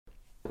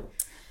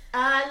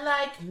I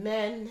like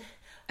men.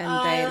 And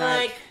I they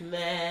like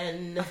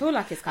men. I feel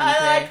like it's kind of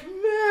clear. I like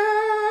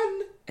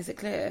men. Is it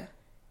clear?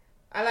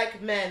 I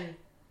like men.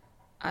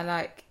 I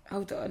like...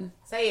 Hold on.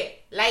 Say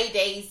it.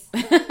 Ladies. Do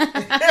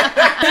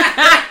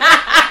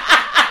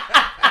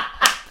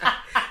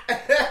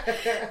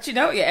you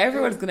know what? Yeah,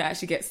 everyone's going to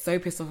actually get so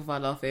pissed off if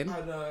I'm laughing. I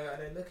know. I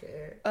don't look at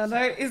it. I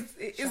know. It's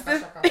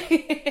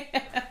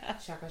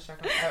Shaka,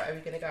 shaka. Oh, are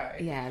we going to go?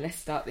 Yeah, let's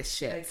start this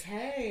shit.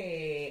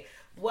 Okay.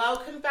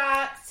 Welcome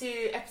back to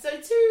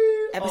episode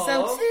 2.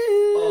 Episode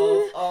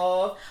 2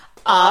 of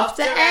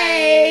After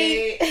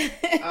 8.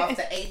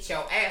 After 8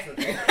 your ass.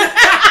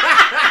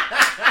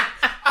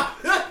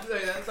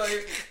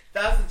 Sorry,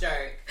 that's a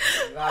joke.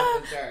 That's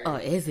a joke. Oh,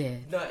 is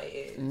it? No,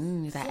 it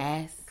is. Is that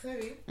ass?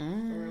 Chloe?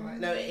 Mm.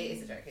 No, it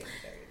is a joke. It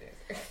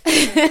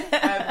is a joke.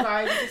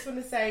 Guys, I just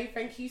want to say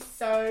thank you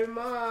so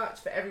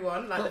much for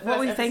everyone. Like, What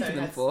were you thanking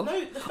them for?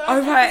 No, the first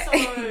Oh, right.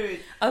 episode.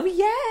 Oh,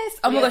 yes.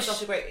 Oh, my Yeah, gosh.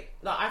 such a great.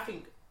 Like, I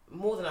think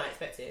more than I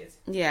expected.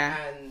 Yeah.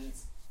 And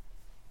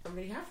I'm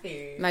really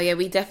happy. No, yeah,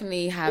 we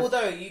definitely have...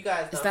 Although you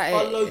guys Is now that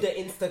follow it? the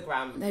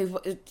Instagram. No,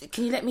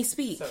 can you let me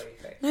speak? Sorry,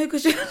 No,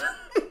 because you... we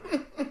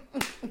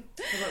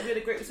had a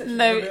great reception.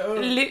 No,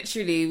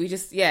 literally, we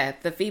just... Yeah,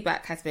 the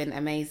feedback has been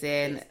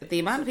amazing. The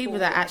amount of people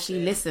that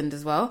actually listened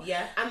as well.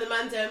 Yeah, and the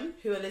mandem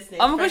who are listening.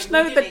 Oh my gosh,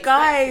 no, the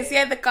guys.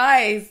 Yeah, the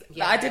guys.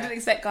 Yeah. I didn't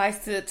expect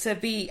guys to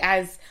be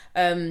as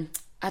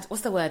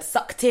what's the word?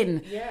 Sucked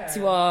in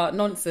to our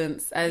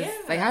nonsense as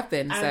they have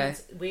been. And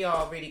so we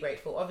are really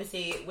grateful.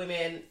 Obviously,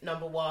 women,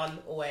 number one,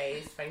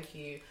 always. Thank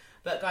you.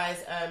 But guys,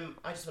 I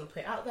just want to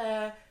put it out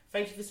there.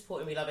 Thank you for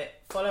supporting. We love it.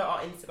 Follow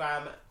our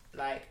Instagram,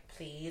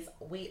 please.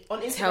 We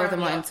on Instagram. Tell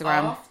them we our are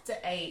Instagram. After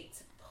 8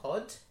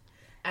 Pod.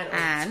 And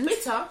on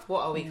Twitter,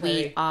 what are we? Chloe?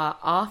 We are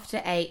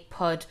After 8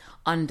 Pod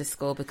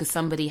 _ because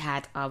somebody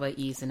had our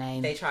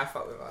username. They try to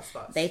fuck with us,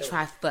 but they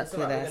try to fuck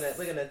with us.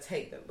 We're gonna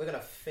take them. We're gonna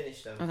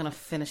finish them. We're gonna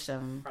finish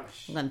them.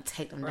 Finish. We're gonna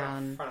take them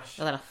down.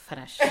 We're gonna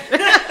finish. Oh,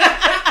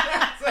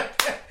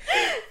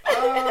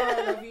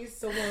 I love you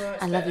so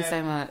much. I love you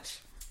so much.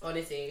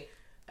 Honestly,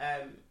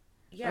 Right.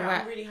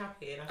 I'm really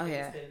happy, and I think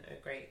it's been a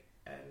great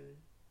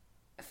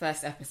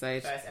First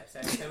episode. So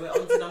we're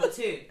on to number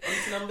 2.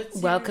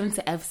 Welcome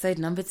to episode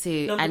number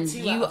 2. Number and 2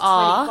 you out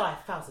are of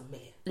 25,000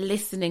 million.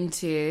 listening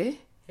to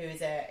Who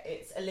is it?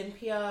 It's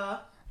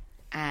Olympia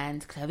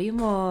and Chloe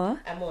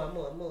Moore. Amor.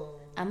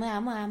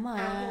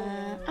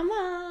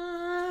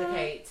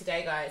 Okay,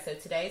 today, guys. So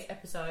today's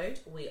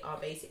episode, we are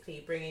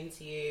basically bringing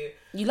to you.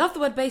 you love the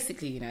word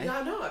basically, you know. Yeah,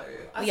 I know.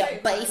 I Yeah, say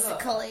it quite a lot.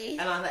 basically.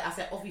 And I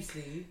said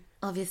obviously.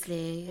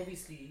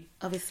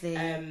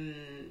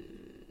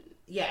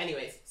 Yeah.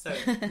 Anyways, so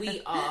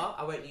we are.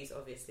 I won't use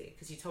obviously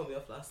because you told me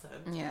off last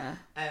time. Yeah.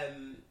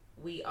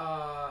 We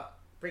are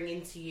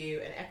bringing to you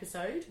an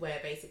episode where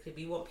basically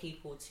we want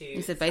people to.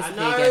 You said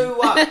basically I know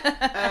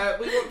again.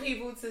 we want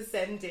people to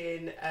send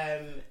in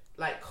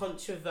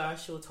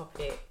controversial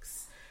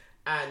topics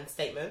and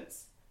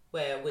statements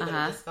where we're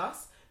going to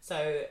discuss.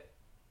 So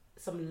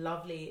some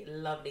lovely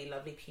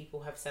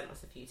people have sent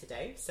us a few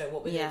today. So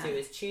what we're going to do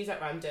is choose at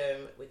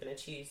random. We're going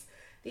to choose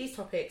these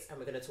topics and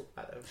we're going to talk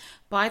about them.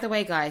 By the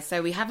way, guys,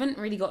 so we haven't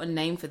really got a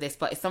name for this,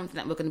 but it's something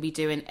that we're going to be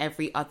doing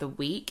every other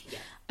week.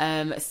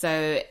 Yeah.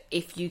 So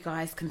if you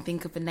guys can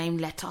think of a name,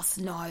 let us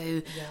know.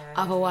 Yeah.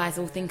 Otherwise,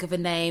 we'll think of a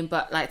name.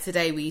 But like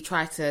today, we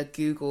tried to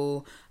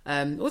Google.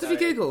 What did we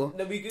Google?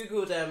 No, we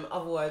Googled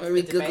other words.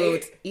 We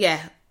Googled.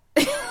 Yeah.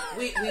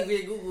 we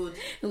Googled.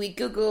 We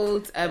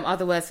Googled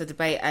other words for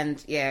debate,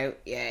 and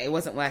it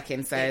wasn't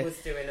working. So it was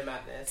doing a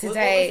madness.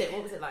 Today,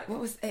 what was it like?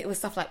 It was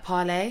stuff like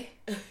parlay.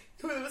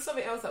 There was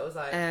something else that was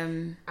like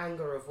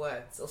anger of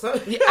words or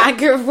something. Yeah,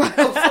 anger of words.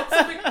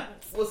 Something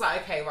was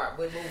like, okay, right,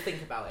 we'll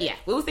think about it. Yeah,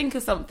 we'll think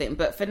of something.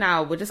 But for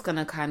now, we're just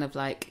gonna kind of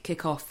like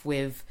kick off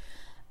with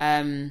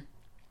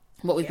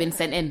what we've been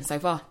sent in so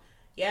far.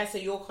 Yeah, so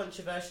your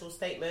controversial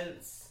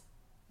statements,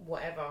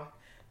 whatever.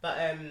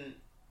 But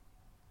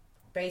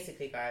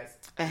basically, guys,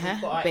 we've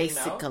got our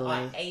email.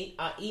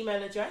 Our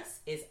email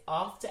address is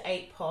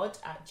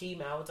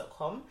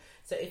after8pod@gmail.com.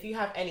 So if you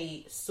have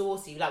any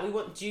saucy, we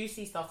want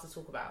juicy stuff to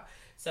talk about.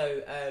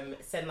 So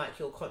send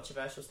your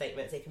controversial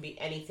statements. It can be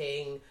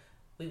anything.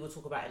 We will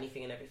talk about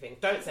anything and everything.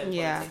 Don't send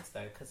politics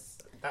though, because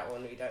that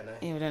one we don't know.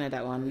 Yeah, we don't know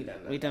that one. We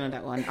don't know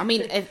that one. I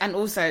mean, and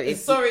also,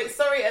 sorry,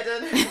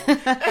 Eden.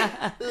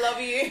 Love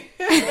you.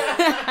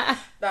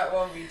 That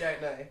one we don't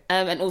know.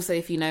 And also,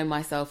 if you know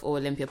myself or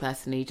Olympia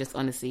personally, just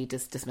honestly,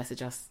 just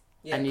message us.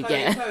 Yeah, and you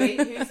Chloe,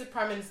 who's the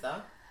Prime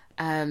Minister?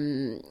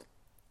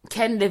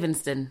 Ken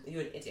Livingstone.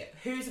 You're an idiot.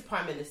 Who's the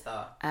Prime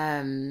Minister?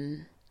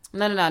 No,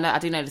 I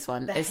do know this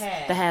one.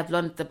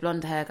 The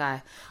blonde hair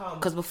guy.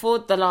 Because before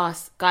the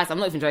last... Guys, I'm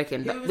not even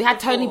joking. But we had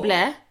before? Tony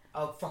Blair.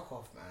 Oh, fuck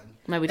off, man.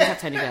 No, we didn't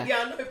have Tony Blair. Yeah,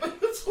 I know,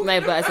 but you're talking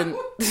No, but as in...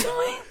 about...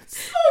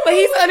 But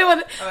he's the only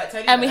one... All right,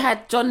 Tony and we Blair.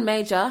 had John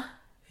Major.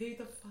 Who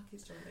the fuck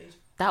is John Major?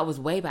 That was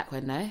way back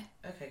when, no?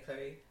 Okay,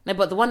 Chloe. No,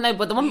 but the one... You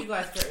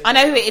guys put it I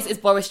know who it down. is.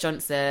 It's Boris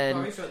Johnson.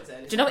 Boris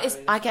Johnson. Do you know what it is?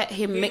 I get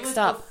him Who mixed was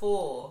up.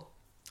 Before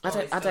I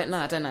don't know.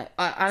 I know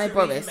Theresa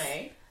Boris.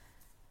 May.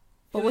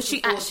 But was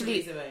she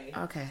actually... Theresa May?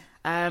 Okay.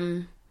 I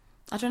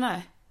don't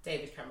know.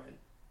 David Cameron.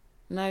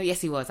 No,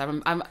 yes, he was. He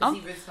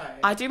retired.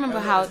 I do remember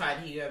how...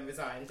 He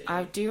resigned.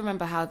 I do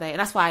remember how they... And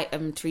that's why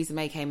Theresa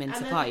May came into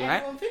the party, right? And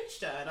everyone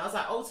pinched her. And I was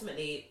like,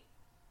 ultimately,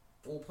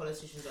 all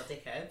politicians are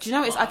dickheads. Do you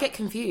know what? I get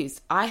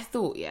confused. I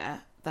thought,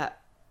 that...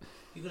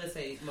 You're going to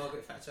say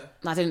Margaret Thatcher?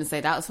 I didn't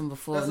say that was from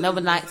before. No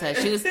one liked her.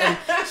 She was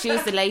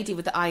the lady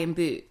with the iron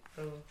boot.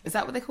 Oh. Is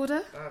that what they called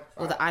her?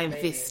 Or the iron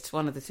fist?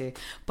 One of the two.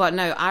 But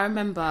no, I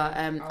remember...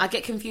 I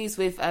get confused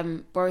with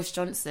Boris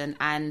Johnson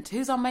and...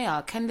 Who's our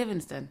mayor? Ken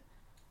Livingstone.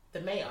 The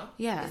mayor?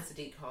 Yeah. Is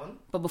Sadiq Khan.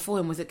 But before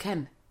him, was it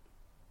Ken?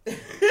 Do you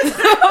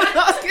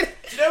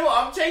know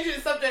what? I'm changing the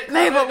subject.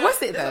 No, but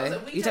what's it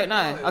though? You don't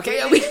know.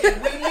 Okay. We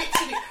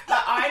literally...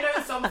 Like, I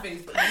know some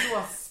things, but you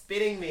are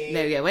spinning me.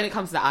 No, yeah, when it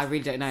comes to that, I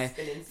really don't know.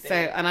 Spinning. So,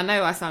 and I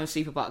know I sound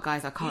stupid, but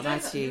guys, I can't lie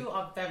to you. You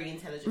are very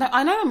intelligent. No,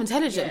 I know I'm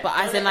intelligent, but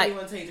as in like...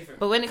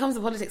 But when it comes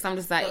to politics, I'm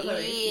just like... No.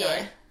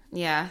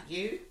 Yeah.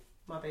 You,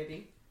 my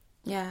baby.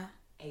 Yeah.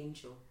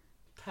 Angel.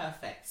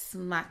 Perfect.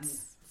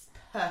 Smacks.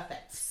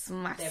 Perfect.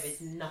 Smacks. There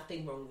is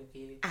nothing wrong with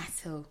you. At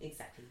all.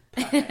 Exactly.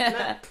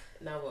 Perfect.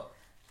 Now what?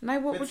 No,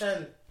 what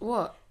Return.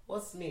 What?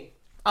 What's me?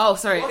 Oh,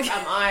 sorry. What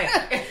am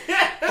I?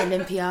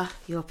 Olympia,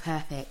 you're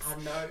perfect. I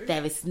know.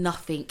 There is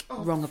nothing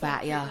wrong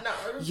about you. No.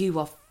 You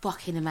are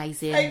fucking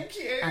amazing. Thank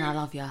you. And I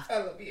love you. I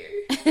love you.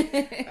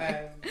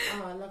 I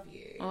love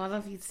you. Oh, I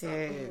love you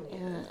too.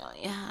 Oh,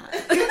 yeah.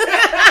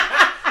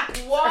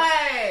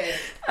 Why?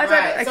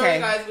 Okay. Sorry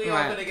guys, we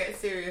are going to get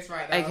serious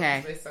right now.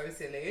 Okay. Because we're so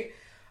silly.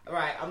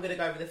 Right, I'm going to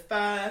go over the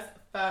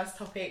first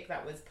topic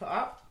that was put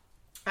up.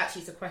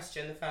 Actually, it's a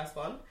question, the first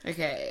one.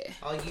 Okay.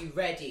 Are you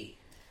ready?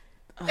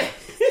 Oh,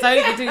 don't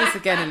even do this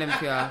again,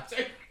 Olympia.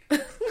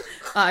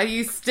 Are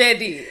you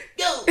steady?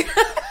 Go! Okay,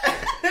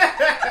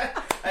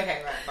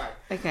 right, fine.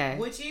 Okay.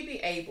 Would you be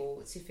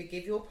able to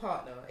forgive your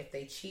partner if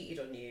they cheated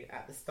on you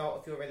at the start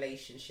of your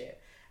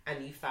relationship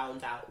and you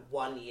found out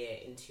 1 year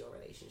into your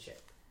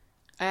relationship?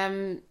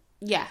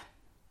 Yeah.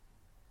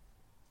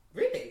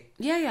 Really?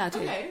 Yeah, I do.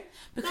 Okay.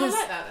 Because, I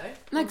like that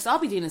though. No, because I'll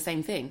be doing the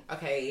same thing.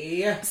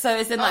 Okay. So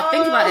it's in like,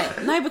 think about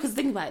it. No, because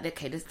think about it.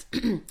 Okay,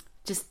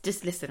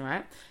 just listen,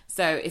 right?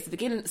 So it's the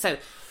beginning. So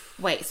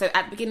at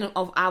the beginning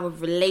of our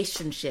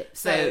relationship.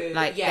 So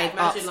like, yeah, they've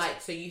imagine asked,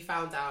 like, so you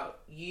found out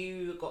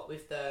you got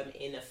with them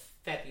in a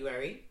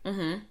February,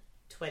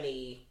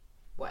 20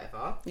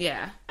 whatever.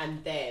 Yeah.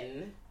 And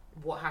then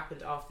what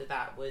happened after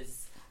that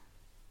was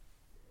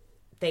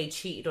they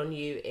cheated on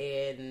you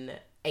in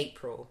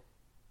April.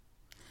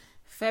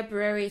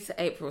 February to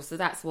April, so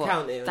that's what?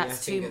 Count it.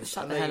 That's 2 months.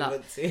 Shut the hell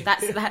up.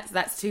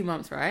 That's 2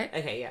 months, right?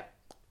 Okay, yeah.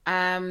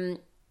 Do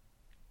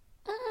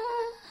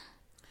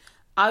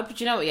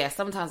you know what? Yeah,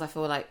 sometimes I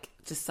feel like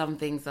just some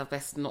things are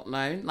best not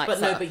known. Like,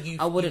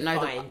 I wouldn't know.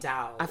 Find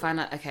out. I find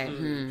out. Okay,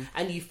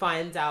 and you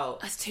find out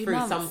that's 2 through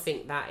months.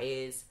 something that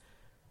is.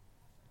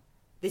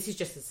 This is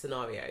just a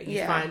scenario. You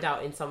Yeah. find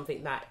out in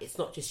something that it's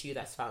not just you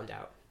that's found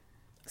out.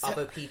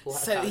 Other people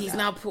have So found he's out.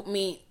 now put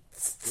me.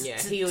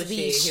 He or to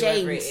be she, whoever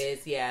shamed. it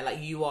is, yeah, like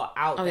you are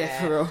out there.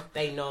 Yeah, for real.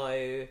 They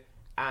know,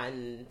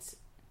 and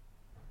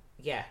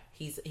yeah,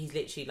 he's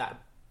literally like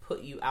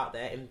put you out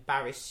there,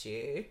 embarrassed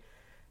you,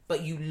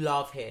 but you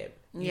love him.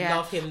 You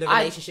love him. The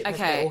relationship has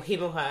been, or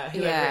him or her,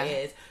 whoever it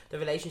is, the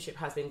relationship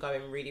has been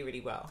going really,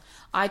 really well.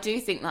 I do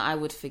think that I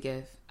would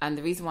forgive, and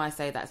the reason why I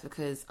say that is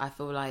because I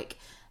feel like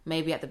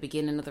maybe at the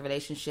beginning of the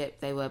relationship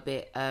they were a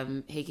bit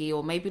higgy,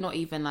 or maybe not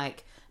even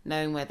like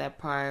knowing where their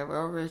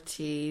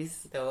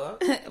priorities. There were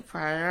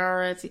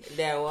priorities.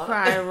 There were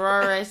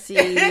priorities.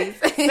 Say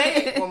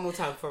it one more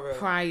time for real.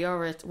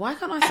 Why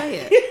can't I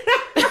say it?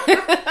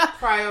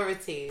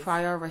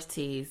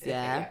 Priorities.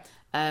 Yeah.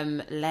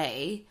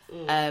 Lay.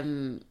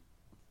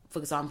 For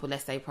example,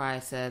 let's say prior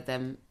to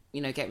them,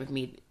 get with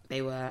me,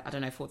 they were, I don't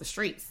know, for the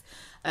streets.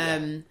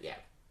 Yeah.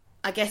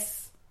 I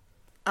guess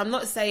I'm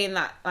not saying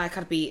that like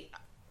I'd be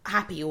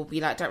happy or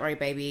be like, don't worry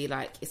baby,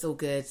 like it's all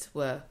good,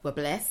 we're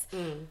blessed.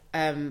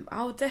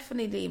 I'll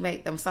definitely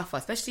make them suffer,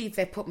 especially if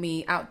they put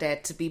me out there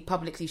to be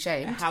publicly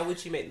shamed. How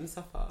would you make them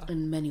suffer?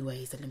 In many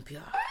ways,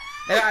 Olympia.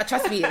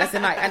 Trust me, as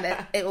in like,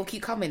 and it will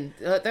keep coming.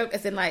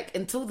 As in like,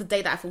 until the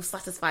day that I feel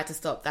satisfied to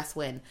stop, that's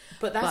when.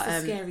 But that's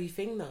the scary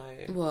thing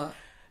though. What?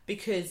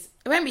 Because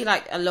it won't be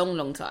like a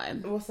long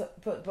time.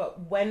 But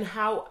when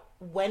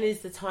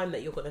is the time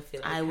that you're gonna feel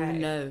okay? I will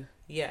know.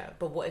 Yeah,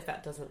 but what if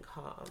that doesn't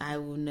come? I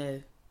will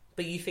know.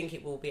 But you think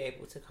it will be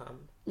able to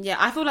come? Yeah,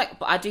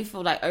 I do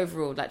feel like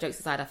overall, like jokes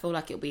aside, I feel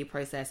like it'll be a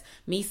process.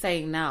 Me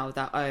saying now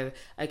that, I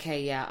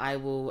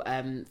will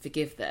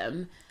forgive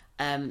them.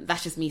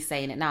 That's just me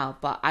saying it now,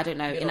 but I don't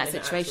know. In that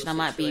situation, I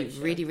might be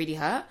really, really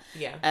hurt.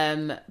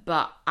 Yeah.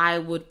 But I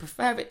would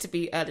prefer it to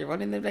be earlier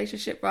on in the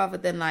relationship rather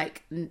than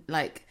like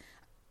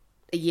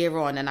a year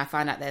on and I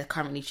find out they're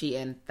currently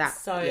cheating.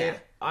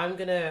 I'm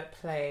gonna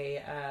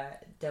play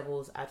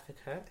devil's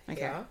advocate.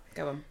 Okay, here.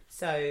 go on.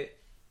 So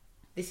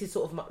this is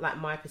sort of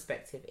my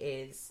perspective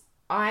is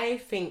I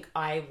think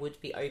I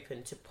would be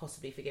open to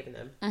possibly forgiving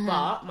them,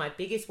 but my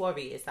biggest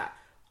worry is that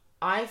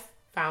I've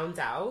found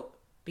out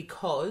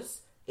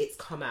because it's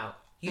come out.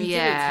 You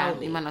didn't tell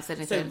me. You might not have said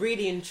anything. So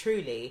really and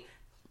truly,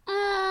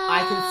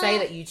 I can say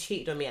that you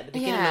cheated on me at the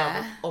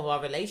beginning of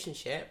our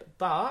relationship,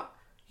 but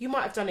you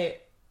might have done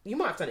it. You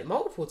might have done it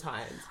multiple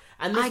times,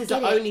 and this is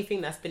the only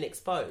thing that's been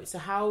exposed. So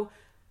how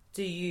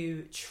do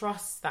you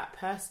trust that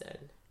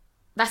person?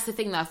 That's the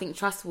thing that I think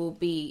trust will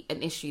be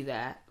an issue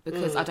there,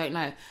 because I don't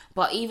know.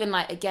 But even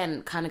like,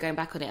 again, kind of going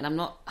back on it,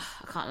 and I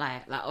can't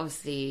lie. Like,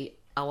 obviously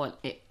I want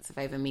it to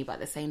favour me, but at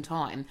the same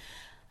time,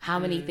 how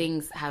many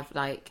things have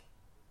like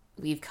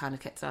we've kind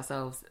of kept to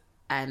ourselves,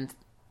 and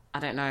I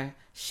don't know.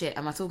 Shit,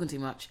 am I talking too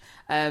much?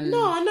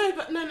 No, I know,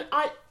 but no.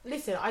 I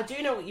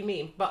do know what you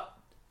mean, but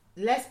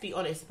let's be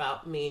honest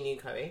about me and you,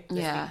 Chloe.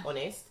 Let's be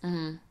honest.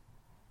 Mm-hmm.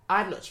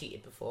 I've not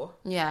cheated before.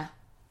 Yeah.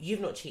 You've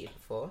not cheated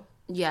before.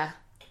 Yeah.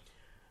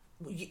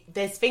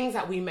 There's things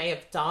that we may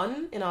have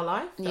done in our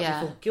life that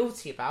we feel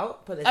guilty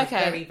about, but there's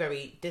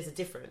there's a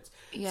difference.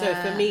 Yeah. So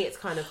for me, it's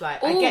kind of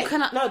like, thing is,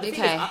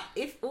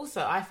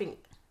 I think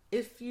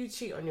if you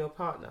cheat on your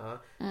partner,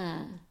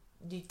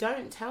 you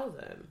don't tell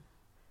them.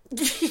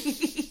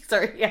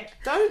 Sorry, yeah.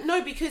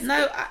 Because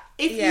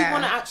if you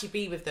want to actually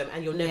be with them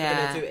and you're never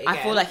going to do it again,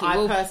 I feel like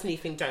I personally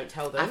think don't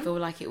tell them. I feel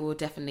like it will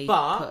definitely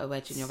put a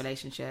wedge in your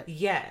relationship.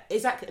 Yeah,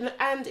 exactly.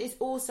 And it's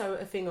also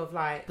a thing of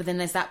like... But then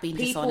there's that being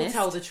people dishonest.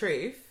 Tell the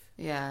truth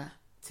to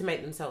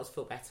make themselves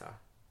feel better,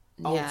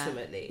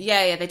 ultimately.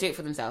 Yeah, they do it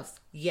for themselves.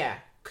 Yeah,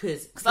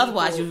 because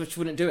otherwise you just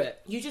wouldn't do it.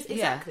 You just...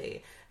 Exactly. Yeah.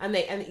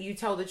 And you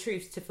tell the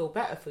truth to feel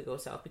better for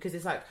yourself, because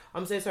it's like,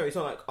 I'm so sorry. It's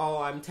not like, oh,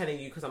 I'm telling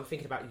you because I'm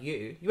thinking about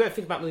you. You won't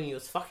think about me when you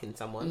was fucking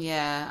someone.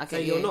 Yeah, I get so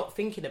you're not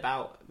thinking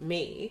about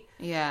me.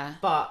 Yeah.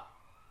 But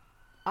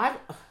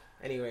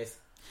anyways,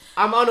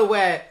 I'm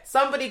unaware.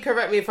 Somebody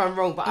correct me if I'm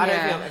wrong, but I don't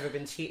think I've ever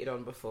been cheated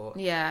on before.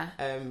 Yeah.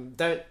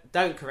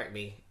 Don't correct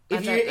me.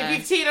 If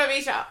you've cheated on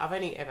me, I've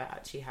only ever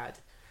actually had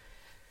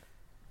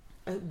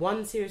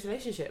one serious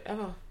relationship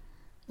ever.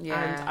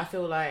 Yeah. And I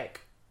feel like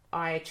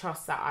I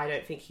trust that. I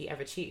don't think he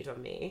ever cheated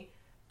on me.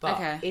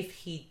 But if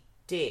he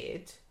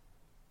did,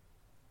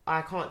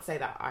 I can't say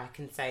that I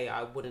can say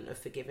I wouldn't have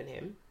forgiven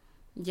him.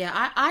 Yeah,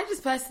 I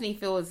just personally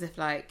feel as if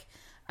like,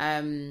 I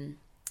don't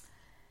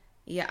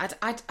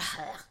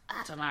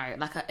know.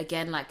 Like,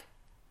 again, like,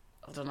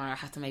 I don't know, I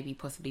have to maybe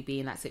possibly be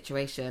in that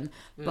situation.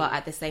 But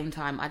at the same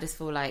time, I just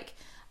feel like,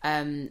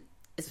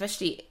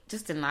 especially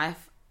just in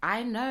life,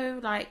 I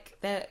know like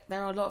there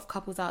are a lot of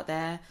couples out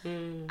there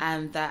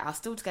that are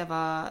still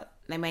together.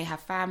 They may have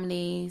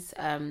families,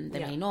 they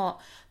may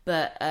not,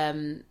 but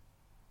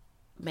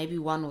maybe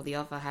one or the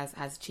other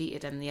has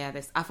cheated. And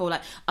I feel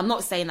like, I'm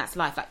not saying that's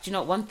life. Like, do you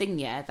know one thing?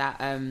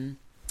 That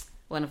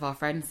one of our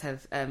friends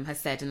has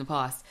said in the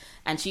past,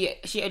 and she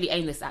only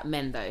aimed this at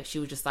men though. She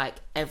was just like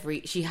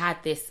she had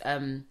this I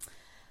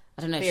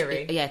don't know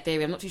theory.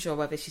 Theory. I'm not too sure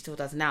whether she still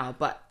does now,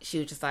 but she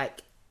was just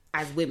like,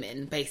 as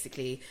women,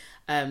 basically,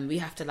 we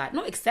have to like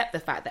not accept the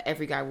fact that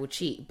every guy will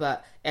cheat,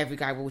 but every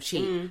guy will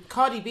cheat.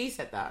 Cardi B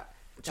said that.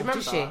 Do you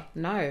remember? Did she?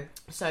 No.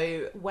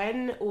 So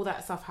when all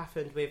that stuff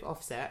happened with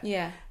Offset,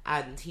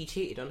 and he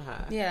cheated on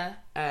her,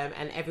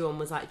 and everyone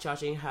was like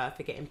judging her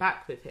for getting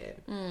back with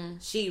him,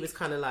 she was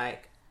kind of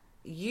like,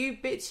 "You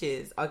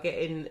bitches are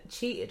getting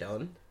cheated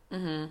on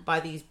by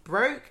these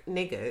broke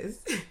niggas."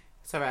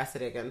 Sorry, I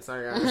said it again.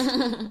 Sorry,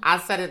 I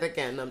said it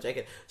again. No, I'm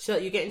joking. She's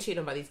like, "You're getting cheated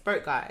on by these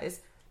broke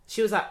guys."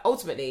 She was like,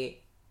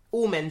 ultimately,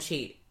 all men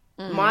cheat.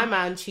 My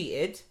man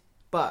cheated,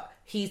 but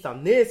he's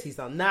done this, he's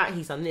done that,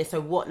 he's done this. So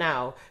what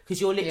now?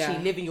 Because you're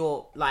literally living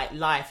your like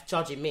life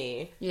judging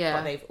me,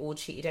 but they've all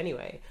cheated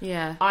anyway.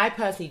 Yeah, I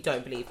personally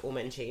don't believe all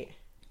men cheat.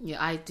 Yeah,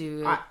 I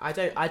do. I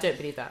don't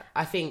believe that.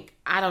 I think,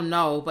 I don't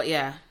know, but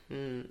yeah.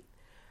 Okay,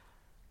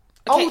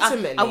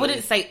 ultimately, I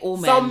wouldn't say all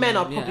men. Some men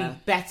are probably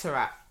better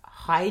at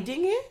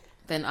hiding it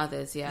than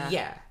others. Yeah,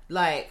 yeah,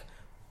 like.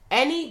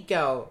 Any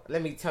girl,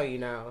 let me tell you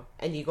now,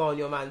 and you go on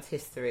your man's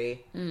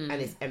history and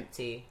it's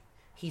empty,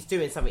 he's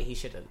doing something he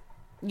shouldn't.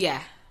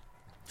 Yeah.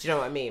 Do you know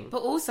what I mean?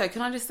 But also,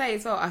 can I just say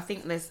as well, I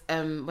think there's,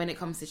 when it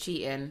comes to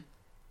cheating,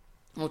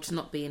 or just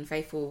not being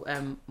faithful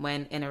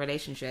when in a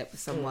relationship with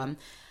someone,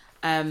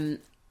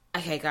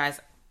 okay, guys,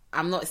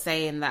 I'm not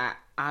saying that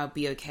I'll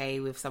be okay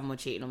with someone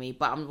cheating on me,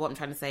 but what I'm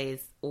trying to say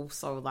is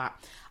also that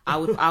I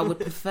would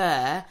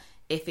prefer...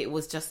 if it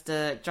was just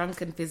a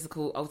drunken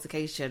physical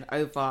altercation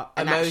over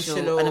an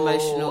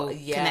emotional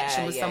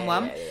connection with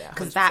someone.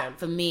 Because that,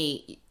 for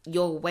me,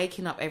 you're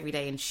waking up every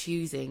day and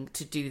choosing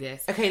to do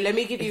this. Okay, let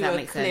me give you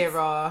a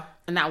clearer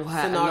and that will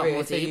hurt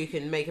scenario so you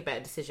can make a better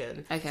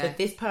decision. Okay. So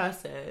this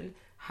person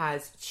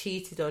has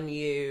cheated on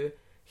you.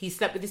 He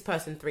slept with this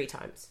person 3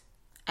 times.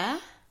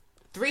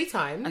 3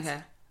 times.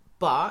 Okay.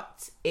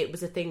 But it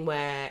was a thing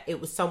where it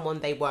was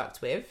someone they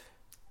worked with.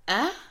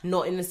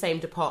 Not in the same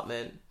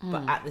department,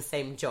 but at the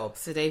same job.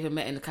 So they even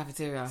met in the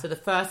cafeteria. So the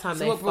first time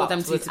they fucked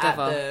was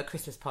together? At the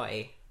Christmas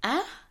party.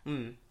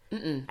 And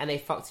they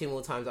fucked 2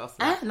 more times after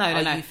that. No.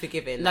 Are you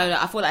forgiving? No,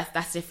 I feel like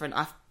that's different.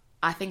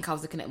 I think I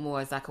was looking at it more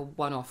as like a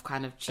one-off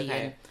kind of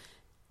cheating.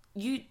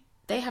 Okay.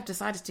 They have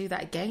decided to do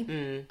that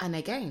again and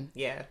again.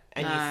 Yeah,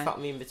 and you fucked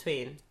me in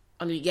between.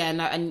 And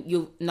no, and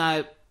you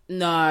no.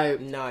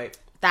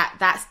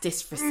 That's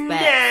disrespect.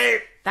 No.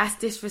 That's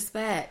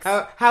disrespect.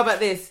 How about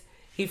this?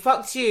 He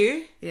fucked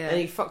you, and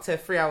he fucked her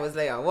 3 hours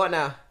later. What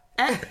now?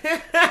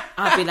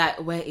 I'll be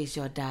like, where is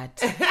your dad?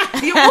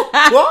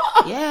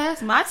 What? Yeah,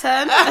 it's my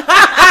turn.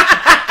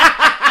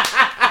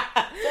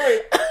 Sorry.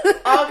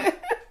 I'm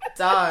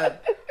done.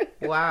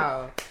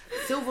 Wow.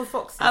 Silver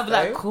foxes. I'll be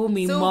like, call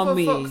me Silver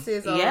mommy.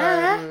 Foxes are,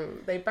 Yeah.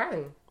 they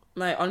bang.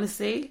 Like,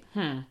 honestly,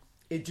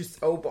 It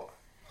just over.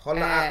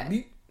 Holla at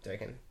me.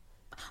 Joking.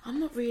 I'm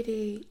not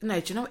really. No,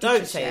 do you know what? Don't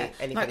Idris, say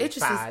anything no, Idris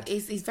bad.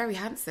 He's very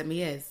handsome.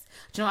 He is.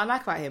 Do you know what I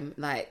like about him?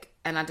 Like,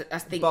 and I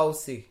think.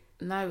 Bossy.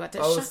 No, I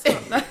don't. Bossy.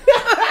 Shut up.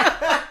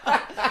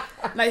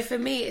 No, for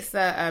me, it's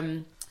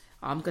the.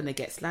 I'm gonna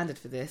get slandered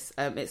for this.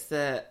 It's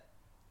the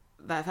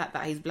fact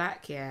that he's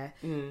black, and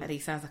he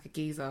sounds like a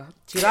geezer.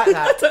 Do you like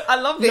that? I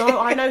love it. No,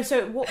 I know.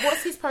 So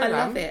what's his program?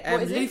 I love it.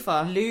 What is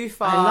Lufa.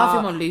 Lufa. I love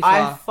him on Lufa.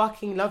 I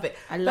fucking love it.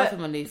 I love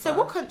him on Lufa. So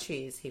what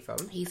country is he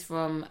from? He's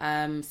from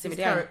Sierra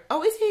Leone.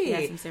 Oh, is he? Yeah,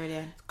 he's from Sierra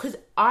Leone. Because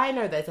I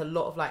know there's a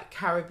lot of like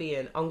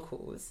Caribbean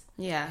uncles.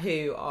 Yeah.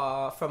 Who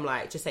are from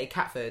like just say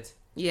Catford.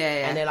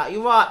 Yeah. And they're like,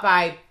 "You're right,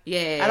 babe."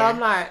 Yeah. And I'm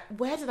like,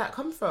 where did that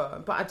come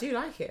from? But I do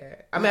like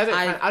it. I mean,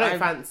 I don't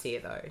fancy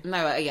it though.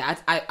 No,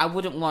 I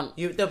wouldn't want.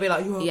 They'll be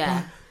like, "You're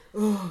yeah.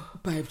 Oh,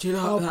 babe, do you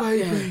like that?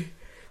 baby, Yeah.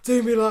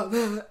 do me like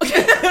that.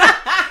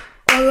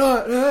 I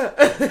like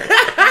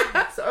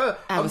that." So,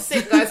 I'm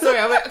sick, guys. Sorry,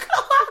 I went.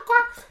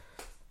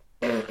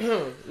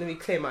 Let me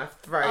clear my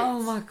throat.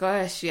 Oh my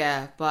gosh,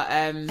 yeah, but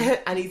I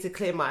need to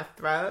clear my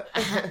throat.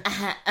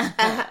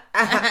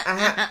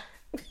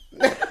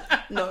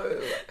 No.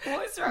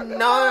 What's wrong?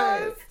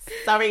 No.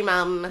 Sorry,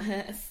 mum.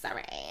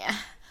 Sorry.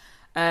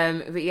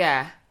 But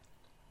yeah.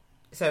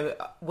 So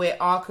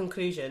our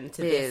conclusion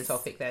to this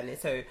topic then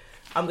is, so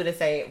I'm going to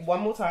say it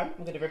one more time.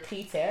 I'm going to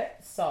repeat it.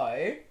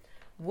 So,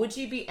 would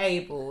you be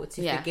able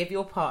to forgive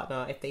your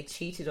partner if they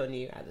cheated on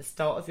you at the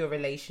start of your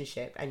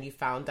relationship and you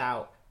found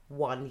out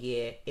 1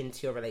 year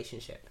into your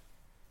relationship?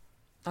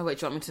 Oh wait,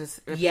 do you want me to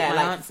repeat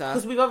my answer?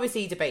 Because we've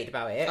obviously debated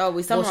about it. Oh,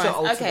 we summarised.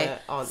 What's your Okay,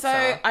 answer?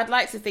 so I'd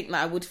like to think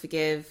that I would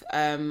forgive,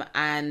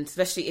 and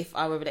especially if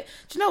I were Do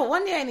you know what?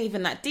 1 year ain't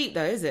even that deep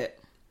though, is it?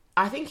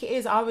 I think it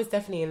is. I was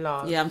definitely in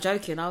love. Yeah, I'm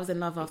joking. I was in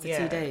love after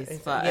 2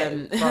 days. But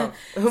when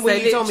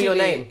you told me your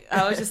name,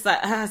 I was just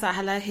like,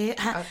 hello here.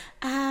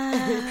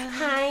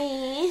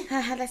 Hi.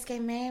 Let's get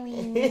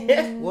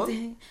married. What?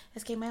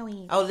 Let's get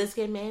married. Oh, let's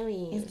get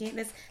married.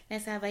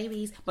 Let's have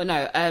babies. But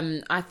no,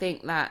 I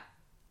think that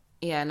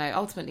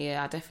ultimately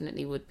I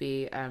definitely would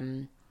be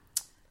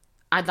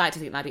I'd like to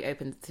think that I'd be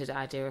open to the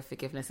idea of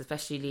forgiveness,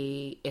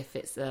 especially if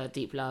it's a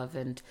deep love,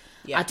 and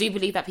I do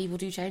believe that people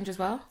do change as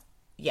well.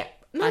 Yeah.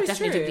 No, I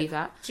definitely do believe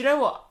that. Do you know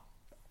what?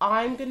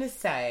 I'm gonna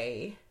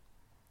say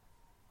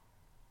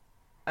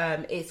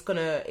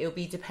it'll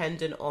be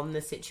dependent on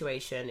the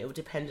situation. It will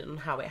depend on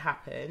how it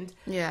happened.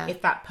 Yeah.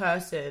 If that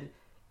person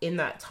in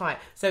that time,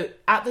 so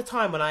at the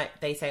time when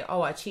they say,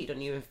 "Oh, I cheated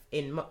on you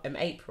in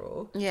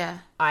April," yeah,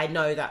 I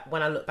know that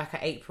when I look back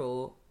at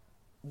April,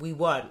 we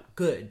weren't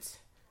good.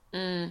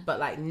 But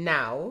like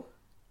now,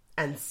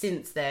 and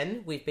since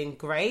then, we've been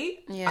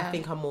great. Yeah. I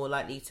think I'm more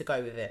likely to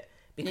go with it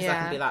because I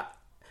can be like,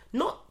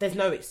 there's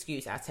no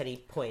excuse at any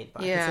point,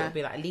 but I can sort of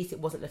be like, at least it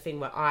wasn't the thing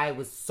where I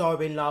was so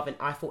in love and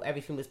I thought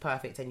everything was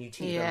perfect and you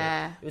cheated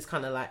on me. It was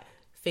kind of like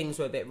things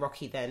were a bit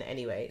rocky then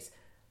anyways.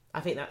 I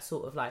think that's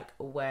sort of like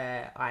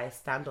where I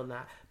stand on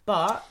that.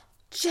 But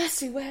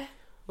Jessie, where?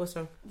 What's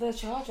wrong? The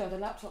charger, the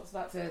laptop's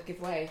about to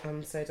give way.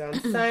 I'm so done.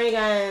 Sorry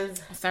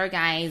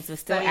guys, we're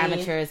still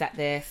amateurs at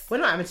this. We're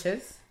not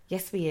amateurs.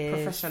 Yes, we is.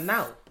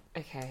 Professional.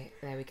 Okay,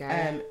 there we go.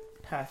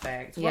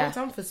 Perfect. Yeah. Well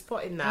done for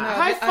spotting that.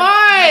 High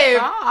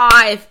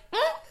five!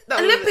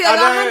 Olympia,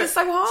 that hand is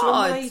so Do you remember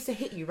hard. when I used to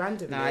hit you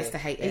randomly? No, I used to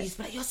hate it. You used to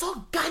be like, "You're so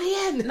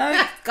Ghanaian."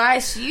 No,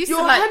 guys, she used Your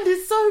to like. hand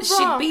is so rough.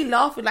 She'd be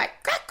laughing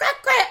like crack,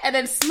 crack, crack, and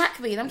then smack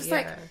me, and I'm just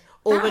like,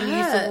 or that when you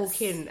used to hurts.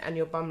 walk in and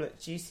your bum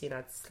looked juicy and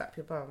I'd slap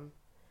your bum.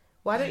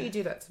 Why don't you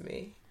do that to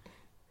me?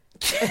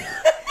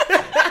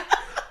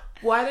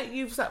 Why don't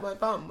you slap my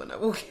bum when I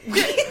walk in?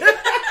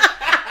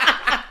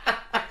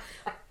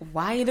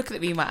 Why are you looking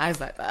at me in my eyes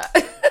like that?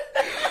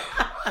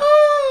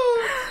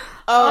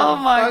 Oh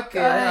my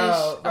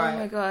gosh! Right. Oh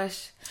my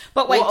gosh!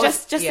 But wait,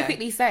 just to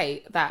quickly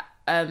say that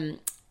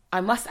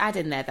I must add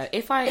in there though,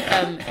 if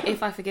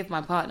I forgive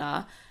my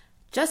partner,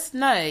 just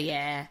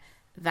know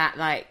that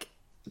like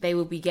they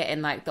will be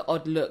getting like the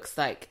odd looks.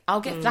 Like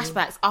I'll get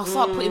flashbacks. I'll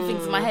start putting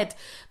things in my head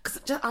because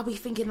I'll be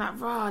thinking like,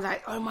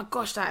 like, oh my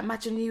gosh, like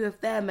imagine you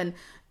with them and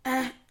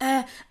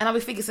I'll be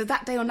thinking. So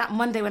that day on that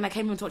Monday when I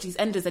came home to watch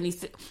EastEnders and you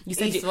said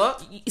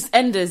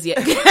EastEnders,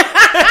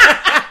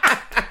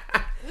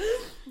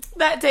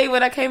 that day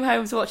when I came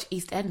home to watch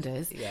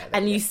EastEnders,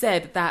 and you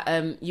said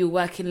that you were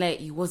working late,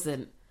 you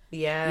wasn't.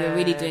 Yeah. You're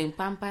really doing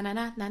bam, ba, na,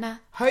 na, na, na.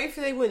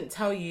 Hopefully they wouldn't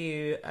tell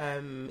you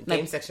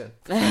game section.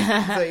 So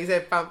you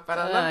said bam, ba,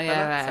 na, na,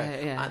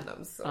 yeah. And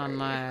I'm sorry. Oh,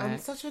 no. I'm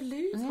such a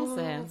loser.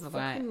 Yes,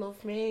 Fucking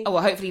love me. Oh,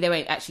 well, hopefully they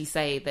won't actually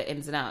say the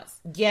ins and outs.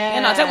 Yeah.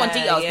 No, I don't want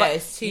details, but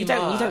it's too you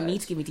much. don't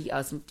need to give me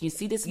details. You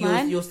see this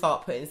man? You'll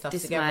start putting stuff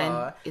This together.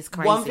 man is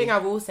crazy. One thing I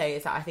will say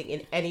is that I think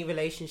in any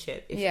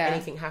relationship, if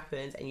anything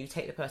happens and you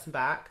take the person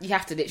back, you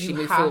have to literally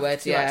move have forward.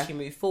 to actually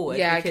move forward.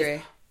 Yeah, I because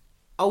agree.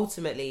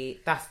 ultimately,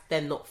 that's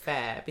then not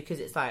fair, because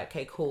it's like,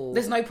 okay, cool.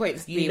 There's no point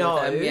to be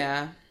with them.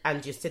 Yeah.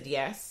 And you said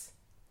yes.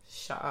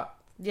 Shut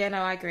up. Yeah,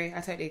 no, I agree.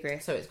 I totally agree.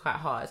 So it's quite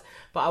hard.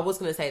 But I was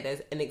going to say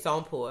there's an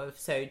example of,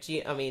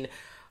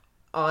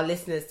 our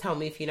listeners, tell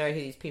me if you know who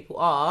these people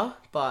are,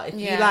 but if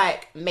you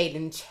like Made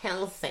in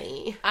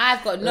Chelsea,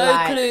 I've got no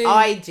clue.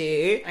 I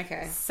do.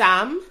 Okay.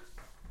 Sam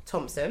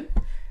Thompson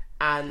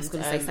and I was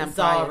gonna say Sam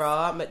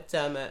Zara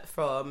McDermott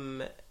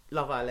from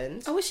Love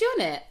Island. Oh, was she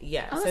on it?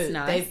 Yeah. Oh, so that's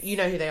nice. you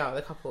know who they are,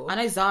 the couple. I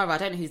know Zara. I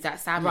don't know who's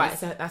that Sam Right, is.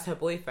 so that's her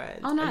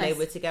boyfriend. Oh, nice. And they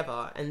were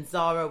together, and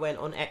Zara went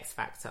on X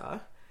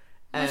Factor.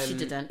 No, she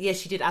didn't. Yeah,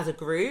 she did as a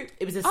group.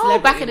 It was a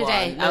celebrity back in the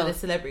day. one. No, Oh. the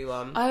celebrity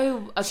one.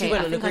 Oh, okay. She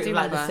went I on a think I group do with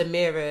like the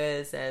remember.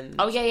 Samiras and...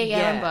 Oh, yeah,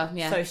 I remember.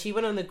 Yeah. So she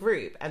went on the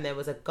group, and there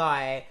was a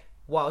guy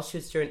while she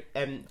was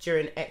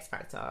during X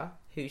Factor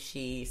who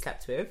she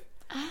slept with.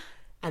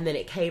 And then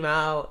it came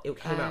out. It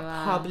came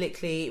out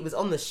publicly. It was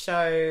on the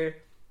show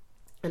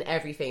and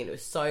everything. It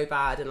was so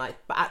bad. And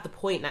but at the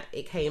point that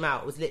it came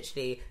out, it was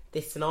literally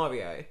this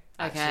scenario.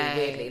 Actually,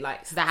 weirdly,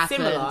 so that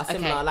happened.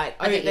 Similar.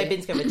 Okay. They've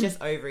been together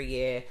just over a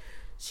year.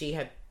 She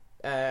had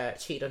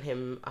cheated on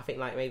him, I think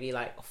maybe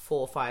 4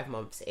 or 5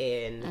 months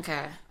in.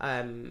 Okay.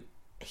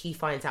 He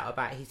finds out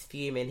about it, he's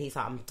fuming, he's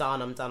like, I'm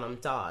done. Yeah.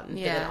 But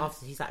then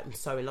after, he's like, I'm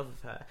so in love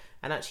with her.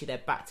 And actually they're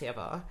back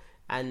together.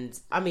 And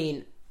I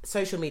mean,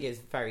 social media is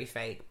very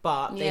fake,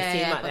 but they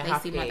seem like they're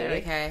happy. Seem like they're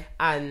okay.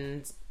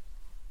 And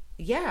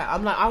yeah,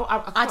 I'm like,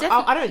 I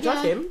don't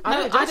judge him. I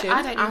don't judge him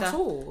at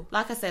all.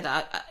 Like I said,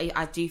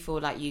 I do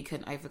feel like you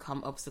can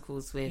overcome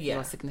obstacles with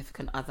your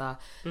significant other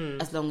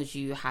as long as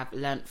you have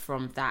learnt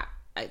from that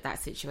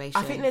situation.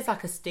 I think there's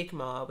a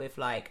stigma with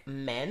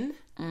men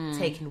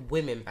taking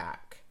women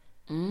back,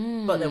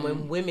 but then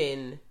when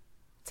women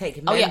take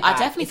men back, I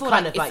definitely feel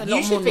kind like of it's a lot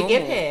you should more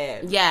forgive normal.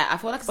 him. Yeah, I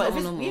feel like it's a lot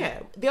more normal. Yeah,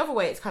 the other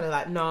way it's kind of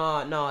like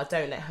no,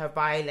 don't let her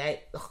violate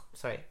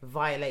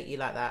you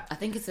like that. I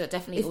think it's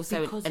definitely It's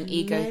also because an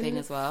ego men thing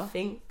as well.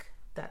 Think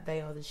that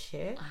they are the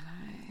shit. I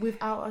know.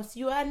 Without us,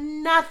 you are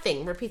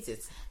nothing. Repeat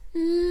it.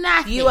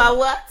 Nothing. You are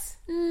what?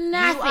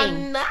 Nothing. You are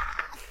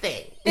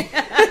nothing.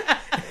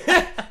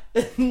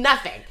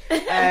 Nothing.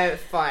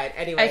 Fine.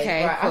 Anyway,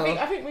 Okay, right. cool.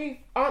 I think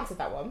we answered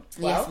that one.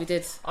 Well, Yes, we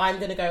did. I'm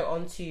going to go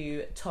on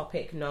to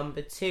topic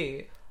number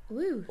 2.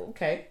 Woo.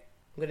 Okay.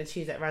 I'm going to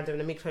choose at random.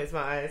 Let me close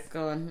my eyes.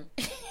 Go on.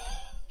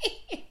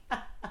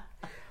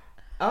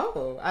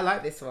 Oh, I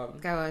like this one.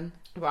 Go on.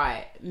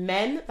 Right.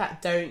 Men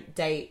that don't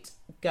date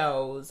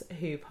girls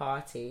who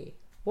party.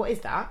 What is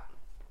that?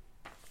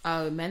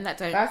 Oh, men that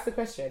don't... That's the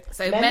question.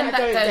 So men that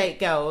don't date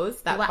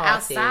girls that who are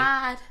party.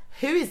 outside.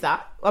 Who is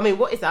that? I mean,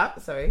 what is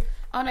that? Sorry.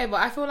 Oh, no, but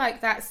I feel like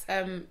that's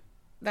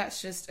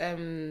just...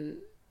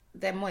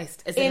 they're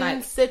moist. As in,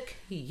 Insecure.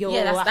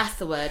 Yeah, that's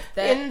the word.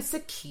 They're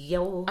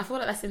insecure. I feel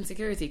like that's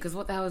insecurity, because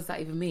what the hell does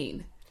that even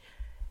mean?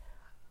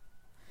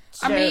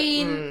 Do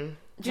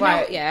you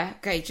know? Yeah.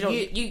 Okay. Do you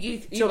want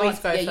me to go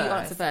first? You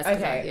answer first.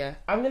 Okay.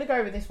 I'm going to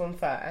go with this one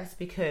first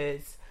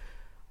because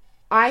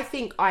I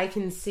think I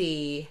can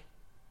see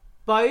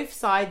both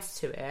sides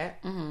to it,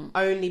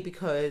 only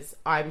because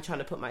I'm trying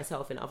to put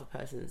myself in other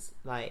person's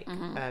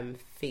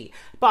feet.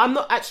 But I'm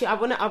not actually. I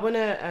want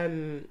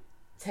to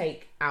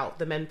take out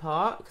the men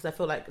part because I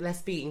feel like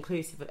let's be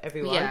inclusive of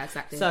everyone. Yeah,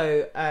 exactly.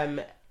 So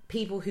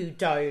people who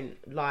don't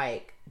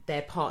like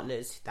their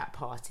partners that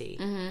party.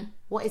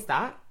 What is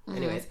that?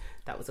 Anyways,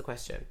 that was a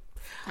question.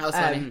 That was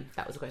funny.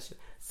 That was a question.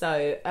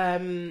 So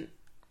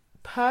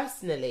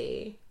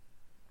personally,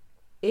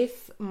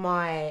 if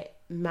my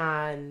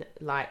man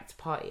liked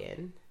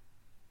partying,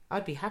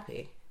 I'd be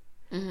happy.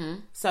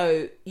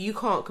 So you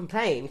can't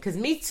complain because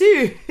me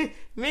too.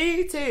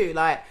 Me too.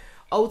 Like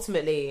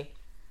ultimately,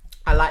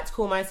 I like to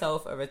call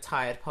myself a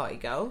retired party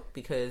girl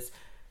because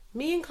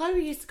me and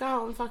Chloe used to go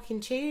out on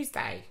fucking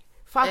Tuesday,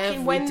 fucking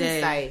Every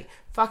Wednesday, day.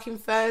 fucking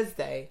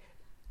Thursday.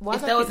 Why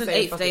If do I there keep was an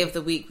saying 8th fucking- day of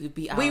the week, we'd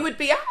be out. we would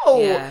be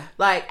out. Yeah.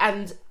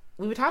 And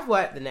we would have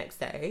work the next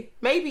day.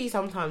 Maybe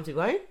sometimes we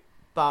won't,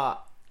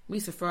 but We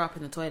used to throw up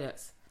in the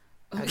toilets.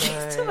 I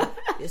know.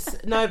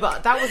 No,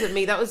 but that wasn't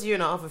me. That was you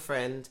and our other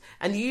friend.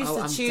 And you used to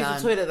I'm choose done.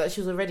 the toilet that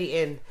she was already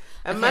in.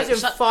 Imagine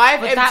but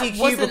 5 that empty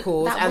wasn't-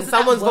 cubicles that and wasn't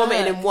someone's at work.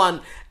 vomiting in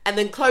one. And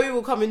then Chloe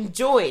will come and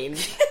join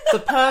the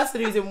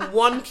person who's in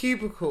one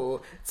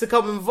cubicle to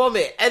come and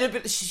vomit.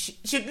 And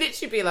she'd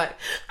literally be like,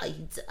 are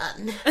you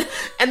done?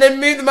 And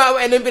then move them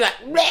out and then be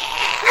like,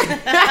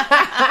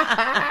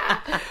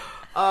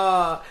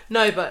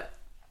 no, but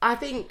I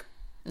think...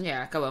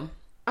 Yeah, go on.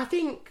 I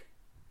think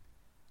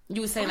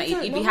You were saying that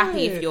you'd be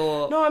happy if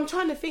you're... No, I'm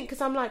trying to think, because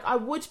I'm like, I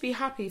would be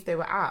happy if they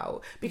were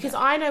out. Because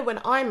I know when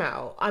I'm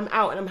out and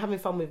I'm having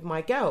fun with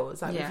my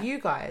girls, like with you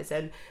guys,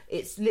 and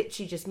it's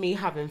literally just me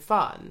having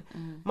fun.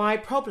 My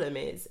problem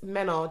is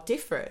men are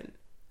different.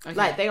 Okay.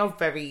 Like, they are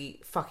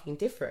very fucking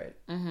different.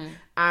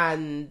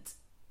 And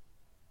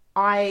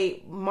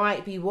I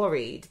might be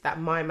worried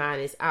that my man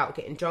is out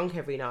getting drunk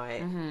every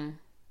night,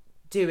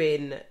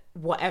 doing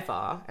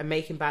whatever and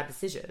making bad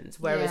decisions,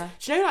 whereas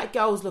do you know, like,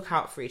 girls look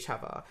out for each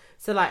other.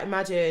 So like,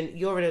 imagine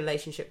you're in a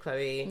relationship,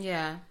 Chloe,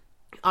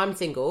 I'm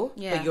single,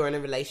 but you're in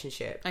a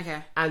relationship,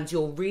 and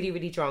you're really,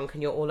 really drunk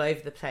and you're all over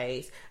the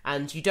place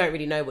and you don't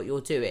really know what you're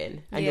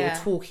doing, and you're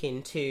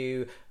talking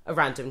to a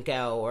random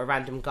girl or a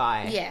random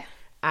guy,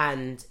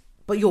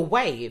 but you're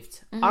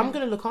waved. I'm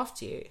going to look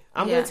after you.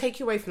 I'm going to take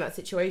you away from that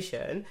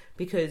situation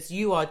because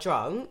you are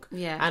drunk,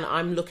 and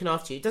I'm looking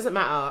after you. It doesn't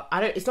matter.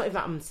 It's not even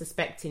that I'm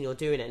suspecting you're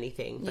doing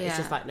anything, but it's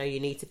just like, no, you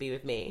need to be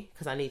with me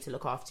because I need to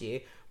look after you.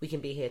 We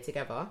can be here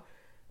together.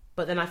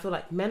 But then I feel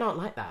like men aren't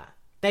like that.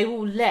 They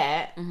will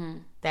let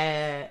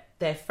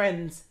their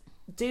friends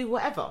do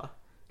whatever.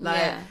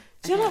 Like,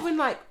 do you know, like, when,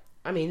 like,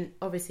 I mean,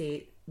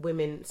 obviously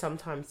women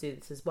sometimes do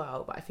this as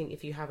well, but I think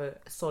if you have a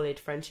solid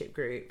friendship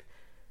group,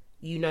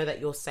 you know that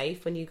you're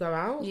safe when you go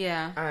out.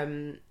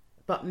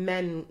 But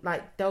men,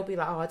 like, they'll be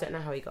like, oh, I don't know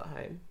how he got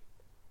home.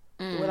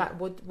 We're like,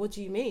 what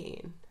do you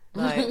mean?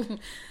 Like,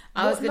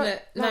 I was gonna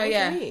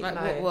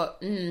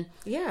what?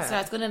 Yeah. So I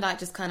was gonna, like,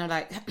 just kind of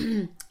like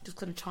just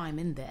gonna chime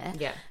in there,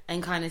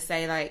 and kind of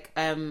say, like,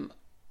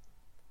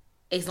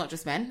 it's not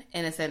just men,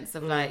 in a sense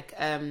of like,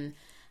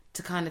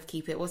 to kind of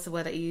keep it. What's the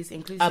word that you use?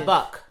 Inclusive. A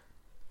buck.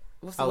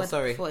 What's the word?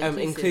 Sorry.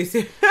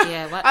 Inclusive.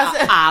 Yeah. What?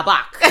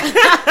 Buck.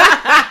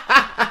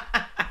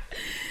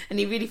 And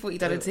he really thought he'd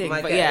done a thing,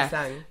 but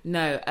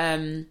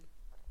no.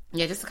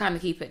 Just to kind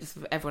of keep it just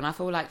for everyone. I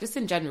feel like, just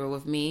in general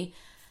with me,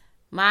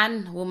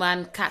 man,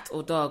 woman, cat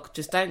or dog,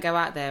 just don't go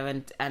out there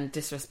and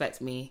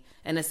disrespect me,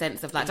 in a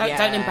sense of like,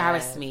 don't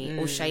embarrass me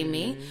or shame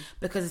me,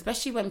 because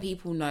especially when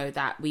people know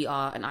that we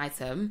are an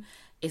item,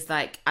 it's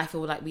like, I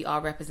feel like we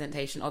are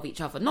representation of each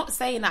other. Not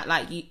saying that,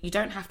 like, you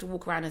don't have to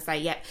walk around and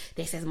say,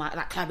 this is my,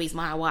 like, Chloe's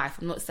my wife.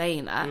 I'm not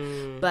saying that,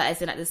 but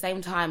as in, at the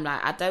same time,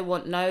 like, I don't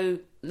want no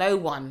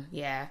one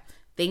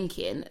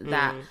thinking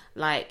that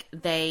like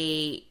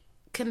they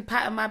can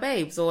pattern my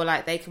babes or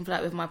like they can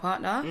flirt with my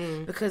partner,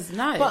 because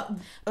no.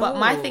 But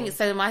my thing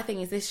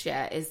is this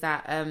year is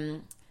that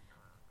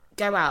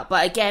go out.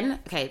 But again,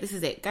 okay, this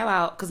is it. Go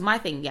out, because my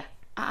thing,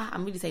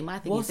 I'm really saying my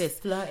thing is this.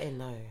 Flirting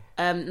though?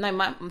 No,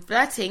 my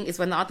flirting is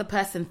when the other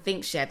person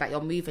thinks that you're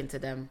moving to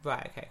them.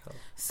 Right. Okay. Cool.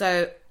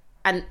 So,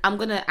 and I'm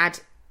gonna add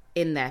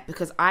in there,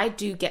 because I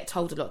do get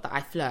told a lot that I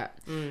flirt.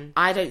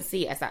 I don't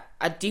see it as that.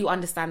 I do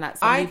understand that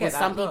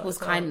some people's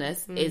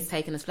kindness is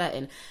taken as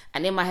flirting,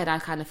 and in my head I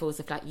kind of feel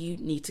as if like, you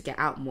need to get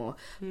out more.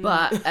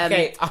 But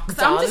okay,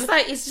 I'm just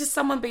like, it's just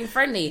someone being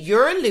friendly.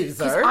 You're a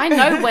loser. Because I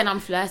know when I'm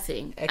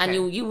flirting,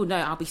 and you will know,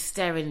 I'll be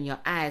staring in your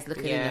eyes,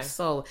 looking in your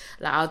soul.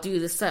 Like, I'll do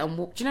this certain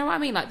walk. Do you know what I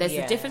mean? Like, there's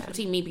a difference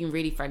between me being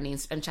really friendly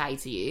and chatty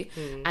to you,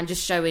 and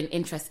just showing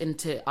interest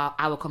into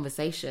our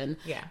conversation,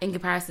 in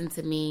comparison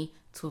to me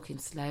talking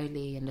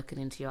slowly and looking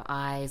into your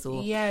eyes,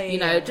 or you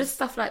know, just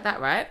stuff like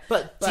that, right?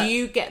 But do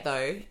you get,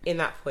 though, in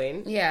that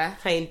point,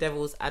 playing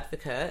devil's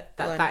advocate,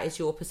 that is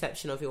your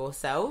perception of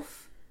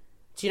yourself?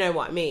 Do you know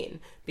what I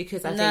mean?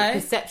 Because I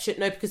think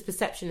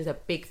perception is a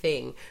big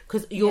thing.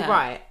 Because you're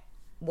right,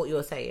 what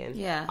you're saying.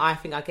 I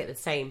think I get the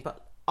same,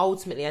 but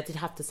ultimately I did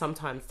have to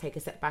sometimes take a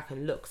step back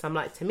and look. So I'm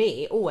like, to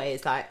me,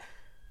 always like,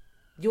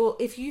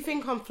 if you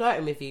think I'm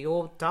flirting with you,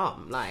 you're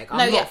dumb. Like,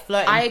 I'm not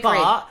flirting. I agree.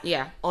 But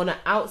on an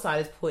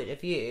outsider's point of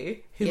view,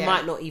 who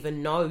might not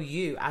even know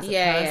you as a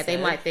person, they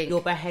might think your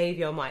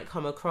behaviour might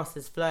come across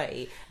as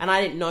flirty. And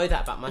I didn't know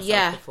that about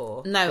myself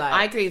before. No, like,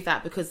 I agree with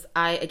that, because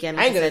I ain't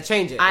gonna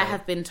change it. I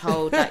have been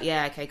told that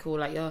okay, cool,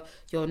 like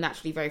you're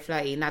naturally very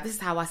flirty. Now this is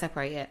how I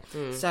separate it.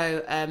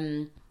 So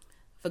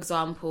for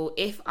example,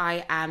 if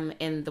I am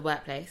in the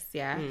workplace,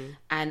 and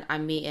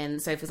I'm meeting,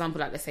 so for example,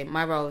 like, let's say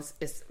my role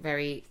is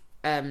very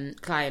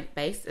client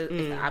based.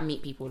 I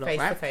meet people a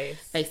lot,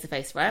 face to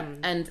face, right?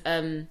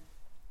 And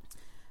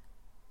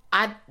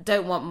I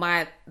don't want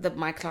my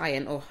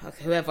client or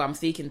whoever I'm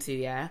speaking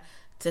to,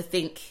 to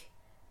think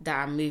that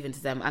I'm moving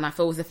to them, and I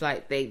feel as if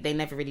like they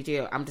never really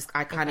do.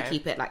 I kind of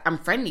keep it like, I'm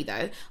friendly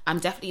though. I'm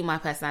definitely my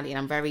personality, and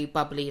I'm very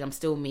bubbly, and I'm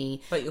still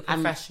me. But you're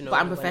professional.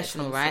 I'm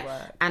professional, right?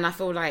 And I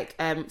feel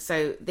like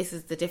so this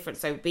is the difference.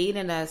 So being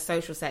in a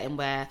social setting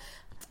where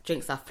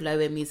drinks are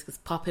flowing, music is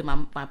popping,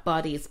 my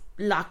body is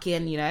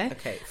locking, you know.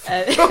 Okay.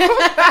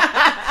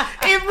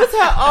 It was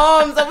her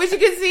arms. I wish you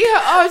could see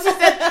her arms. She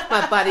said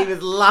my body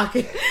was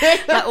locking.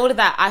 Like, all of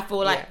that, I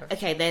feel like,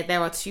 okay,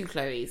 there are two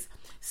Chloes.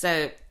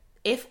 So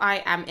if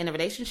I am in a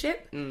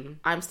relationship,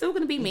 I'm still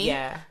going to be me.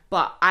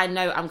 But I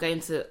know I'm going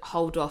to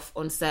hold off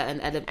on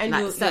certain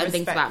certain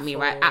things about me,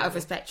 right? Out of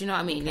respect, you know what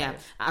I mean? Okay.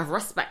 Out of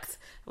respect.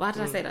 Why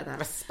did I say it like that?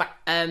 Respect.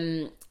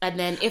 And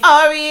then if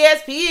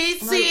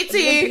RESPECT.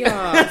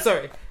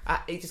 Sorry.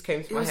 It just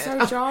came to my head. It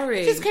was so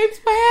jarring. It just came to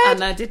my head.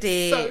 And I did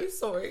it. So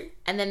sorry.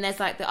 And then there's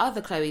like the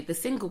other Chloe, the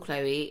single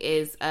Chloe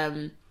is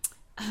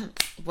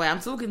boy, I'm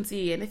talking to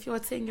you, and if you're a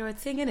ting, you're a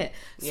ting, innit?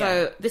 Yeah.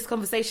 So this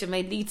conversation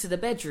may lead to the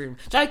bedroom.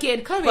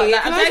 Joking, Chloe, but,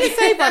 like, can I just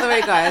say, by the way,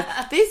 guys,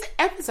 this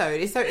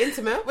episode is so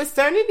intimate. We're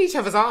staring in each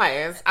other's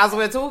eyes as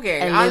we're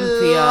talking. I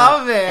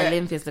love it.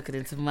 Olympia's looking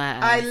into my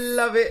eyes. I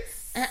love it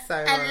so much.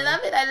 I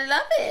love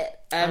it.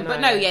 But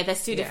no, yeah,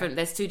 there's two different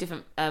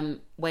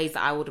ways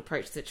that I would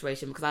approach the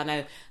situation, because I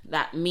know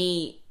that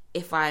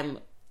if I'm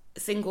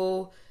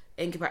single,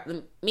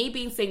 me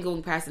being single in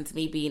comparison to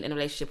me being in a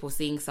relationship or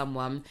seeing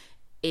someone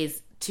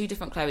is two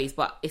different Chloes,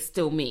 but it's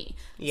still me.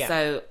 Yeah.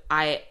 So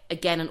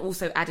and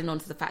also adding on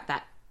to the fact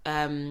that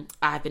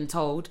I've been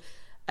told,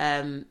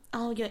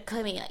 oh, you're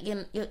Chloe,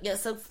 you're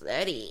so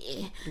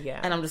flirty. Yeah.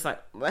 And I'm just like,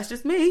 well, that's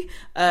just me.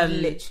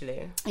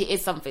 Literally. It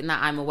is something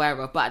that I'm aware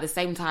of, but at the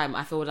same time,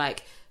 I feel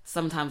like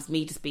sometimes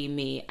me just being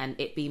me and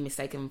it being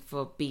mistaken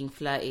for being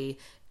flirty,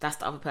 that's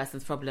the other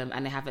person's problem,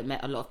 and they haven't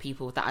met a lot of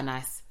people that are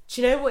nice.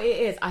 Do you know what it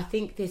is? I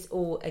think this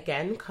all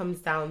again comes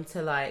down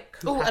to like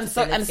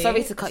compatibility. And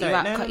sorry to cut you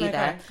out, cut you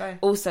there. Go.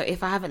 Also,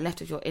 if I haven't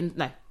left with your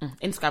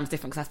Instagram's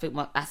different, because I think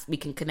we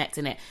can connect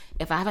in it.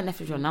 If I haven't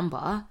left with your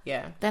number,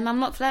 then I'm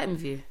not flirting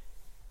with you.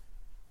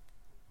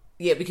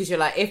 Yeah, because you're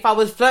like, if I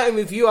was flirting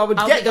with you, I would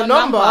get your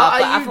number.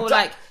 But I feel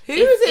like who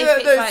is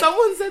it that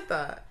someone said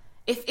that?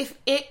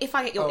 If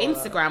I get your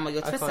Instagram or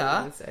your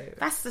Twitter,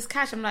 that's just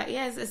cash. I'm like,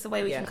 it's the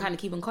way we can kind of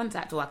keep in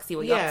contact, or I can see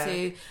what you're up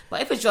to.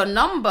 But if it's your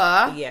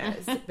number,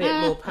 it's a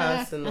bit more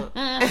personal.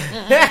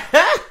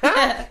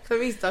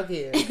 Clarice dug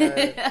here.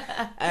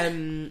 I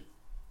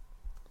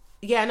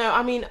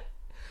mean,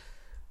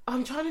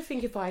 I'm trying to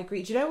think if I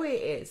agree. Do you know what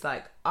it is?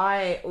 Like,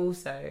 I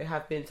also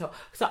have been told.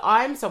 So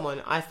I'm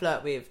someone I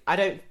flirt with.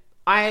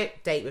 I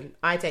date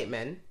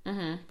men,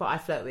 but I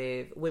flirt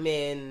with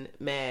women,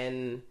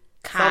 men.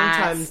 Cats,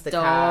 sometimes the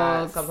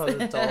dogs. cat, sometimes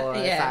the dog.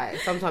 Like,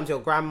 sometimes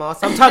your grandma,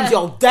 sometimes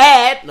your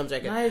dad. No, I'm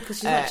joking. No, because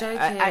she's not joking.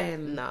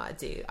 I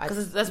do.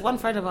 Because there's one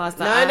friend of ours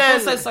that I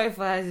feel so sorry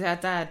for her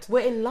dad.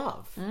 We're in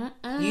love.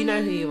 You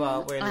know who you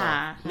are. We're in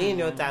love. Me and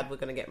your dad, we're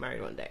going to get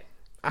married one day.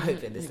 I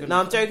hope you're listening. No,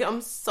 I'm joking. I'm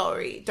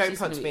sorry. Don't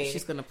punch me.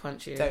 She's going to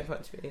punch you. Don't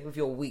punch me with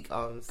your weak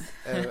arms.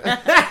 She's like,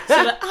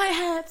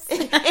 I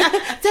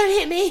hurt. Don't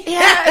hit me.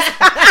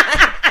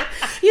 Yeah.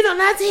 You're not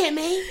allowed to hit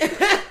me.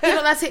 You're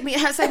not allowed to hit me.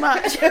 It hurts so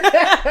much.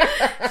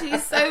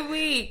 She's so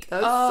weak.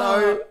 That's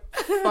so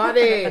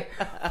funny.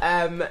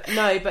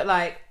 No, but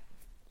like,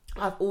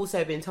 I've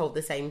also been told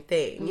the same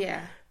thing.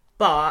 Yeah.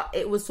 But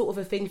it was sort of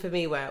a thing for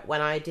me where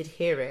when I did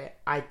hear it,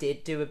 I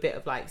did do a bit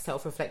of like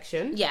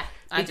self-reflection. Yeah,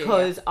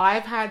 because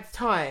I've had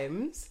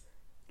times,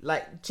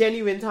 like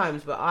genuine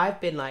times, where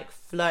I've been like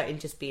flirting,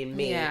 just being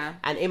me. Yeah.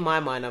 And in my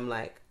mind, I'm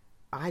like,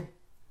 I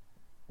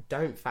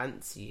don't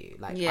fancy you.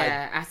 Like,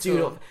 I do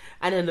not.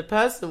 And then the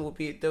person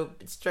they'll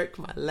stroke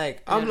my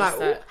leg. I'm like,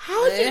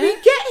 how yeah. did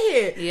we get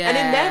here? Yeah. And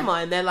in their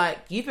mind, they're like,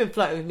 you've been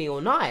flirting with me all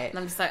night. And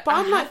I'm just like, but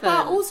I'm like, but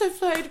I also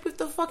flirted with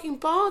the fucking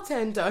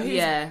bartender who's...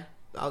 Yeah.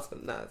 I was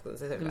going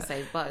to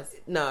say Buzz.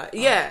 No,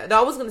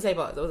 I was going to say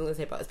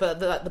Buzz. But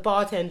the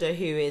bartender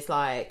who is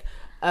like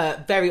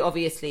very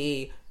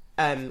obviously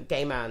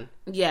gay man.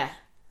 Yeah.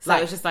 So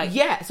like, it's just like...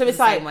 Yeah. So it's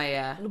like,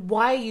 way,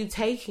 why are you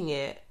taking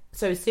it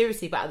so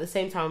seriously? But at the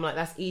same time, I'm like,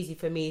 that's easy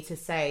for me to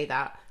say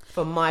that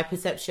from my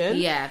perception.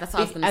 Yeah, that's what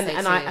I was going to say.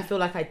 And I feel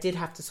like I did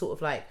have to sort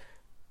of like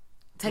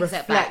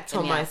reflect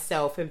on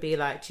myself and be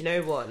like, do you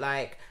know what?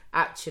 Like,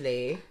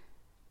 actually,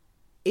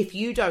 if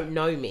you don't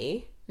know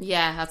me...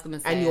 Yeah, I was going to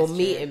say. And you're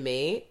meeting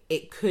me,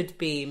 it could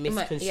be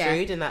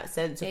misconstrued in that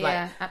sense of like...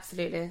 Yeah,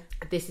 absolutely.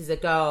 This is a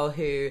girl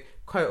who,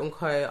 quote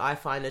unquote, I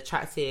find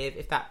attractive,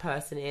 if that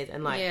person is.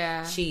 And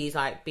like, she's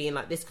like being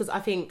like this. Because I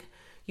think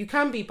you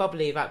can be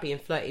bubbly about being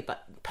flirty,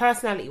 but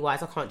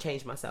personality-wise, I can't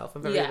change myself.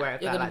 I'm very aware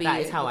of that. Like,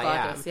 that is how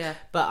I am. Yeah.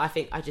 But I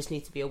think I just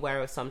need to be aware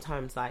of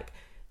sometimes, like,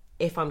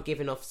 if I'm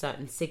giving off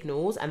certain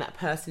signals and that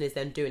person is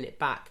then doing it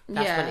back,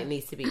 that's when it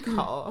needs to be cut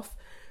off.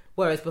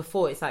 Whereas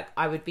before, it's like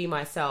I would be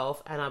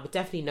myself and I would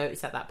definitely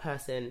notice that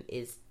person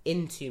is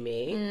into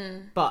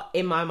me. But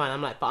in my mind,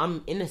 I'm like, but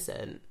I'm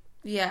innocent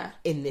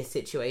in this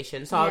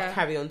situation. So I would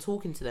carry on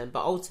talking to them.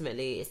 But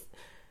ultimately,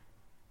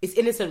 it's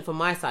innocent from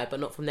my side, but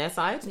not from their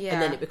side. Yeah.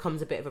 And then it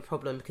becomes a bit of a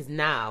problem because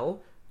now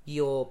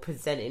you're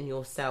presenting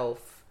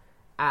yourself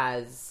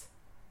as...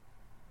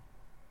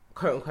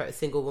 quote unquote a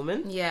single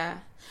woman. Yeah.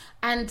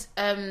 And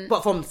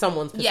but from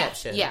someone's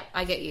perception. Yeah,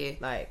 I get you.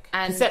 Like,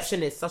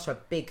 perception is such a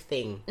big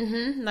thing.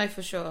 Mm-hmm, no,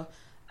 for sure.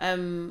 I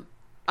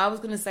was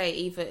gonna say,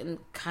 even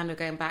kind of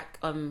going back,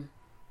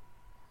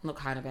 not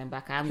kind of going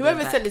back.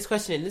 Whoever sent this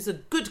question in, this is a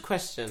good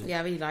question. Yeah,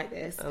 I really like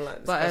this. I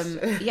like this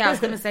question. Yeah, I was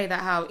gonna say that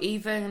how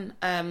even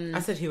I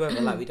said whoever,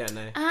 like we don't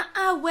know.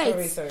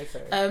 Wait. Sorry.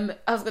 I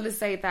was gonna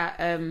say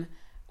that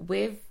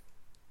with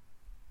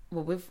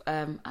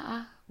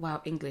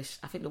wow, English.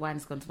 I think the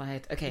wine's gone to my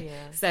head. Okay.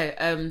 Yeah.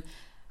 So,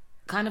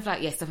 kind of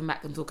like, stepping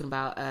back and talking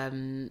about,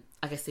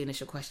 I guess the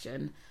initial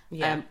question.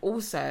 Yeah.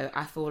 Also,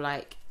 I feel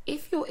like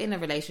if you're in a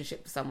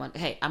relationship with someone,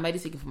 hey, I'm only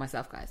speaking for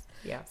myself, guys.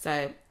 Yeah.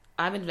 So,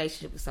 I'm in a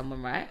relationship with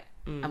someone, right?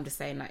 I'm just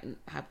saying, like,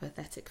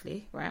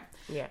 hypothetically, right?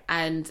 Yeah.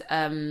 And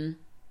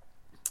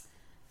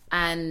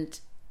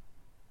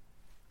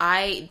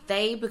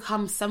they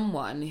become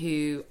someone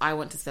who I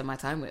want to spend my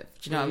time with.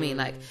 Do you know what I mean?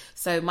 Like,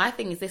 so my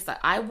thing is this: like,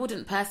 I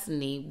wouldn't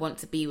personally want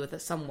to be with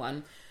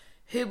someone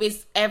who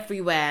is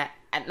everywhere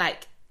and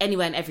like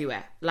anywhere and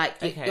everywhere. Like,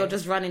 you're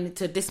just running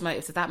to this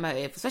motive to that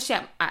motive, especially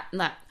at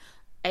like.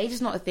 Age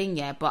is not a thing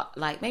yet, but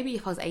like maybe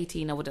if I was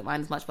 18 I wouldn't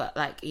mind as much, but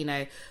like, you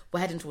know,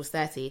 we're heading towards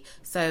 30,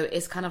 so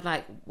it's kind of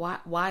like,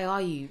 why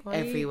are you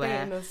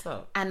everywhere? Are you us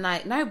up? And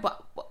like, no,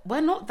 but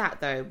we're not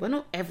that though. We're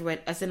not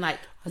everywhere, as in like,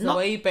 so why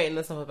are you baiting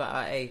us up about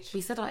our age?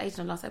 We said our age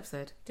in the last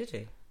episode. Did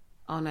you?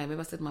 Oh no, maybe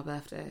I said my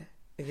birthday.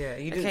 Yeah,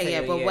 you didn't. Okay,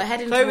 yeah, but we're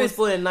heading Chloe towards... was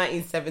born in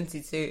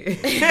 1972.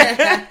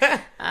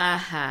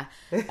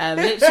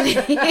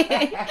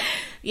 Literally.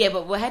 Yeah,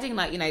 but we're heading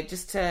like, you know,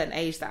 just to an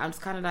age that I'm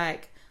just kind of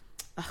like,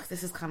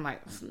 this is kind of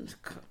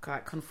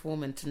like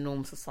conforming to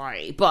norm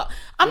society. But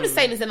I'm just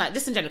saying this in like,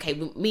 just in general, okay,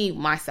 me,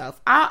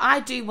 myself, I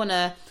do want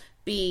to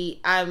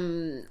be,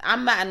 I'm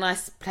at a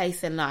nice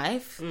place in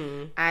life,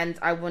 and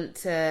I want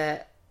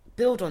to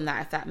build on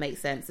that, if that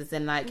makes sense, as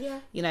in like,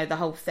 you know, the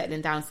whole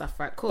settling down stuff,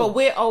 right? Cool. But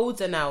we're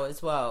older now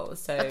as well,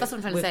 so that's what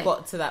I'm trying to say. We've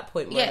got to that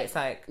point where it's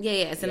like,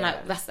 it's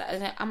like, that's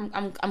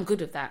I'm good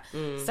with that.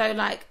 So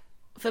like,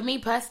 for me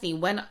personally,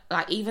 when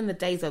like, even the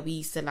days where we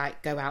used to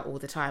like go out all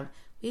the time,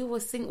 we were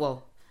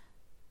single.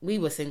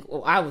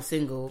 Or I was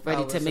single,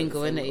 ready to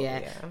mingle, innit?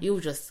 Yeah. You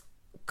were just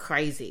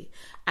crazy,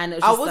 and it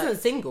was just I wasn't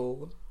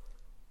single.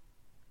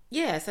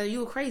 Yeah, so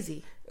you were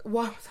crazy.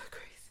 Why was I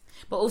crazy?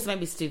 But also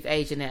maybe it's to do with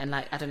age in it, and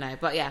like, I don't know,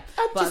 but yeah,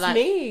 but just like,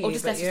 me, or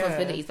just less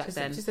responsibilities back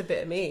then. Just a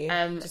bit of me.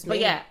 But me.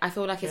 Yeah, I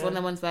feel like it's one of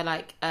the ones where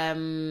like,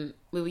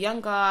 we were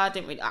younger.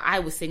 I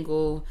was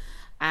single,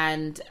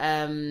 and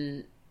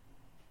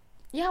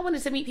yeah, I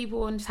wanted to meet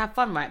people and just have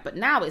fun, right? But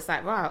now it's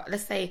like, wow,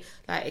 let's say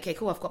like, okay,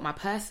 cool, I've got my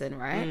person,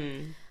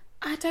 right?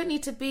 I don't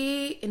need to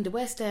be in the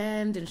West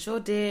End, in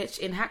Shoreditch,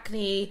 in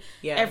Hackney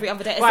every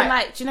other day. It's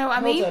like, do you know what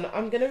I mean? Hold on,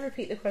 I'm going to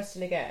repeat the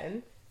question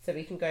again so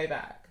we can go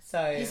back. So,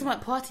 it's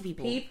like party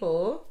people.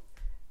 People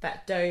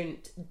that don't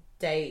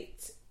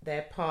date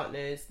their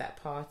partners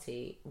that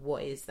party,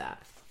 what is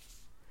that?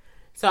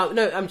 So,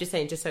 no, I'm just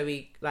saying, just so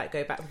we like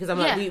go back, because I'm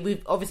like,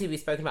 we've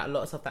spoken about a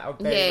lot of stuff that are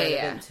very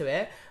relevant to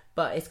it.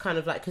 But it's kind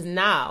of like, because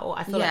now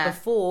I feel like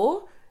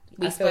before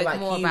I feel like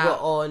you were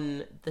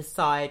on the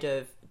side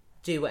of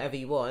do whatever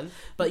you want,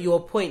 but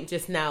your point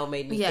just now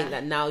made me think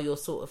that now you're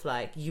sort of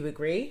like, you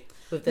agree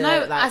with the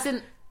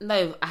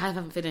no, I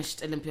haven't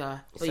finished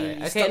Olympia.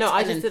 Okay, no,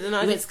 I just didn't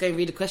know. Let's go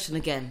read the question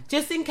again,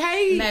 just in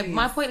case. No,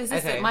 my point is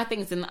this. Okay. My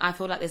thing is, I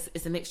feel like this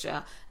is a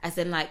mixture, as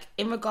in like,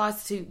 in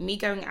regards to me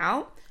going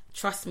out,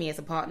 trust me as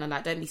a partner,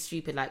 like, don't be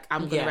stupid, like,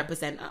 I'm going to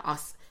represent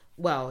us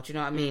well, do you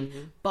know what I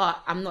mean? But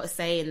I'm not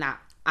saying that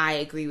I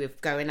agree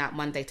with going out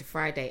Monday to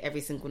Friday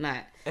every single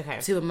night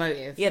to a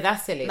motive. Yeah,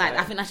 that's silly. Like,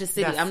 I think that's just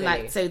silly. I'm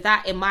like, so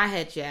that in my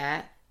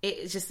head,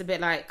 it's just a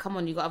bit like, come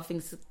on, you got other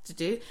things to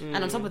do. And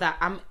on top of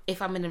that,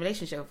 if I'm in a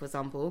relationship, for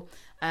example,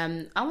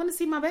 I want to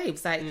see my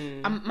babes. Like,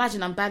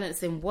 imagine I'm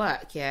balancing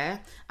work,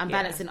 I'm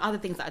balancing other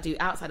things that I do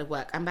outside of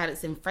work. I'm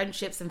balancing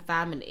friendships and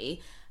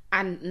family,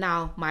 and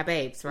now my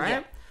babes, right?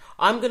 Yeah.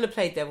 I'm going to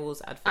play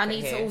devil's advocate I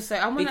need here, to also,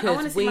 I want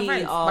to see my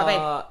friends. We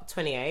are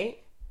 28.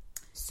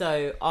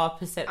 So our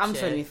perception... I'm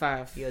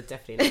 25. You're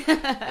definitely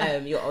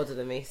not. You're older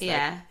than me. So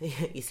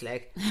you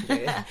slag.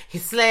 You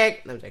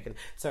slag. No, I'm joking.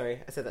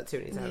 Sorry, I said that too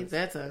many times.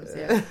 Bad times,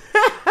 yeah.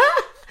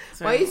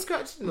 Why are you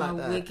scratching like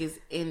that? My wig is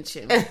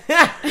inching.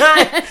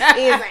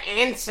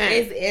 It's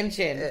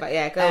inching. But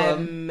yeah, go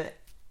on.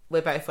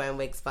 We're both wearing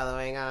wigs, by the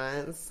way,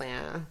 guys.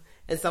 Yeah.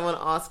 And someone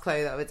asked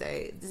Chloe the other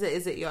day,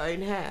 is it your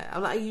own hair?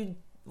 I'm like,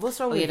 what's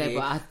wrong with you?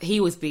 But he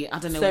was being... I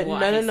don't know what...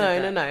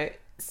 No.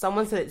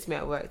 Someone said it to me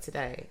at work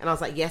today, and I was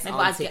like, "Yes,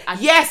 auntie.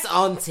 Yes,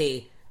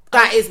 auntie.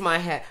 That is my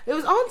hair." It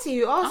was auntie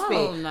who asked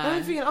me. No. I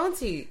was thinking,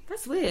 auntie,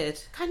 that's weird.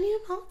 Can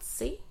you not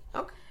see?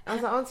 Okay. I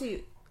was like,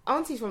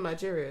 auntie's from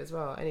Nigeria as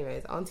well.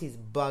 Anyways, auntie's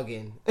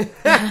bugging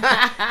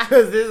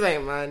because this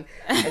ain't man.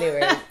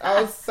 Anyways,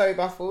 I was so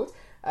baffled.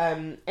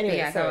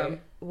 So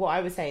what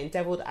I was saying,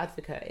 devil's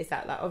advocate, is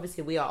that like,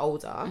 obviously we are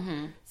older,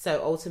 so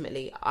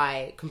ultimately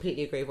I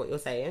completely agree with what you're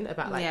saying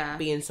about like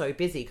being so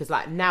busy, because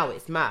like now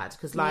it's mad,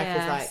 because life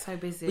is like so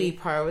busy. We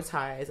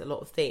prioritize a lot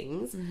of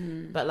things,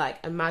 but like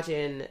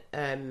imagine,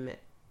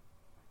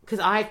 because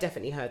I've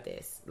definitely heard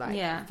this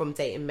like from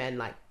dating men,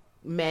 like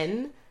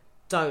men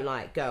don't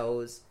like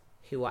girls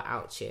who are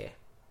out here.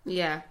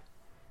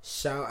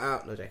 Shout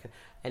out, no joking.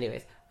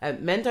 Anyways,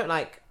 men don't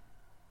like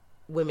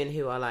women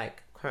who are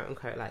like, quote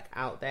unquote, like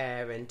out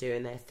there and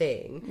doing their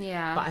thing.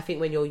 But I think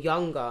when you're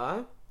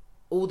younger,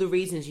 all the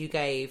reasons you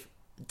gave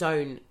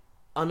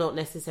are not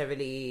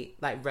necessarily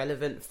like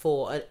relevant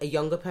for a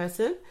younger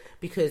person,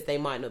 because they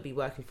might not be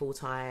working full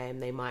time.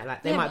 They might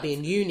might be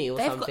in uni or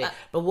something.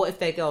 But what if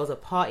their girl's a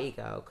party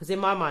girl? Because in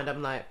my mind,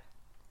 I'm like,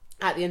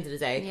 at the end of the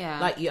day,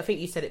 like I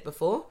think you said it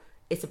before,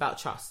 it's about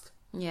trust.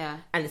 Yeah.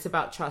 And it's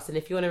about trust. And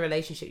if you're in a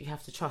relationship, you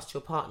have to trust your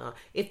partner.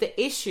 If the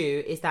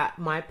issue is that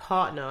my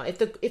partner, if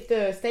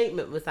the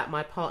statement was that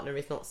my partner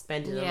is not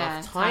spending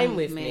enough time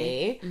with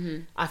me,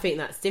 I think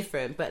that's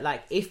different. But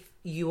like, if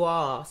you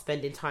are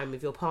spending time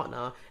with your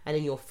partner and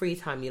in your free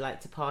time you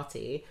like to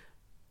party,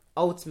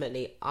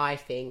 ultimately, I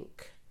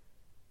think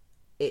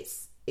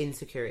it's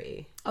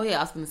insecurity. Oh yeah,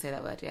 I was going to say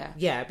that word. Yeah.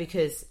 Yeah,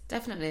 because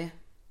Definitely.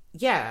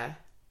 yeah.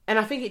 And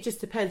I think it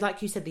just depends,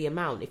 like you said, the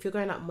amount. If you're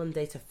going out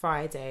Monday to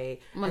Friday,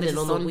 Monday and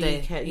then to on Sunday. the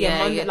weekend, Yeah,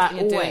 Monday, you're like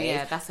doing- always,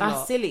 yeah, that's a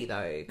lot. silly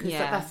though. Because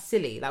that's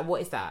silly. Like,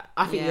 what is that?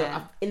 I think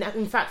Yeah.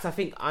 in fact, I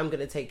think I'm going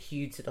to take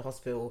you to the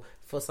hospital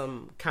for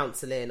some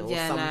counselling or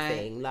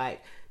something.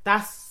 Like,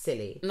 that's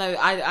silly. No,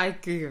 I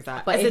agree with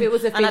that. But As if in- it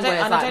was a and thing where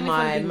it's like don't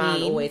my even man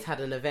mean- always had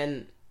an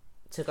event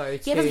to go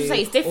to, Yeah, that's what I'm saying.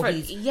 It's or different.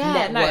 he's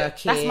Yeah, no,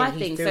 networking, that's my he's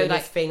thing. doing So this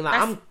like, thing,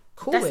 like, I'm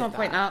cool that's with my that.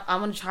 point. I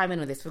want to chime in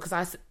with this because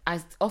I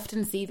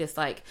often see this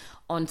like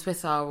on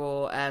Twitter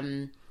or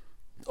on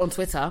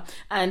Twitter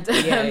and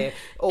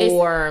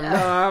or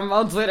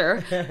on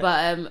Twitter,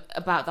 but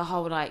about the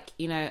whole like,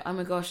 you know, oh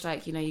my gosh,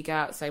 like, you know, you go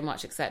out so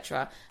much,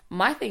 etc.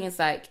 My thing is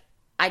like,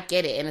 I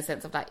get it in a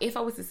sense of like, if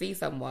I was to see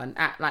someone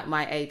at like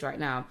my age right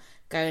now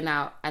going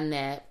out and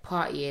they're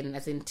partying,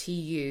 as in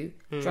TU,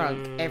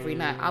 drunk every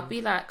night, I'll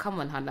be like, come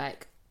on, hun,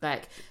 like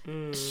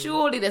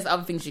surely there's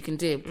other things you can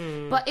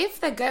do. But if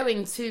they're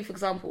going to, for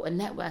example, a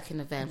networking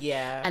event,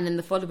 and then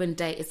the following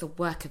day it's a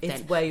work event,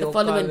 it's where you're the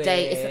following going.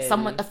 day it's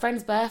a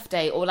friend's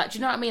birthday, or like, do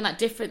you know what I mean, like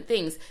different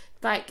things,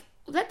 like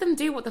let them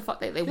do what the fuck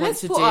they want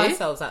Let's to put do.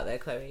 ourselves out there,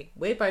 Chloe.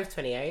 We're both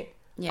 28.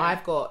 Yeah.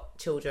 I've got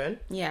children.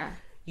 Yeah,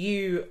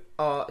 You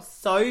are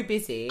so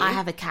busy. I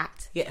have a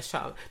cat. Yeah,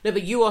 shut up. No,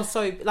 but you are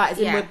so, like, as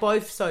in Yeah. we're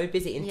both so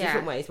busy in Yeah.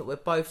 different ways, but we're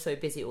both so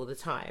busy all the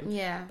time.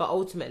 Yeah. But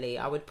ultimately,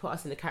 I would put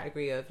us in the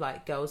category of,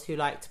 like, girls who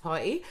like to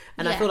party.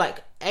 And I Yeah. feel like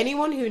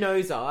anyone who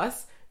knows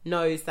us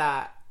knows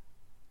that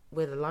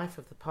we're the life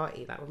of the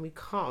party. Like, when we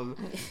come,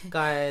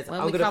 guys, When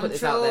I'm we going to come put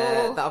this out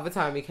there. through. The other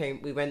time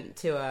we went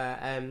to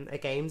a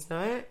games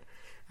night,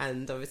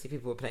 and obviously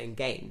people were playing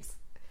games.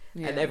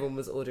 Yeah. And everyone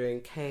was ordering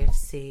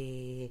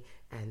KFC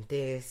and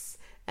this.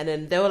 And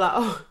then they were like,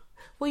 oh,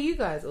 what are you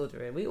guys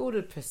ordering? We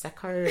ordered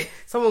Prosecco.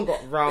 Someone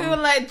got rum. We were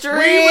like, We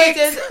were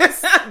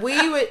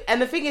drinks.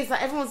 and the thing is,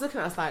 like, everyone's looking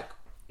at us like,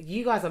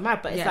 you guys are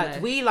mad. But it's Yeah, like,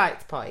 no. we like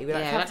to party. We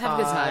like Yeah, to we like to have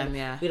a good fun. time,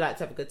 yeah. We like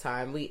to have a good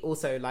time. We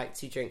also like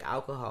to drink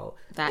alcohol.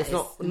 That it's is-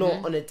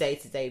 not on a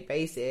day-to-day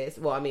basis.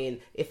 Well, I mean,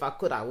 if I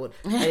could, I would.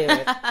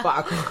 Anyway, but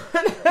I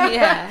can't.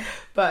 Yeah.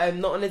 But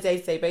not on a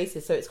day-to-day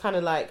basis. So it's kind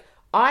of like,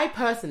 I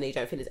personally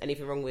don't think there's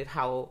anything wrong with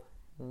how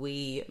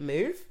we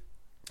move.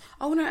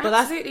 Oh no, But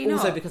absolutely that's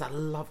also not. because I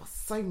love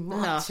us so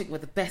much. No, I think we're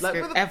the best Like,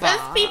 group we're the ever.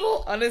 best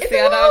people Honestly,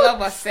 in the I world.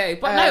 love us so.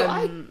 But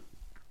no,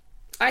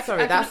 I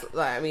Sorry, I that's can-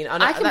 like, I mean, I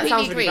know, I that completely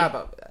sounds really agree. bad,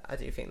 but I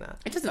do think that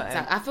It doesn't. But,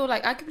 sound, I feel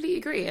like I completely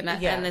agree, and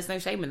Yeah. and there's no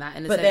shame in that.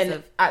 In the but sense then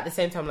of at the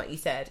same time, like you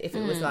said, if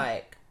it was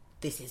like,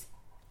 this is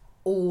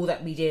all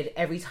that we did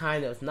every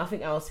time, there was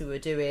nothing else we were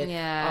doing.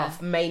 Yeah.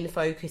 Our main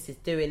focus is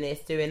doing this,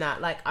 doing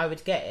that. Like, I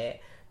would get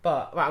it.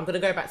 But right, I'm going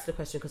to go back to the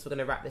question because we're going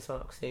to wrap this one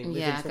up soon. We've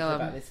Yeah, been go talking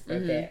on. about this for a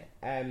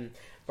bit.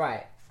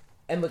 Right,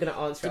 and we're going to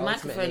answer the it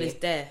microphone ultimately. is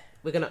there.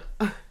 We're gonna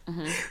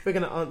we're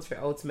gonna answer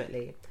it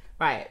ultimately.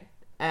 Right.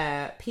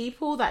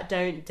 People that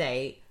don't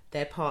date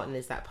their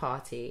partners that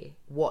party.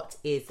 What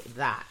is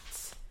that?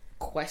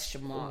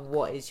 Question mark.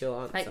 What is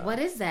your answer? Like, what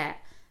is that?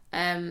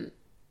 No,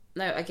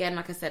 again,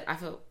 like I said, I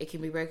feel it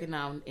can be broken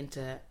down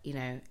into, you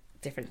know,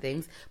 different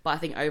things. But I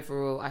think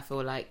overall, I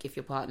feel like if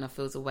your partner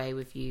feels away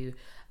with you,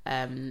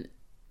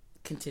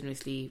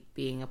 continuously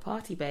being a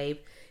party babe,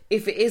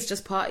 if it is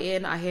just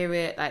partying, I hear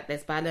it, like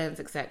there's balance,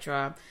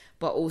 etc.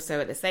 But also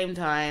at the same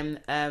time,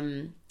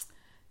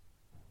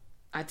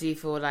 I do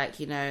feel like,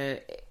 you know,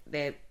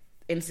 their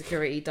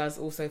insecurity does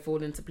also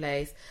fall into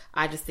place.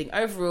 I just think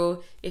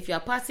overall, if you're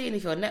partying,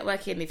 if you're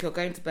networking, if you're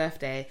going to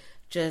birthday,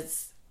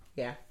 just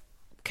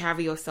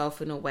carry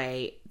yourself in a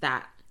way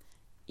that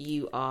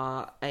you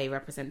are a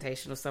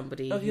representation of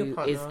somebody Of your who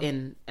partner. is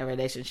in a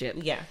relationship.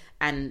 Yeah.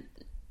 And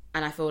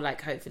I feel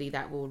like hopefully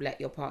that will let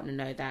your partner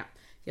know that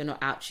you're not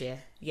out here,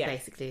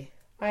 basically.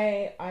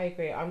 I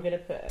agree. I'm gonna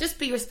put Just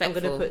be respectful.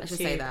 I'm gonna I put should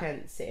 2 say that.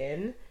 pence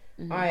in.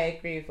 I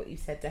agree with what you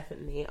said.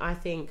 Definitely. I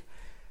think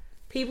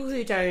people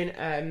who don't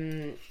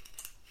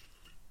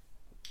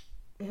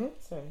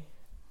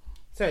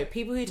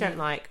people who don't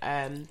like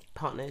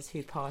partners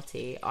who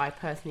party, I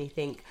personally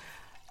think,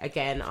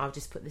 again, I'll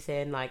just put this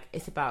in, like,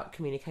 it's about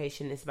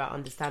communication, it's about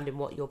understanding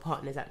what your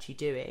partner's actually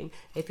doing.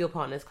 If your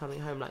partner's coming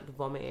home like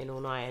vomiting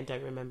all night and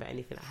don't remember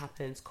anything that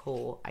happens,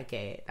 cool, I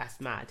get it, that's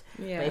mad.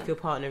 Yeah. But if your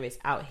partner is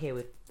out here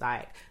with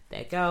like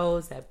their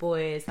girls, their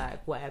boys,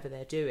 like whatever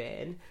they're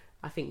doing,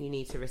 I think you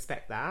need to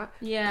respect that.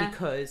 Yeah.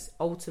 Because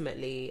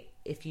ultimately,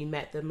 if you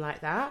met them like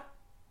that,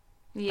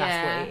 Yeah.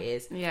 that's what it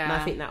is. Yeah. And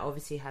I think that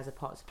obviously has a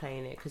part to play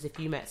in it, because if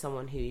you met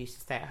someone who used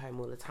to stay at home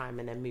all the time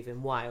and then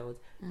moving wild,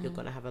 you're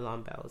going to have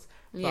alarm bells.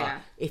 But Yeah.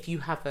 if you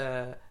have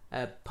a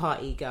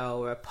party girl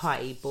or a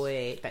party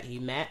boy that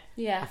you met,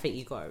 Yeah. I think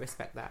you got to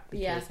respect that,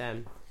 Yeah.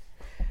 because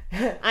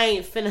I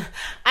ain't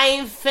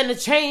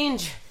finna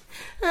change.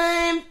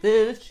 I'm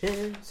finna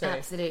change. Sorry.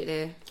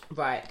 Absolutely.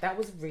 Right, that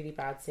was really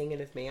bad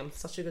singing of me. I'm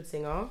such a good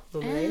singer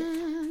normally.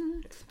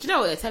 Do you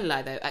know what? Tell a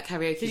lie though. At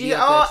karaoke, Did you?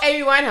 Oh,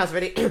 Amy Winehouse,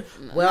 ready?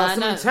 Well,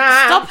 no. sometimes.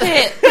 Stop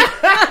it.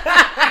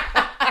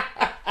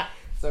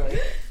 Sorry.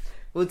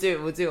 We'll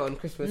do it on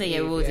Christmas Eve.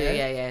 Yeah, we'll do.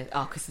 Yeah.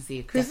 Oh, Christmas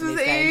Eve. Christmas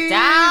Definitely Eve.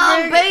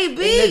 Down,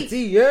 baby. In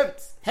the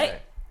DMs. Hey.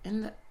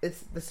 Sorry.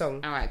 It's the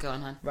song. All right, go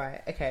on, hon.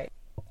 Right. Okay.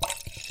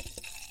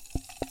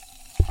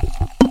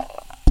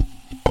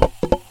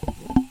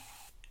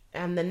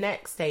 And the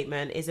next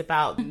statement is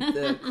about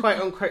the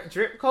quote-unquote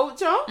drip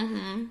culture.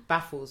 Mm-hmm.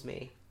 Baffles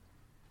me.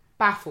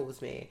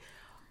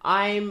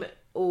 I'm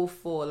all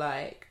for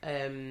like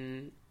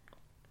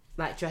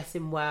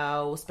dressing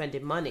well,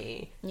 spending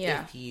money.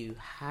 Yeah. If you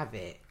have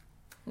it.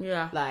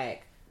 Yeah.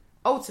 Like,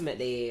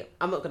 ultimately,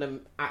 I'm not going to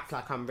act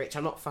like I'm rich.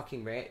 I'm not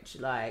fucking rich.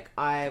 Like,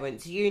 I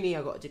went to uni,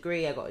 I got a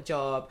degree, I got a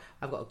job.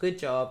 I've got a good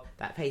job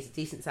that pays a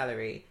decent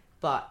salary.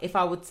 But if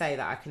I would say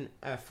that I can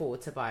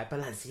afford to buy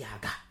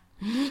Balenciaga,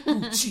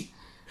 Gucci,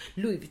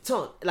 Louis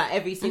Vuitton, like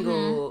every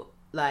single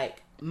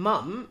like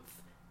month,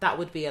 that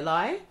would be a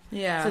lie.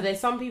 Yeah. So there's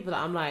some people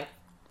that I'm like,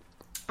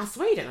 I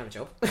swear you don't have a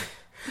job.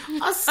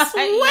 I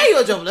swear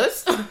you're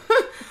jobless.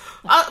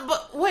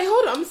 But wait,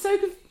 hold on, I'm so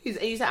confused.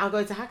 And you said I'll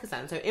go to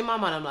Hakkasan. So in my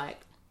mind, I'm like,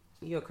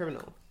 you're a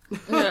criminal.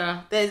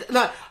 Yeah. There's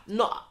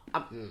not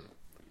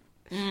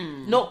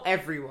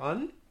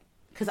everyone.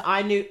 Because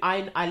I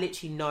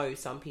literally know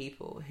some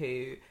people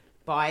who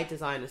buy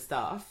designer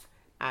stuff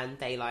and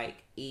they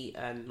like eat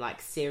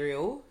like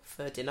cereal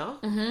for dinner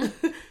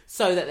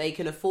so that they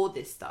can afford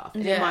this stuff.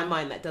 And in my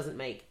mind, that doesn't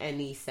make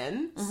any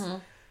sense. Mm-hmm.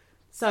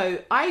 So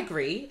I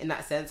agree in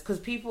that sense because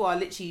people are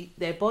literally,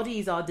 their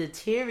bodies are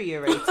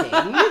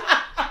deteriorating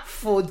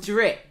for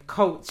drip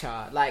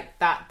culture. Like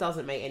that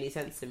doesn't make any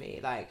sense to me.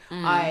 Like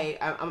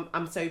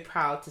I'm so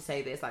proud to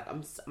say this. Like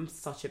I'm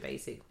such a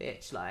basic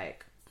bitch.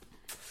 Like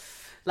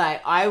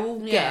I will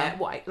get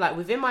what like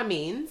within my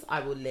means I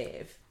will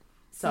live.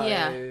 So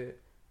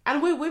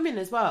and we're women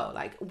as well.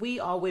 Like we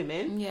are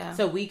women. Yeah.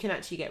 So we can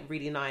actually get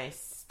really nice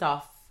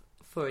stuff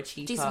for a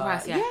cheaper decent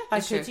price,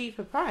 like a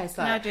cheaper price.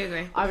 Like, no, I do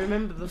agree. I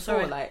remember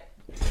before, like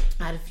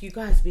I had a few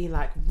guys being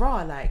like,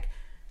 "Raw, like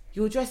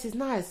your dress is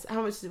nice.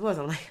 How much it was?"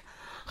 I'm like,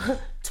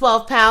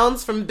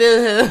 £12 from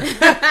Bill,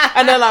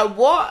 and they're like,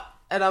 "What?"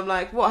 And I'm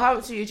like, "What? How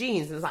much are your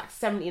jeans?" And it's like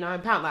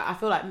 £79. Like I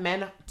feel like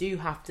men do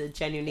have to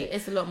genuinely.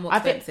 It's a lot more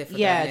expensive. Do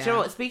you know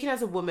what? Speaking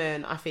as a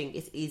woman, I think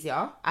it's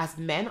easier. As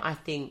men, I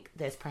think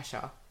there's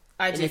pressure.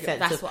 I do.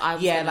 That's what I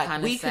was like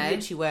kind of we say. could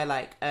literally wear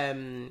like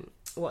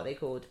what are they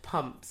called?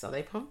 Pumps. Are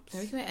they pumps?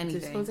 We can wear anything.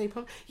 Does someone say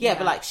pump? Yeah,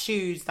 but like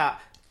shoes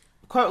that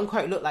quote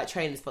unquote look like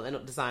trainers, but they're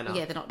not designer.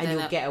 Yeah, they're not. And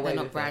you'll get away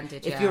with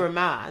branded. If you're a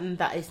man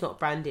that is not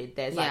branded,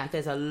 there's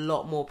there's a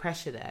lot more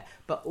pressure there.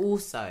 But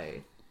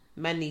also,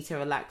 men need to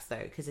relax though,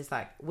 because it's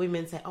like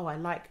women say, "Oh, I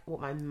like what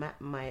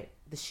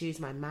the shoes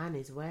my man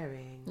is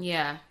wearing."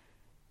 Yeah,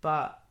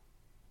 but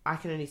I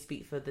can only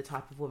speak for the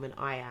type of woman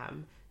I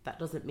am. That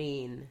doesn't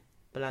mean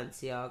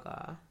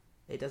Balenciaga.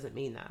 It doesn't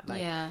mean that.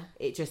 Like,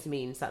 it just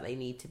means that they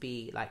need to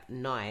be like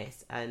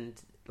nice and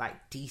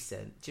like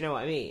decent. Do you know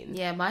what I mean?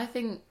 Yeah, my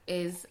thing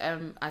is,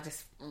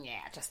 just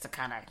to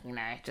kind of,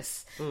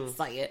 just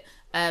say it.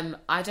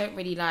 I don't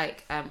really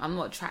like. I'm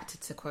not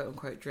attracted to quote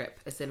unquote drip,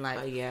 as in like.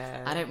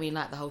 I don't really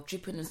like the whole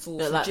dripping and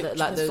sauce. Like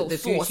the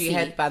Gucci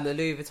headband, the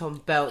Louis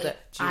Vuitton belt.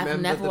 I've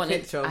never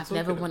wanted to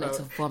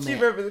vomit. Do you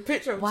remember the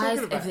picture? Why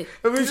is everything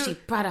Gucci,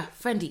 Prada,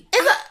 Fendi?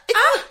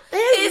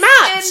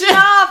 It's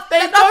enough.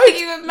 They don't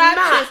even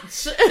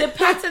match. The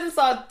patterns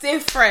are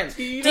different.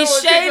 The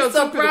shades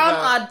of brown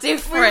are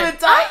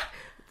different.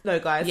 No,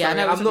 guys. Yeah,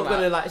 sorry, I'm not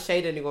going to like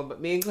shade anyone, but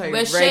me and Chloe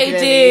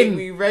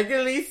we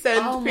regularly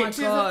send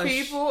pictures of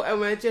people, and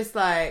we're just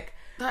like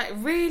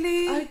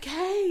really?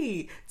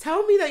 Okay,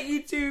 tell me that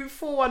you do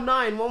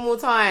 419 one more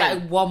time.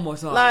 Like one more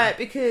time. Like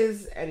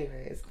because,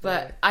 anyways.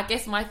 But I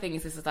guess my thing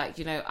is this is like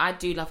I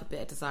do love a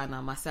bit of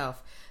designer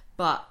myself.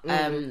 But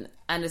and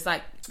it's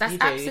like that's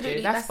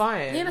absolutely that's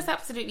fine. Yeah, that's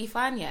absolutely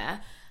fine. Yeah.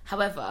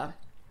 However,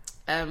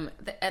 and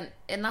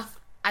enough.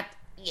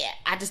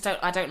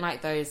 I don't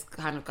like those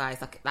kind of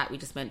guys like we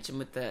just mentioned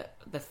with the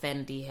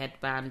Fendi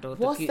headband or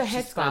what's the Gucci the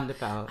headband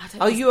stuff.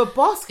 about? Are you a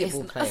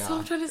basketball player? That's what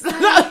I'm trying to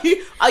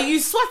say. Are you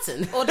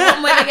sweating? Or the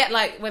one where they get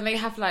like when they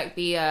have like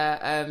the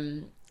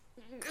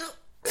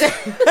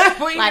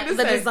like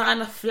the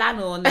designer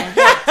flannel on their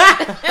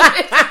head.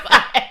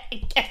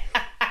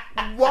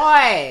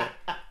 Why?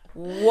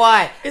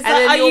 It's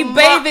like, are you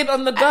bathing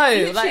on the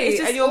go? Like, it's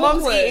just and your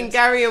mum's eating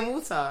Gary and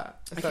water.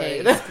 Okay,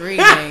 it's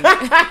screaming.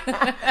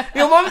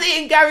 Your mum's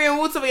eating Gary and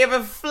water, but you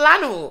have a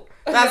flannel.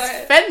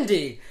 That's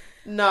Fendi.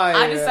 No,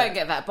 I just don't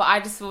get that. But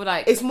I just feel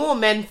like it's more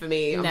men for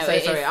me. I'm so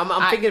sorry.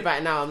 I'm thinking about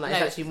it now. I'm like,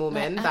 it's actually more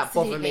men that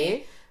bother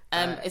me.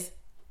 It's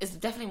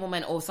definitely more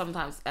men, or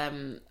sometimes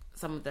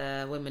some of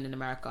the women in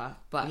America.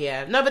 But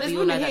but there's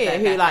women here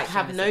who like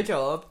have no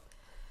job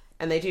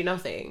and they do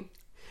nothing.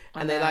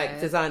 and they like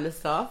designer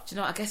stuff. Do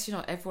you know? I guess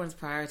everyone's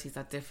priorities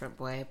are different,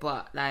 boy.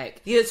 But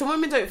like, yeah, some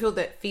women don't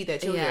feed their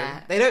children.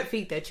 Yeah. They don't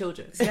feed their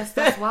children. Yes,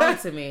 that's wild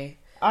to me.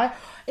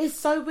 It's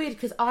so weird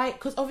because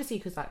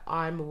like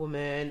I'm a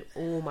woman,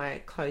 all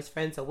my close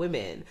friends are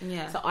women.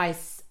 Yeah. So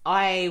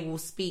I will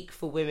speak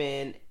for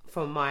women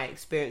from my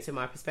experience and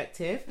my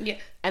perspective. Yeah.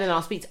 And then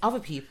I'll speak to other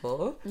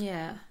people.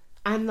 Yeah.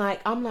 And like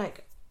I'm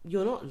like,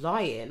 you're not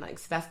lying. Like,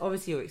 so that's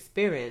obviously your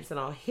experience. And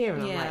I'll hear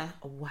and I'm like,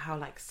 oh, wow,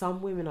 like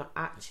some women are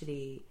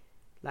actually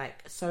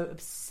like so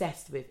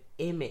obsessed with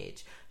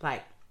image.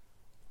 Like,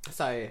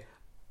 so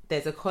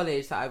there's a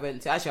college that I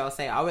went to. Actually, I'll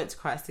say I went to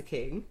Christ the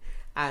King.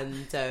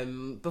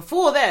 And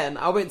before then,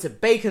 I went to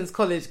Bacon's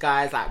College,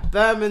 guys, like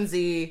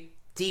Bermondsey,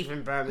 deep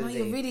in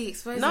Bermondsey. Oh, you're really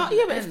exposing. No,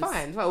 yeah, but it's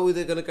fine. Oh,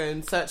 they're gonna go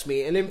and search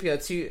me. Olympia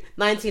to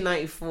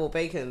 1994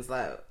 Bacon's.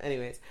 Like,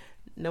 anyways,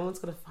 no one's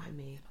gonna find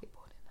me.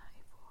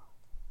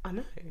 I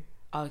know. Okay,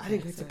 I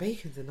didn't go to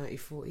Bacon's in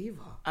 94 either.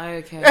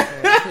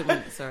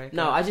 Okay, sorry.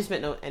 No, I just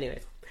meant no.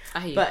 Anyways,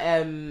 I hear you. But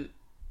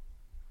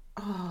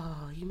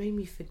oh, you made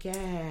me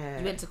forget.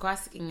 You went to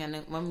Christ the King and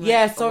when we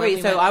So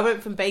I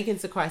went from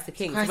Bacon's to Christ the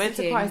King. So I went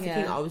to Christ the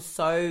King. I was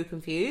so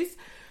confused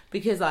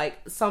because like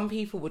some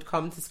people would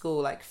come to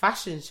school like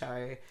fashion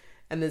show,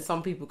 and then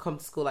some people come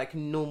to school like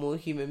normal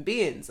human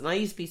beings. And I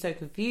used to be so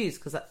confused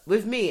because like,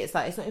 with me, it's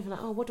like it's not even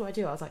like, oh, what do I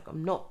do? I was like,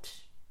 I'm not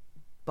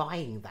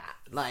buying that.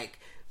 Like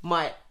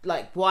my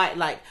why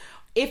like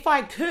if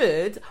I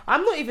could,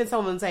 I'm not even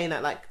someone saying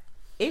that like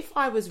if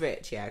I was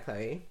rich, yeah,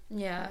 Chloe.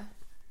 Yeah.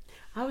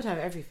 I would have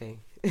everything.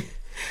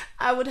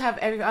 I would have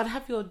everything. I'd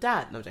have your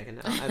dad. No, I'm joking.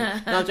 No,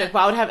 I'm joking. But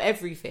I would have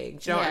everything.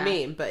 Do you know what I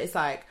mean? But it's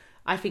like,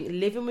 I think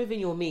living within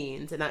your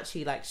means and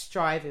actually like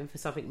striving for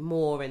something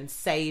more and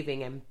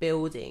saving and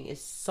building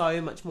is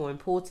so much more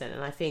important.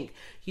 And I think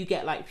you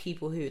get like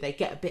people who they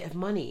get a bit of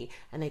money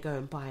and they go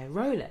and buy a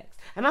Rolex.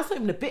 And that's not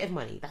even a bit of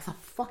money. That's a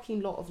fucking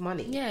lot of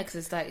money. Yeah, because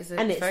it's very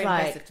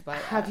like, impressive to buy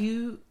that. Have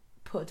you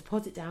put a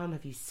deposit down?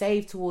 Have you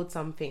saved towards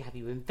something? Have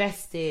you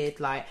invested?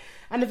 Like,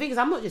 and the thing is,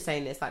 I'm not just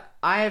saying this, like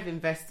I have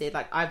invested,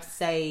 like I've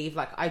saved,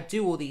 like I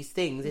do all these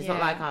things. It's not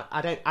like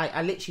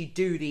I literally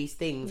do these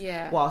things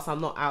whilst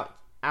I'm not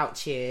out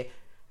here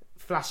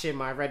flashing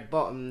my red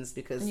bottoms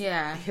because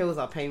heels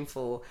are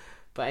painful.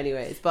 But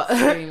anyways, but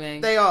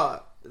they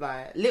are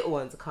like little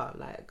ones are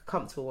like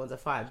comfortable ones are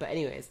fine. But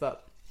anyways,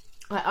 but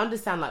I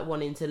understand like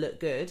wanting to look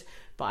good,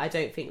 but I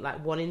don't think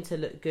like wanting to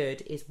look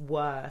good is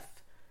worth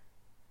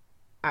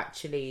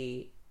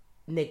actually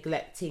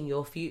neglecting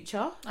your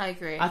future. I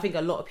agree. I think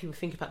a lot of people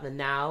think about the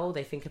now,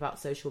 they think about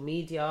social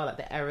media, like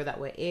the era that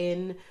we're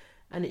in,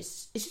 and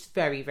it's just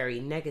very, very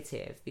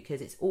negative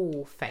because it's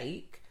all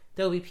fake.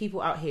 There'll be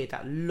people out here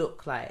that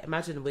look like,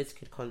 imagine a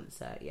WizKid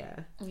concert,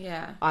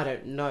 yeah. I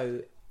don't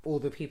know all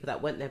the people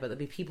that went there, but there'll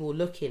be people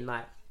looking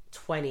like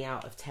 20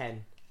 out of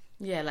 10.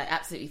 Yeah, like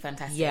absolutely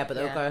fantastic. Yeah, but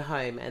they'll go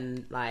home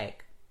and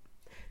like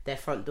their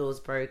front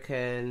door's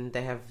broken.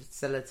 They have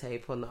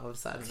sellotape on the other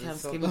side of the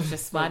door. I'm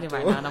just smiling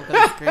right now and I'm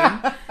going to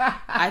scream.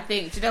 I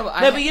think, do you know what?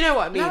 But you know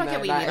what I mean. No, I get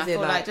what you mean. I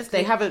feel like just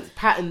they haven't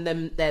patterned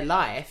their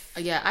life.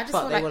 Yeah, I just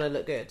but feel they want to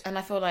look good. And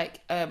I feel like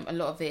a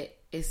lot of it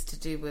is to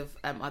do with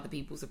other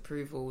people's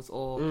approvals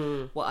or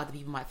what other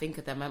people might think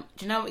of them.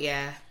 Do you know what?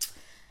 Yeah.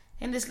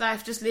 In this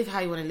life, just live how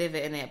you want to live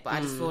it, innit? But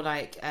I just feel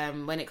like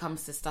when it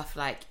comes to stuff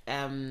like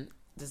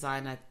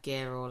designer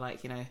gear or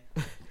like, you know,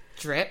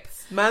 drip.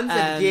 Man's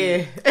a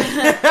gear.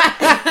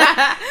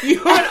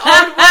 You're an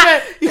old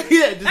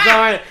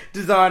woman.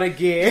 Designer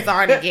gear.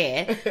 Designer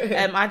gear.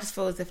 I just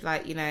feel as if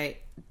like, you know,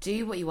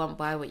 do what you want,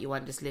 buy what you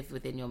want, just live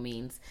within your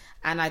means.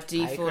 And I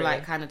feel agree.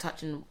 Like kind of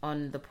touching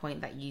on the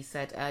point that you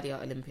said earlier,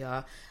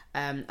 Olympia,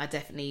 I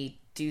definitely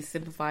do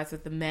sympathise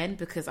with the men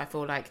because I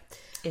feel like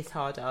it's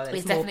harder.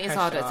 It's definitely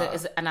harder.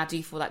 And I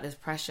do feel like there's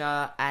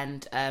pressure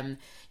and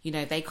you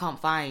know, they can't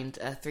find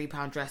a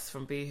 £3 dress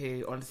from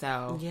Boohoo on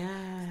sale. Yeah.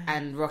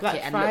 And rock Black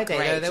it and Friday, look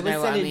great. Though, they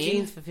were selling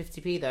jeans for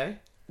 50p though.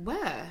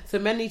 Where? So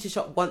men need to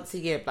shop once a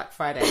year Black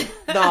Friday.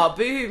 No,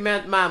 Boohoo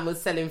man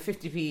was selling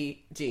 50p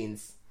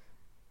jeans.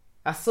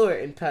 I saw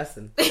it in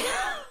person.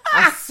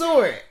 I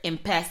saw it. In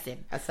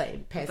person. I say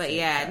in person. But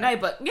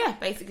yeah,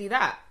 basically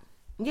that.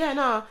 Yeah,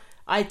 no,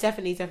 I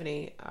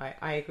definitely,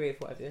 I agree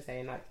with what you're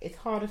saying. Like, it's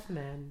harder for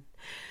men.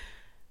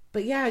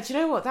 But yeah, do you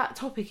know what? That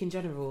topic in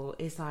general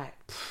is like,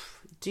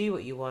 do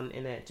what you want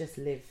in it. Just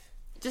live.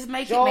 Just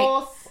make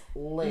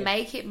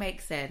it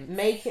make sense.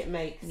 Make it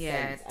make sense.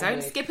 Yeah,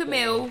 don't skip a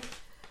meal.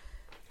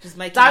 Just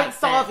make Don't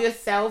starve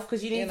yourself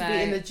because you need to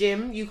be in the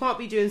gym. You can't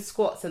be doing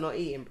squats and not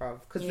eating,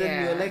 bruv. Because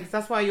then your legs,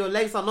 that's why your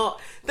legs are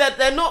not,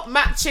 they're not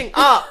matching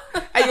up.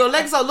 And your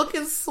legs are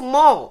looking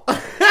small.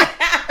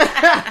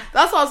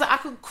 That's why I was like, I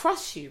could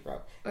crush you, bro.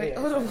 Wait,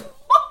 hold on.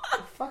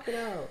 Fucking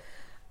hell.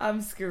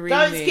 I'm screaming.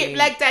 Don't skip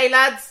leg day,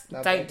 lads.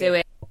 No, don't do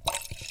it.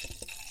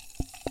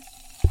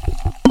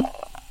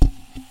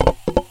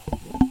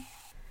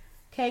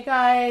 Okay,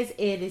 guys,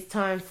 it is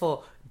time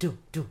for Doom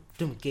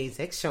Gay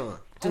section.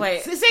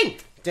 Wait. Sing.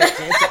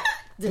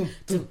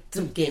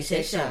 Game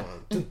section.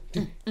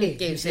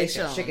 Game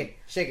section. Shake it.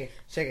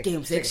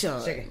 Game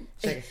section. Shake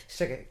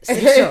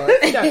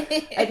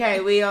it. Okay,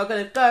 we are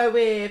gonna go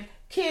with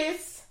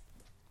kiss,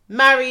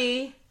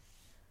 marry,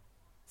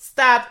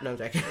 stab. No, I'm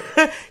joking.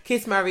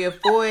 Kiss, marry,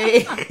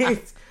 avoid.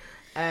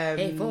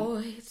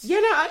 Avoid. Yeah,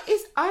 no,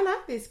 I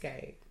like this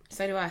game.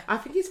 So do I. I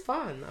think it's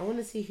fun. I want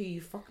to see who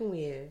you fucking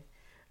with.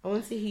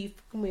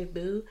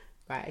 Boo.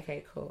 Right,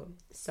 okay, cool.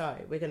 So,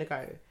 we're going to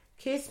go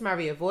kiss,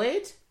 marry,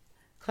 avoid.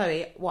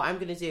 Chloe, what I'm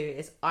going to do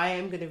is I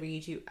am going to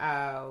read you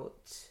out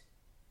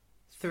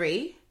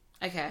 3.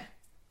 Okay.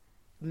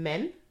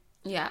 Men.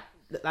 Yeah.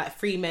 Like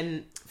 3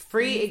 men.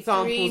 3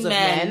 examples of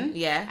men.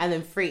 Yeah. And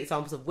then 3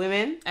 examples of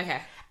women.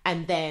 Okay.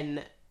 And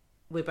then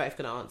we're both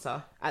going to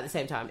answer at the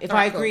same time. If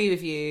I agree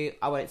with you,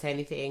 I won't say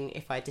anything.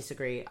 If I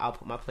disagree, I'll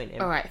put my point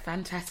in. All right,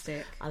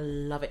 fantastic. I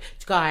love it.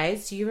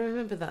 Guys, do you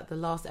remember that the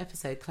last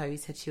episode, Chloe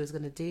said she was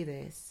going to do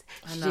this?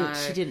 I know.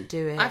 She didn't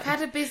do it. I've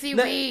had a busy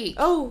week.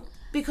 Oh,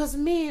 because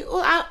me,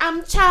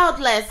 I'm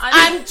childless.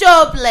 I'm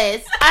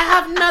jobless. I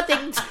have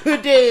nothing to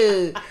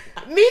do.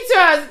 Me too,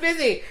 I was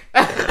busy.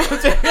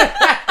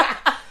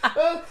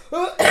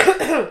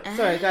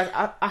 Sorry, guys.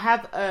 I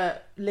have a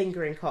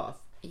lingering cough.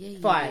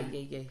 Fine.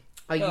 Yeah.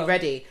 Are you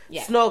ready?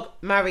 Yeah. Snog,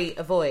 marry,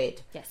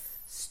 avoid. Yes.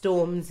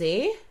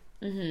 Stormzy.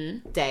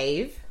 Mm-hmm.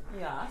 Dave.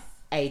 Yes.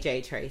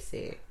 AJ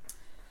Tracy.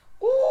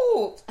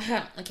 Ooh.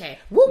 Okay.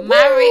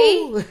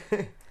 Woo-woo.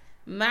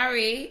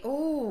 Marry.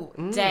 Ooh.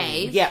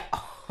 Dave. Yeah,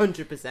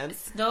 100%.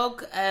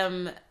 Snog.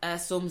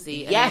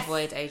 Stormzy. And Yes.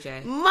 avoid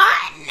AJ. My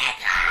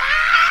nigga.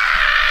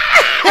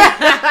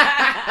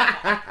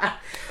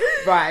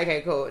 Right.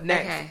 Okay. Cool.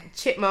 Next, Okay.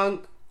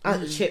 Chipmunk.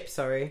 Chip.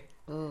 Sorry.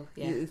 Oh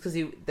yeah. Because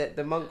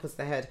the monk was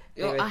the head.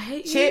 Yo, I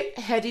hate you. Chip,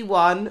 Heady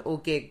One, or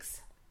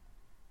Gigs.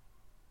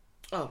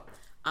 Oh,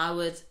 I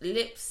would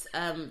lips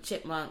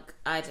Chipmunk.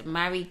 I'd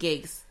marry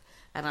Gigs,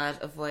 and I'd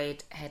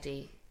avoid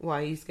Heady. Why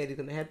are you scared he's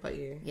gonna headbutt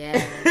you? Yeah.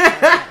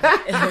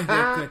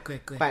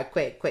 Quick. Right,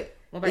 quick.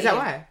 What about Is that you?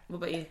 why? What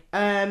about you?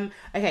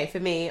 Okay, for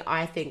me,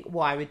 I think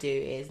what I would do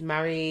is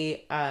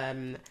marry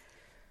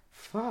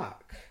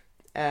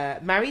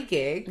marry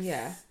Gigs.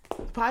 Yeah.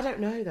 But I don't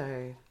know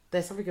though.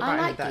 There's something about I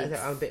him like that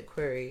Gigs. I'm a bit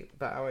query,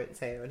 but I won't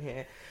say it on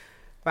here.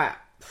 Right.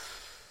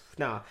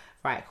 No.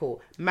 Right,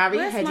 cool. Marry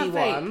Where's Heady my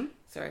vape? One.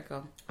 Sorry, go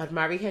on. I'd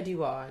marry Heady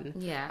One.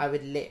 Yeah. I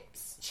would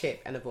lips,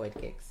 Chip, and avoid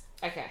Gigs.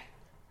 Okay.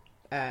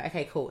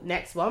 Okay, cool.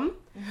 Next one.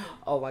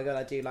 Oh my god,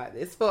 I do like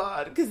this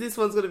one because this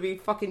one's gonna be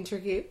fucking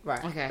tricky.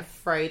 Right. Okay.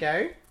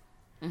 Fredo.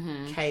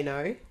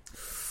 Kano.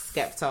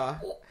 Skepta.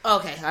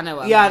 Okay, I know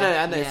what. Yeah, I'm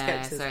I know. doing.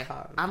 Skepta's sorry.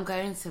 calm. I'm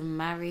going to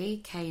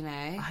marry Kano.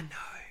 I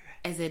know.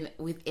 As in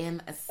within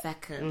a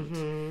second.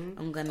 Mm-hmm.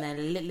 I'm gonna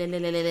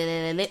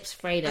lips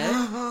Fredo.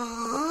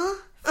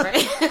 What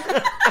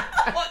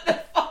the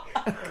fuck?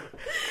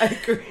 I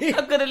agree.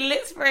 I'm gonna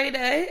lips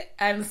Fredo.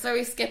 And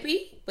sorry,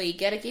 Skeppy, but you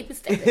gotta keep it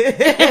stepping.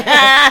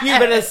 You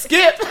better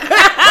skip.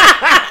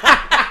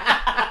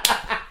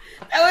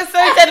 That was so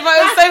dead, but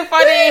it was so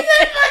funny.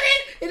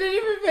 It didn't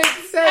even make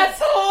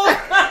sense At all.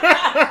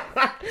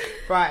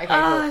 Right, okay, Oh,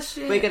 cool.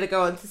 shit. We're gonna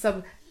go on to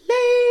some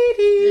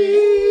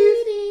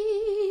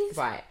ladies.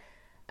 Right.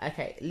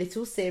 Okay,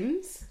 Little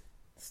Sims,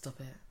 Stop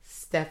it.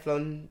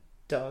 Stefflon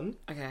Don,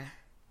 Okay.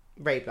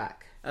 Ray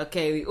Black.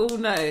 Okay, we all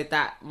know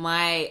that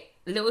my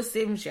little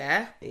Sims,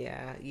 yeah.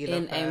 Yeah, you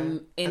love her.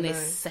 In I a know.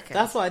 second.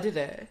 That's why I did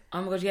it.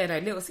 Oh my god, yeah, no,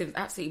 little Sims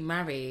absolutely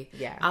marry.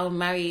 Yeah. I'll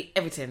marry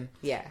everything.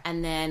 Yeah.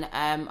 And then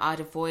I'd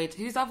avoid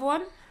who's the other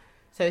one?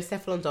 So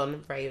Stefflon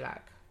Don, Ray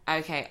Black.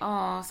 Okay.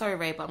 Oh, sorry,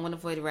 Ray, but I'm gonna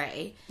avoid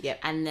Ray. Yep.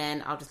 And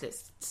then I'll just let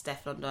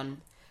Stefflon Don.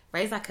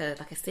 Ray's like a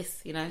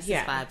cis, you know, cis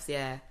Yeah. vibes.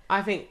 Yeah.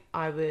 I think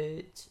I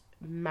would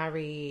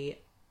marry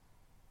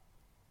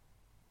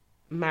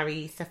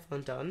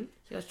Stefflon Don.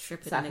 You're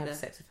tripping, So I can nigga. have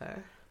sex with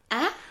her.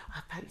 Ah?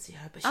 I fancy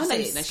her, but Oh, she's no,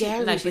 so no, she- scary.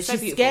 no, But she's she so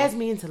beautiful. scares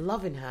me into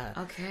loving her.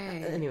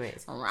 Okay.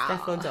 Anyways, Rah.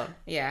 Stefflon Don.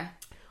 Yeah.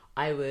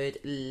 I would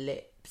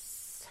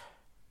lips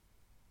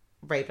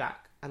Ray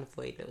Black and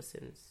avoid Little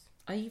Sims.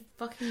 Are you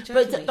fucking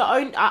joking? But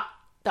me?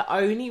 the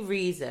only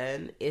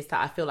reason is that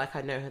I feel like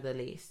I know her the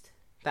least.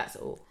 That's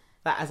all.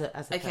 That as a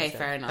Okay, person.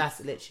 fair enough. That's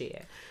literally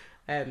it.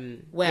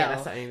 Well, yeah,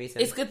 that's the only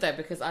reason. It's good though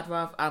because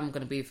I'm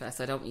gonna be first,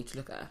 so I don't want you to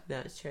look at her. No,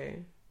 it's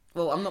true.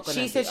 Well, I'm not gonna.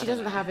 She said she I don't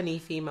doesn't know. have any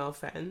female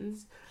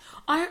friends.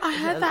 I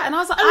heard that and I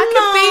was like, I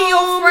could be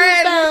your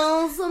friend.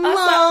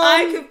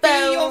 I could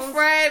be your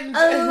friend.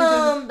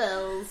 Alarm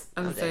bells.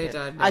 I'm so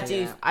done. I No, do.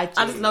 yeah. I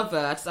just love her.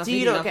 I Do you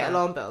really not love get her.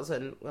 alarm bells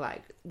when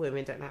like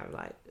women don't have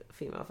like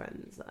female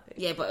friends? Like,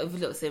 Yeah, but with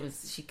Little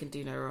Sims, she can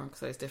do no wrong,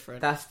 so it's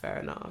different. that's fair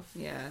enough.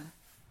 Yeah.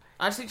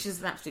 I just think she's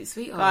an absolute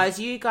sweetheart. Guys,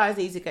 you guys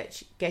need to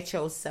get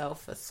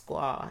yourself a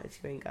squad if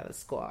you ain't got a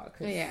squad.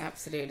 Cause Yeah,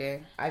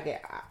 absolutely.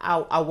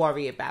 I'll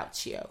worry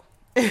about you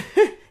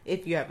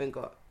if you haven't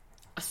got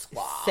A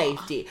squad.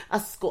 a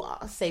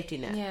safety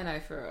net. Yeah, no,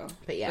 for real.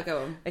 But yeah, But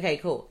go on. okay,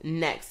 cool.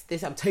 Next,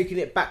 this I'm taking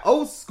it back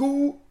old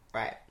school.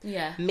 Right,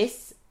 Yeah.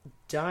 Miss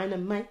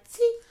Dynamite.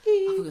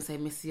 I was gonna say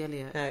Missy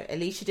Elliott. No,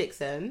 Alicia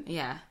Dixon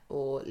Yeah.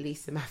 or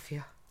Lisa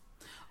Mafia.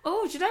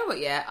 Oh, do you know what?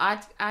 Yeah,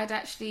 I'd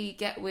actually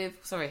get with.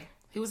 Sorry,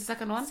 who was the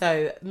second one?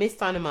 So Miss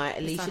Dynamite,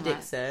 Alicia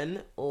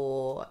Dixon,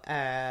 or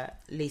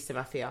Lisa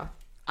Mafia.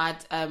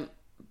 I'd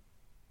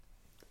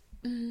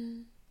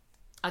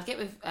get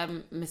with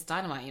Miss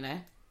Dynamite. You know.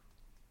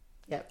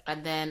 Yep.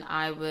 And then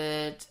I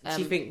would.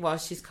 Do you think while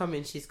she's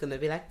coming, she's gonna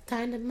be like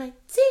Dynamite?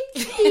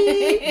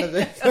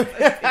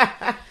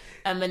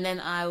 And then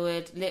I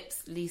would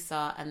lips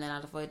Lisa, and then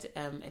I'd avoid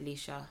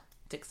Alicia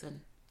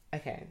Dixon.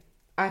 Okay.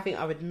 I think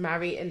I would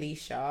marry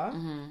Alicia.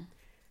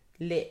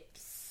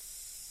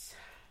 Lips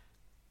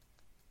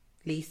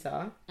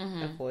Lisa.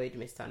 Avoid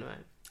Miss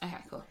Dynamite. Okay,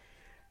 cool.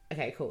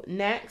 Okay, cool.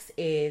 Next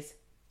is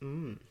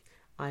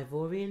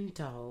Ivorian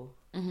Doll.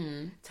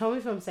 Tell me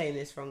if I'm saying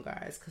this wrong,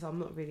 guys, because I'm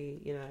not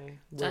really,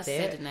 with Just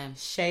it. said the name.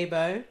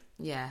 Shabo.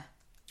 Yeah.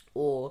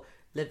 Or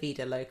La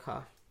Vida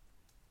Loca.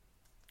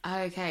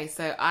 Okay,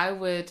 so I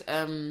would.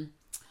 Do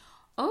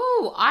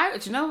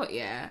you know what?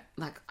 Yeah,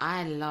 like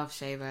I love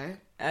Shabo.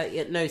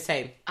 Yeah, no,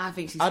 same. I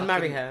think she's. I'd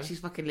marry her.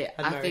 She's fucking lit.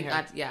 I'd marry her.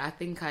 I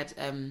think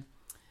I'd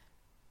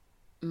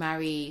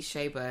marry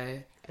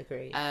Shabo.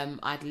 Agree.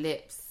 I'd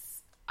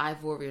lips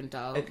Ivorian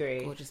Doll.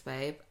 Agree. Gorgeous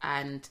babe,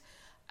 and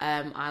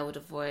I would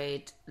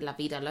avoid La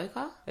Vida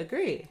Loca.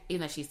 Agree.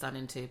 Even though she's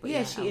stunning too. But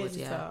yeah, she is.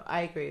 So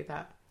I agree with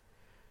that.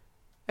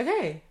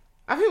 Okay,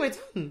 I think we're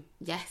done.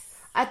 Yes.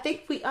 I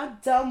think we are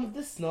done with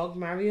the snog,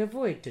 marry,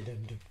 avoid. You're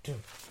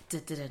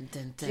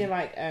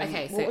like,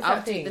 okay, so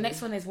I'll do. The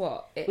next one is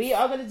what? We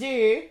are going to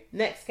do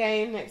next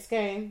game,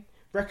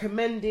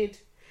 recommended.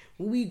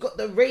 We got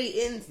the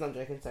ratings. No, I'm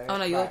joking, sorry. Oh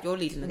no, you're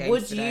leading the game.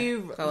 Would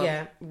you,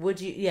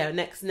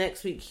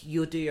 next week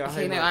you'll do your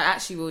homework. No, I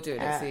actually will do it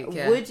next week,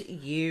 yeah. Would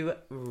you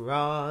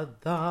rather?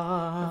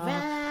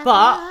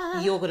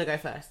 But you're going to go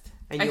first.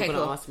 And you're going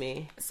to ask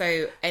me.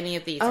 So, any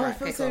of these. Oh, I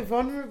feel so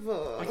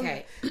vulnerable.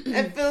 Okay.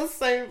 I feel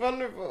so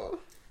vulnerable.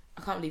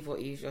 I can't believe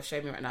what you're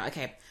showing me right now.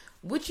 Okay.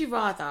 Would you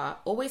rather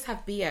always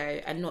have BO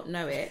and not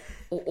know it,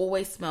 or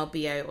always smell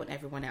BO on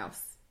everyone else?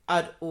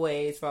 I'd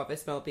always rather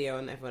smell BO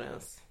on everyone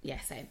else. Yeah,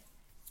 same.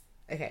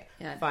 Okay,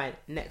 fine.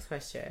 Next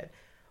question.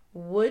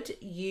 Would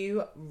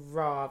you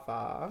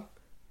rather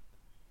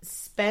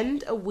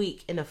spend a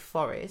week in a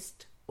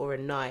forest or a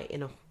night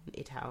in a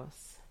haunted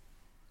house?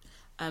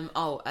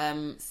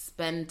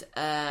 Spend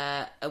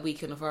a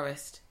week in a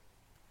forest.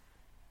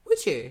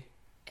 Would you?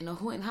 In a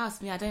haunted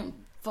house? I don't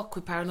fuck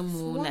with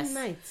paranormalness. One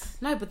night.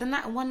 No, but then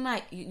that one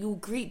night you'll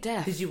greet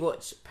death. Did you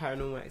watch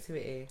Paranormal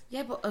Activity?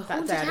 Yeah, but a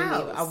haunted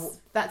house.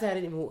 That day I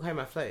didn't even walk home.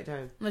 I floated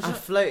home. No, I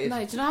floated.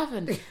 No, do you know what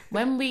happened?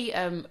 When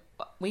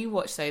we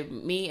watched, so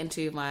me and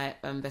two of my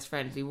best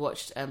friends, we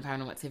watched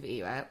Paranormal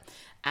Activity, right?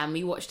 And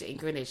we watched it in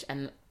Greenwich,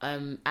 and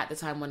at the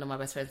time one of my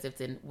best friends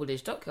lived in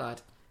Woolwich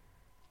Dockyard.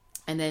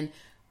 And then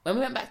when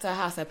we went back to our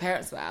house, her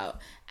parents were out,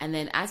 and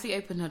then as we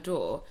opened her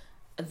door,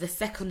 the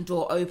second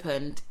door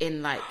opened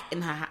in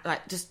her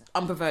just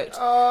unprovoked.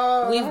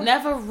 We've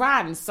never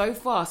ran so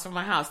fast from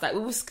my house. Like, we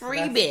were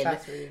screaming.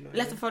 That's really annoying.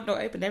 Left the front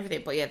door open,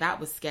 everything. But yeah, that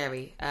was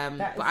scary.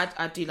 But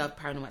I do love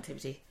Paranormal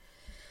Activity.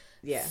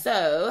 Yeah.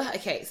 So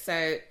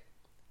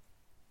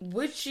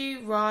would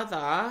you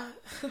rather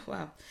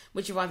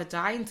would you rather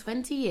die in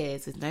 20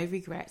 years with no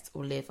regrets,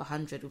 or live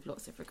 100 with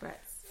lots of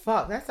regrets?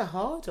 Fuck, that's a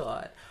hard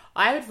one.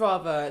 I would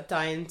rather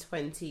die in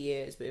 20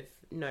 years with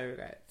no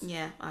regrets.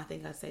 Yeah, I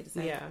think I'd say the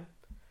same. Yeah.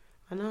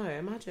 I know,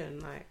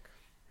 imagine, I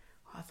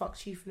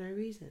fucked you for no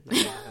reason.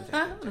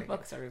 I'm joking.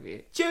 Fuck, sorry with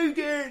you.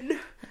 Joking!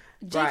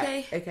 JK.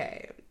 Right,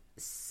 okay.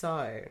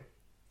 So.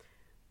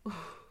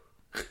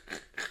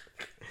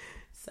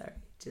 Sorry,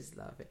 just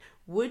love it.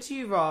 Would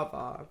you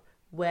rather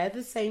wear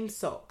the same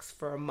socks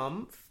for a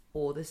month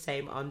or the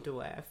same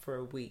underwear for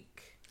a week?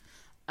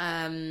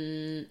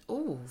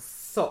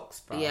 Socks,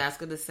 bro. Yeah, I was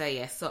gonna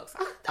say socks.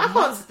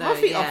 My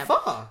feet are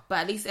far. But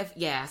at least I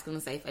was gonna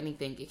say, if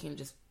anything, you can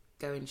just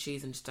go in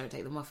shoes and just don't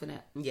take them off,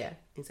 innit? Yeah,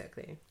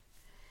 exactly.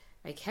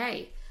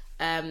 Okay.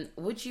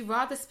 Would you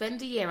rather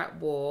spend a year at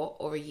war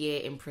or a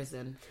year in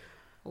prison?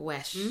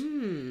 Wesh.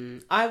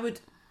 I would.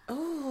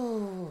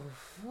 Oh,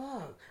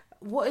 fuck.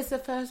 What is the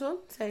first one?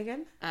 Say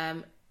again.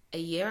 A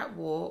year at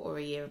war or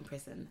a year in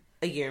prison?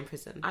 A year in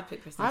prison. I'd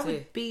pick prison too. I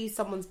would be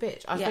someone's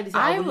bitch.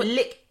 I would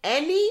lick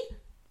anything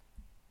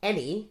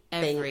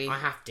I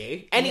have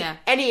to. Any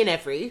and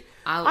every.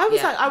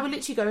 I would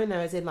literally go in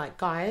there as in,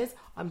 guys,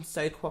 I'm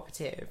so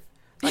cooperative.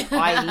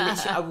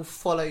 I will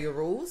follow your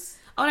rules.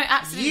 Oh no,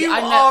 absolutely. You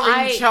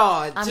are in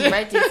charge. I'm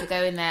ready to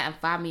go in there and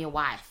find me a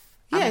wife.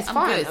 Yeah, it's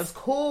fine. Good. It's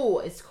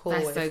cool. It's cool.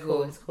 That's so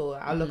cool. It's cool.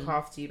 I'll look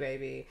after you,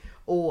 baby.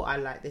 Or I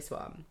like this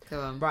one.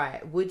 Go on.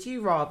 Right. Would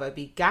you rather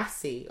be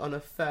gassy on a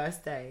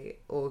first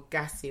date or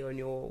gassy on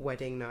your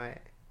wedding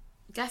night?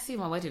 Gassy on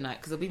my wedding night,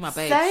 because it'll be my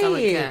babe. Same. So I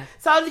won't care.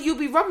 So you'll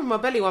be rubbing my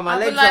belly while my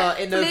legs are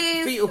in the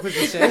fetal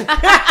position.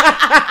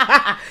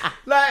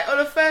 On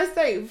a first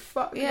date,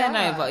 fuck yeah,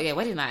 that. No, but yeah,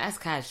 wedding night, that's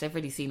cash. They've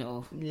already seen it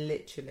all.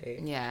 Literally.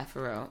 Yeah,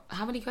 for real.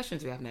 How many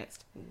questions do we have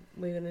next?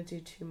 We're going to do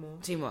 2 more.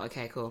 2 more,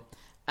 okay, cool.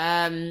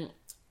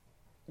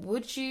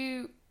 Would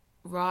you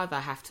rather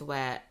have to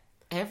wear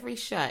every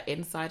shirt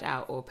inside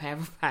out or a pair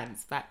of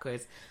pants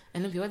backwards.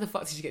 And Olympia, where the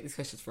fuck did you get these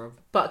questions from?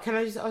 But can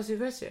I just ask you a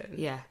question?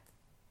 Yeah.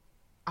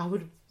 I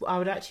would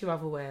actually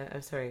rather wear.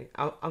 I'm sorry.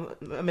 I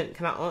meant,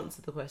 can I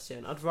answer the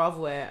question? I'd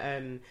rather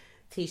wear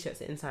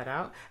t-shirts inside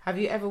out. Have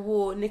you ever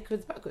wore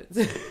knickers backwards?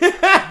 They're so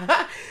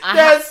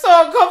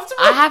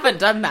uncomfortable. I haven't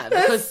done that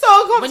because so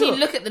uncomfortable. when you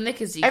look at the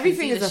knickers, you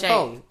everything can see is the a shape.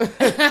 thong.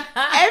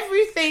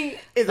 Everything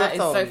is That a is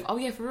thong. so. Oh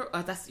yeah, for real.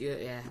 Oh, that's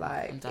yeah.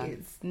 Like I'm done.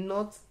 it's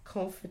not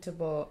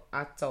comfortable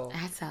at all.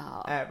 At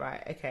all.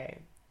 Right. Okay.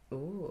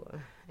 Ooh.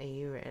 Are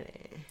you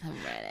ready? I'm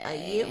ready. Are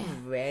you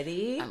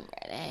ready? I'm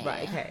ready.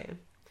 Right. Okay.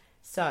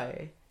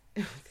 So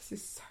this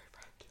is so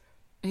random.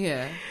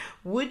 Yeah.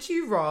 Would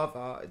you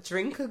rather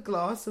drink a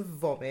glass of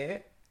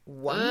vomit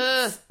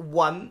once,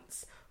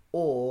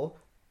 or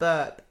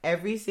burp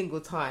every single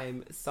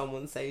time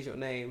someone says your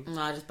name?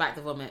 No, I just back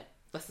the vomit.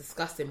 That's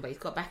disgusting, but you've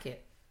got to back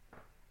it.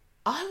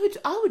 I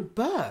would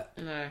burp.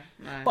 No.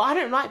 But I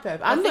don't like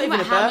burp. I'm not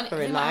even a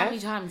burper in life. How many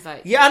times,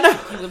 like, yeah, I know.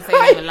 people say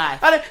it in real life.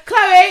 I know.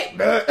 Chloe,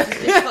 burp. You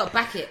just got to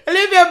back it.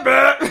 Olivia,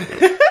 burp.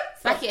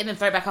 Back it and then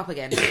throw it back up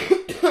again.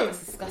 It's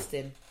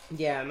disgusting.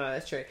 Yeah, no,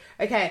 that's true.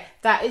 Okay,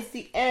 that is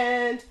the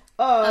end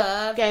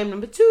of game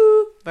number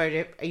 2. Are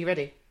you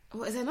ready?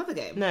 What, is there another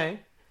game? No.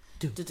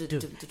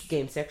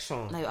 Game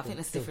section. No, I think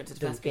that's different to the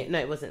first game. No,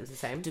 it wasn't. It was the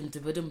same. Game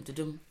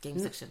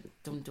section.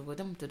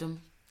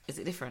 Is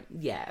it different?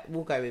 Yeah,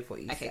 we'll go with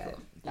what you said. Cool.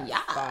 That's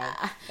Yeah. fine.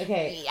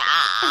 Okay. Yeah.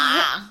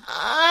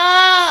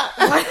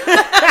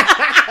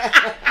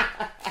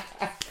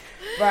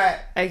 Right.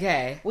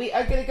 Okay. We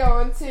are going to go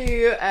on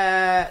to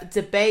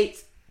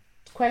debate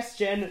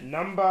question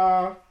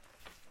number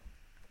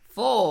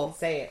 4.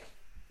 Say it.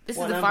 This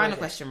What is the number final is it?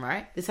 question,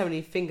 right? There's how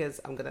many fingers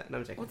I'm going to... No,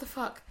 I'm joking. What the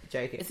fuck?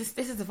 Joking. This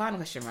is the final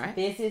question, right?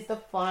 This is the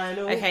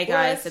final Okay,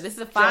 guys. So this is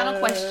the final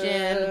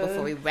question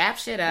before we wrap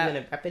shit I'm up.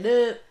 going to wrap it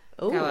up.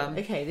 Oh, Go on.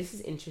 okay. This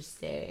is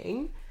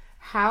interesting.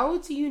 How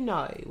do you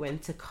know when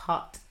to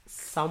cut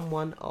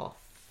someone off?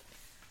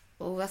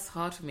 Oh, that's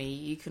hard for me.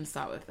 You can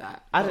start with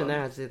that. I don't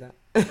know how to do that.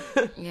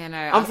 Yeah, no.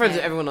 I'm friends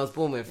with everyone I was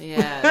born with.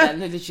 Yeah,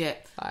 no,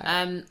 legit.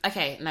 Fine.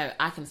 Okay, no,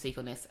 I can speak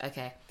on this.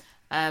 Okay.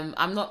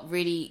 I'm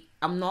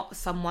not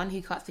someone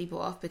who cuts people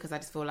off because I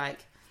just feel like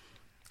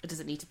it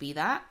doesn't need to be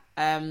that.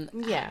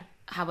 Yeah.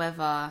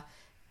 However,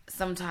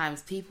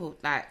 sometimes people,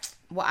 like,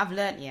 what I've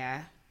learnt,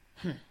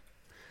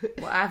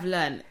 what I've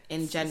learnt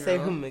in general. Say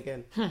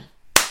again.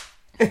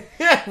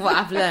 What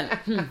I've learnt.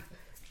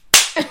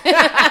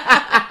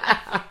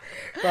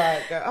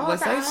 Right, go. We're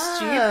so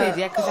stupid,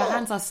 yeah, because your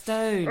hands are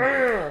stone.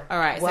 All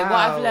right, so what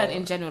I've learned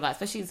in general, like,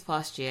 especially this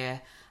past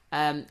year,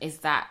 is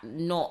that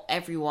not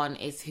everyone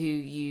is who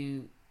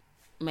you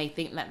may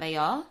think that they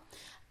are.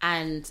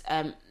 And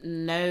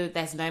no,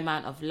 there's no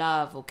amount of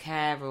love or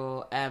care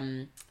or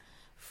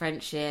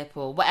friendship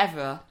or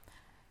whatever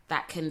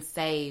that can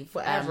save...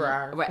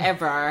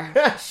 whatever.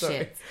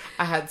 Shit.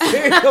 I had to.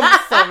 I'm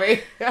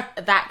sorry.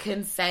 That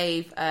can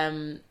save...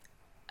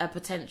 a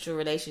potential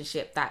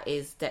relationship that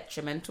is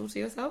detrimental to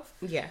yourself.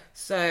 Yeah.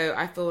 So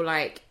I feel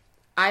like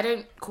I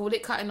don't call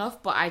it cutting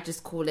off, but I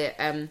just call it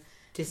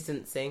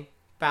distancing,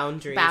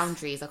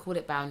 boundaries. I call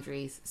it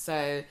boundaries.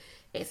 So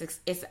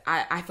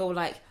I feel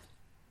like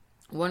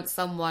once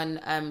someone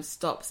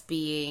stops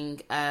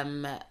being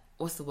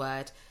what's the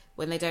word,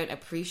 when they don't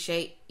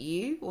appreciate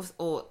you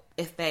or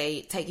if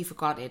they take you for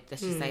granted,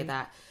 let's just say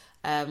that,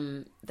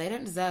 they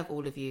don't deserve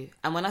all of you.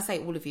 And when I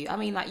say all of you, I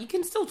mean, like, you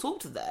can still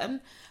talk to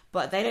them,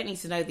 but they don't need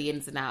to know the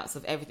ins and outs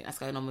of everything that's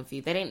going on with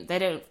you.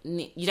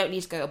 You don't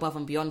need to go above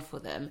and beyond for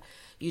them.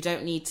 You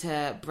don't need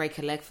to break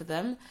a leg for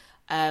them.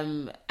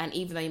 And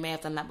even though you may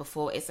have done that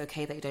before, it's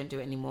okay that you don't do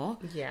it anymore.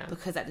 Yeah.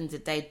 Because at the end of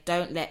the day,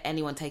 don't let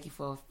anyone take you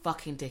for a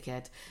fucking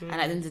dickhead. And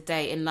at the end of the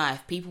day, in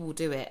life, people will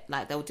do it.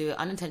 Like, they'll do it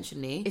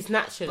unintentionally. It's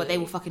natural. But they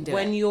will fucking do it.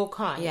 When you're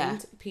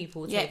kind,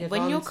 people take advantage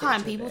when you're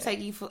kind, of people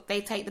it.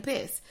 they take the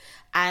piss.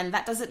 And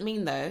that doesn't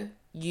mean, though,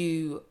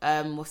 you,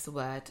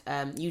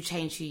 you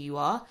change who you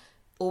are.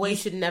 Always, you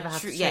should never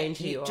have to change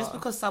who you are. Just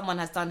because someone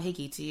has done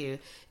higgy to you,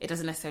 it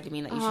doesn't necessarily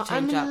mean that you should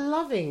change up. I'm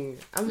loving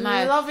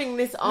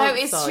this answer. No,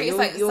 it's true. It's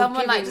like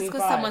someone, like, just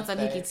because someone's done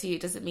higgy higgy to you,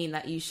 it doesn't mean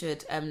that you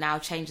should now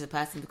change the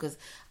person, because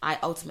I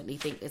ultimately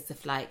think as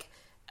if, like,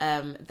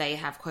 they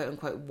have quote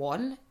unquote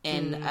won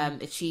in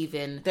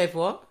achieving. They've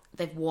what?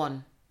 They've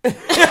won. I'm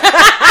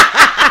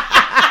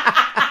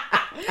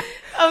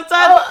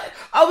tired.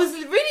 I was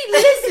really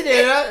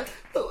listening.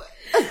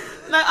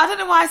 No, I don't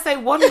know why I say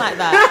won like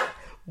that.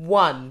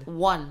 One. I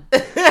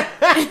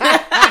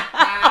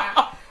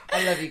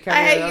love you,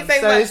 Cameron. I hate you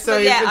so much. Sorry.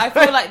 But yeah, I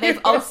feel like they've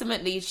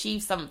ultimately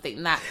achieved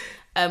something that,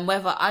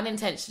 whether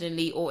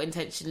unintentionally or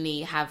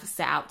intentionally, have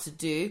set out to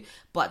do,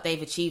 but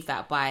they've achieved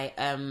that by,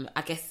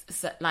 I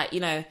guess, like, you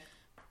know,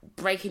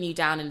 breaking you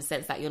down in the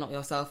sense that you're not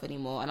yourself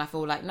anymore. And I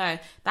feel like, no,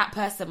 that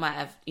person might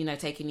have, you know,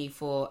 taken you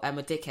for a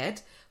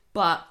dickhead,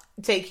 But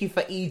take you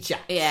for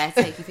Egypt. Yeah,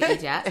 take you for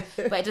Egypt.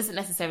 But it doesn't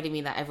necessarily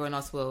mean that everyone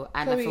else will.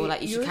 And Chloe, I feel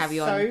like you should carry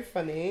on. So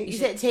funny. You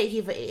said take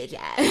you for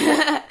Egypt.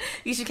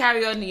 You should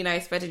carry on, you know,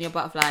 spreading your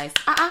butterflies.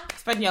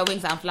 Spreading your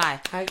wings out and fly.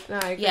 I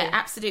agree. Yeah,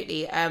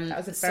 absolutely. That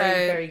was a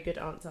very good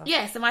answer.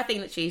 Yeah, so my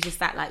thing literally is just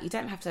that, like, you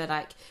don't have to,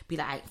 like, be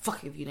like,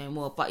 fuck if you know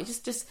more. But you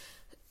just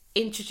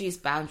introduce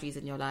boundaries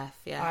in your life.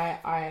 Yeah.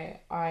 I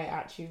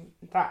actually,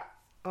 that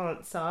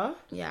answer.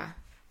 Yeah.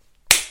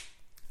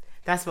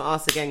 That's my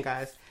ass again,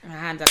 guys. My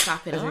hands are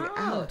clapping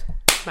loud.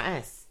 My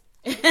ass.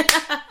 I'm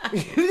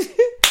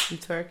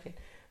twerking.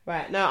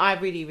 Right. No, I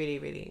really, really,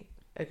 really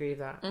agree with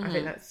that. I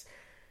think that's...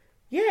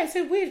 Yeah, it's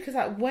so weird because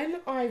like,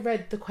 when I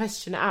read the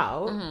question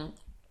out,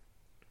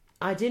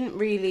 I didn't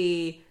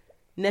really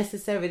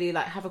necessarily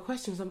like have a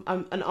question,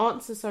 an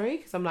answer, sorry,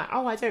 because I'm like,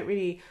 oh, I don't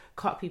really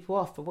cut people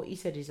off. But what you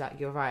said is like,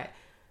 you're right.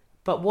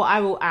 But what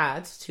I will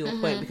add to your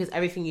point, because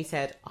everything you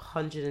said,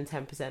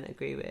 110%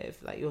 agree with.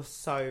 Like, you're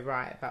so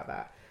right about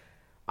that.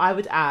 I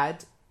would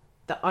add,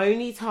 the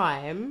only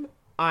time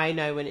I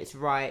know when it's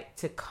right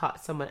to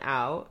cut someone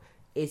out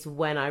is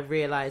when I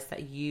realise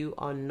that you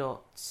are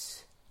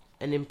not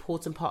an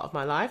important part of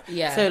my life.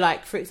 Yeah. So,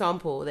 like, for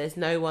example, there's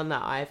no one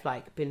that I've,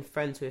 like, been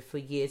friends with for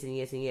years and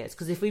years and years.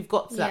 Because if we've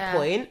got to that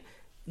point,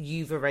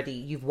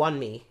 you've won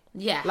me.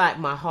 Yeah. Like,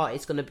 my heart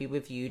is going to be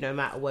with you no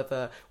matter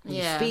whether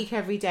we speak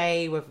every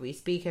day, whether we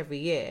speak every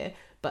year.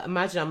 But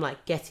imagine I'm,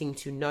 like, getting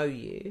to know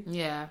you.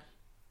 Yeah.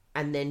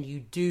 And then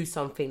you do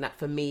something that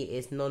for me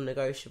is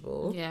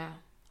non-negotiable. Yeah.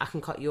 I can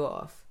cut you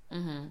off.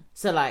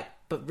 So, like,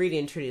 but really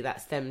and truly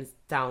that stems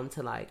down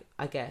to, like,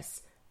 I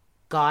guess,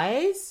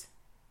 guys...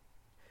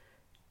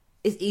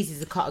 It's easy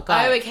to cut a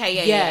guy. Oh,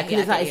 okay, yeah.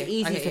 Because it's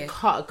easy to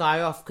cut a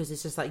guy off because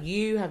it's just like,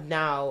 you have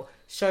now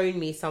shown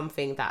me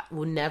something that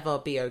will never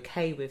be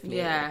okay with me.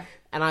 Yeah.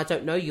 And I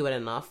don't know you well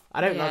enough. I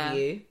don't love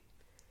you.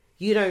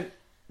 You don't,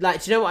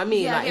 like, do you know what I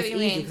mean? Yeah, like, it's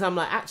easy because I'm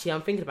like, actually,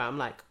 I'm thinking about it. I'm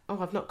like, oh,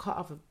 I've not cut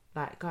other,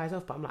 like, guys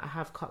off, but I'm like, I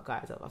have cut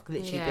guys off. I've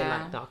literally been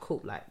like, nah,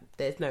 cool. Like,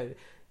 there's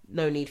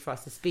no need for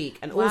us to speak.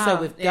 And also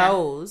with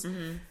girls,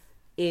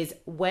 is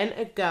when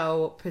a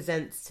girl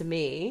presents to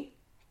me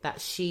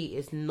that she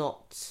is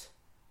not...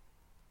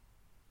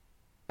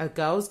 a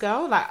girl's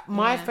girl, like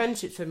my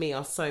friendships for me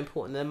are so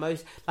important. The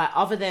most, like,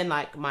 other than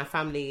like my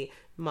family,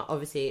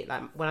 obviously,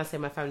 like when I say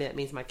my family, that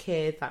means my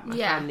kids, like my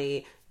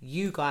family,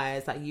 you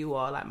guys, like you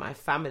are like my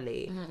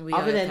family.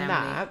 Other than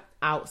that,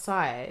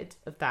 outside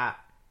of that,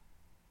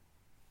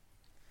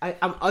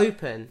 I'm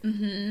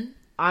open.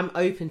 I'm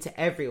open to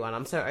everyone.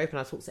 I'm so open.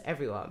 I talk to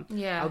everyone.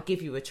 Yeah, I'll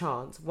give you a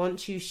chance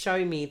once you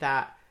show me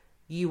that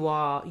you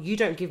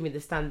don't give me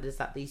the standards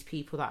that these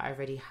people that I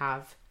already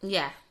have.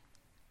 Yeah,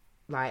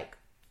 like.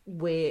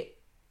 We're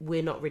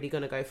not really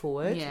going to go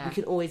forward. Yeah. We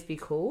can always be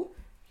cool.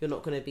 You're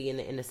not going to be in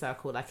the inner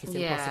circle. Like, it's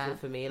impossible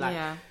for me. Like,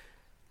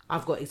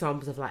 I've got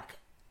examples of, like,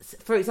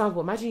 for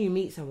example, imagine you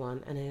meet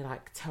someone and they,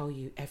 like, tell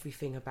you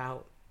everything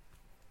about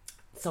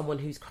someone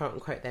who's quote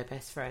unquote their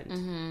best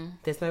friend.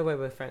 There's no way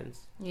we're friends.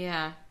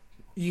 Yeah.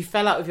 You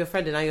fell out with your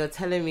friend and now you're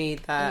telling me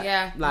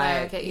that,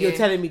 like, you're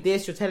telling me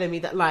this, you're telling me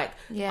that, like,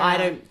 I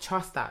don't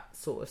trust that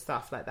sort of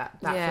stuff like that.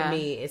 That for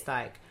me is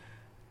like,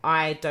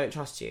 I don't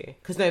trust you.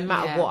 Because no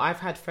matter what, I've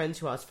had friends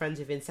who I was friends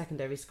with in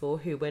secondary school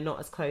who we're not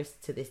as close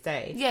to this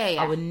day.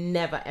 I would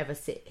never, ever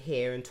sit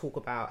here and talk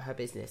about her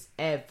business.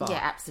 Ever. Yeah,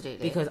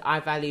 absolutely. Because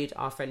I valued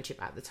our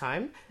friendship at the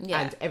time.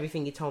 Yeah. And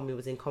everything you told me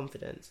was in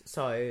confidence.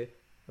 So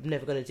I'm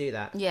never going to do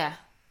that. Yeah.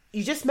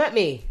 You just met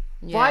me.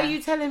 Yeah. Why are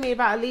you telling me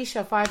about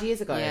Alicia 5 years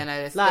ago? Yeah,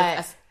 no,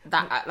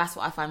 that's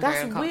what I find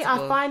very uncomfortable. Weird.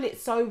 I find it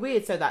so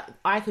weird so that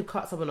I could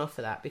cut someone off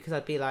for that because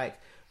I'd be like...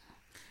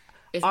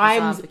 It's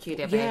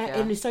peculiar behaviour.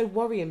 And it's so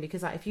worrying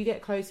because, like, if you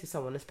get close with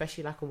someone,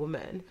 especially like a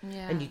woman,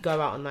 and you go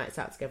out on nights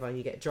out together and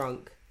you get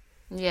drunk,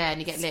 and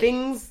you get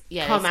things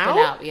come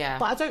out,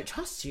 but I don't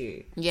trust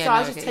you. So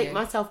I just take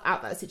myself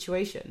out that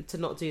situation to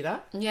not do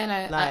that. Yeah,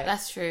 no, like,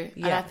 that's true.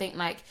 Yeah. And I think,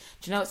 like,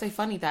 do you know what's so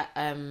funny that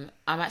I'm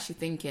actually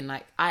thinking,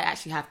 like, I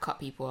actually have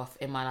cut people off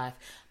in my life,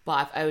 but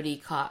I've only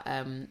cut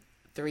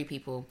 3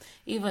 people.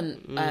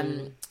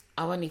 Even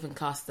I won't even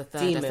class the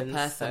third as a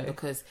person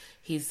because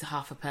he's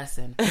half a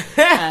person.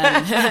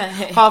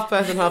 Half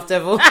person, half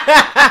devil.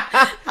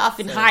 Half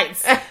in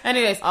heights.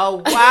 Anyways. Oh,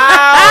 wow.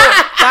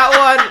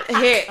 That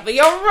one hit. But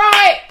you're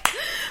right.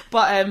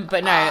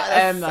 But no,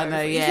 I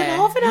know, yeah. He's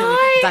half in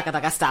height.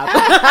 Daga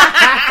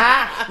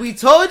stab. We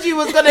told you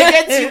was going to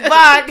get you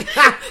back.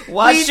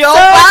 What's your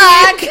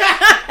back?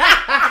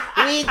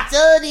 We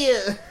told you.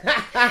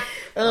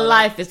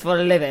 Life is for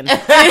living.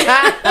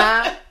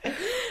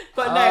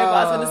 But no, but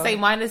I was going to say,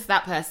 minus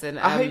that person.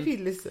 I hope he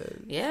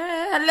listens. Yeah,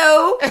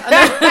 hello.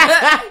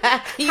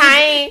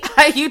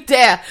 Hi. You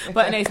dare.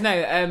 But anyways,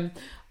 no,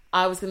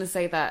 I was going to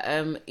say that,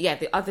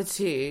 the other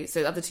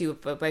two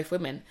were both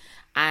women.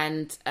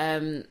 And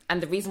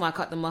the reason why I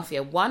cut them off,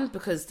 one,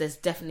 because there's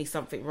definitely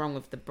something wrong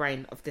with the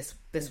brain of this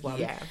one.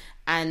 Yeah.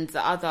 And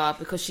the other,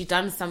 because she's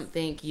done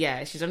something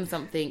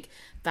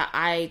that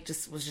I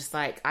just was just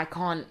like, I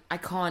can't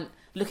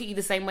look at you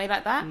the same way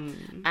like that.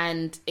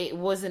 And it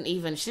wasn't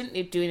even, she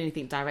didn't do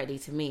anything directly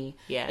to me.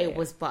 It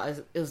was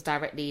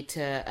directly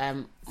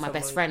to my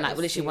best friend, like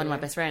literally one of my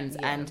best friends.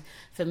 And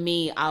for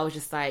me, I was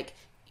just like,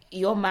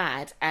 you're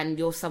mad, and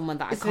you're someone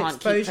that I can't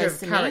keep close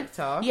to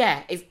character. Me.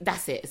 Yeah,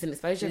 that's it. It's an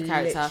exposure of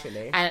character.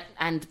 Literally.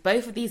 And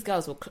both of these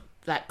girls were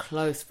like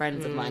close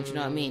friends of mine. Do you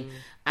know what I mean?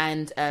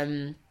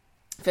 And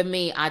for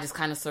me, I just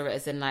kind of saw it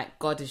as in like,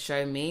 God has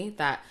shown me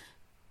that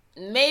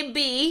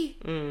maybe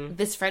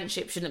this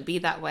friendship shouldn't be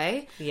that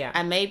way.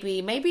 And maybe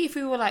if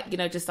we were like, you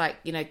know, just like,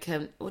 you know,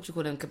 what do you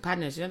call them,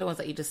 companions, you know, the ones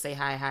that you just say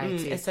hi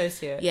to,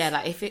 associates. Yeah,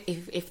 like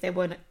if they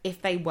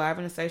were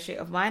an associate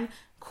of mine,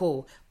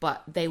 cool,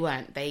 but they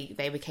weren't.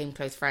 They became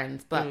close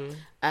friends. But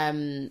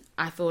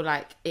I feel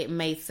like it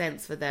made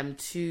sense for them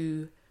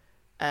to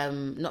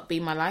not be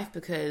in my life,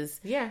 because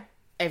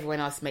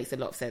everyone else makes a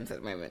lot of sense at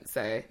the moment.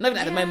 So not even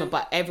at the moment,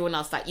 but everyone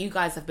else, like, you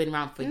guys have been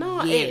around for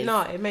years.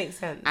 It makes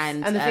sense.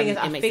 And the thing is,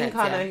 I think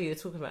I know who you're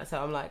talking about. So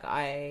I'm like,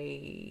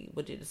 I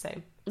would do the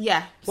same.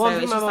 Yeah. One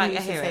thing my mum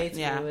used to say to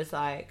me was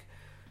like,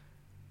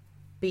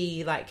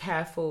 be like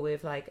careful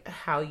with like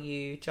how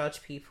you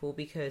judge people,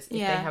 because if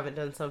they haven't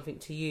done something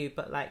to you,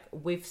 but like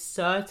with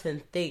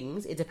certain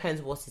things, it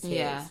depends what it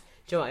is.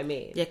 Do you know what I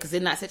mean? Yeah, because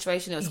in that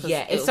situation, it was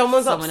if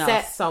someone's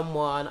upset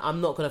someone,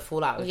 I'm not gonna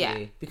fall out with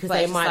you, because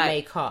they might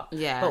make up.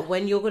 Yeah, but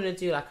when you're gonna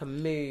do like a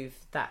move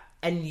that,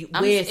 and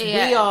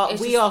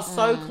we are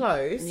so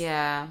close.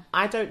 Yeah,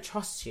 I don't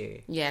trust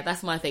you. Yeah,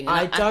 that's my thing.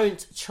 I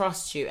don't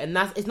trust you, and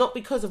it's not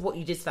because of what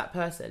you did to that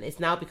person. It's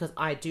now because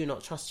I do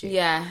not trust you.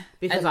 Yeah,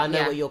 because I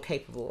know what you're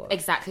capable of.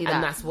 Exactly, that.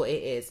 And that's what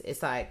it is.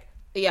 It's like,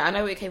 yeah, I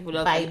know what you're capable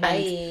of.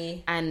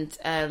 Bye. And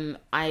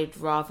I'd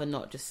rather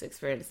not just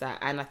experience that.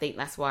 And I think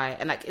that's why.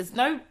 And like, it's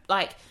no,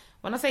 like,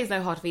 when I say it's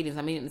no hard feelings,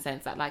 I mean it in the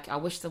sense that like, I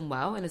wish them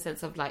well, in the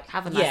sense of like,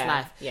 have a nice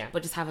life. Yeah.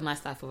 But just have a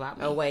nice life without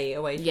me.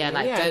 Away. Yeah,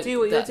 like, don't do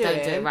what you're doing.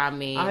 Don't do it around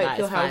me. I hope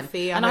you're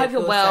healthy. And I hope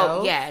you're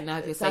well. Yeah, and I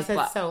hope you're safe. I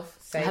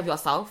hope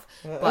yourself.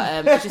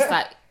 But it's just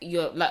like,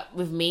 you're like,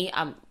 with me,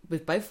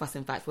 with both of us,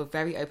 in fact, we're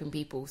very open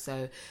people.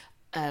 So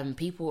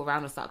people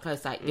around us that are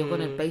close, like, you're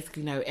gonna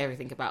basically know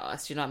everything about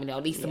us, you know what I mean, or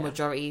at least the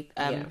majority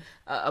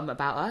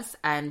about us.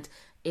 And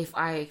if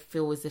I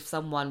feel as if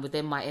someone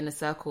within my inner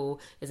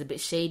circle is a bit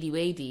shady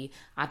wady,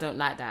 I don't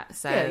like that.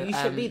 So you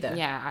should be there.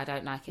 Yeah, I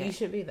don't like it. You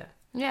should be there.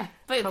 Yeah,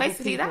 but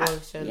basically that.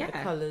 Have shown their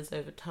colours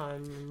over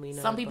time, and we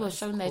know some people have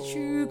shown their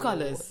true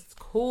colours. It's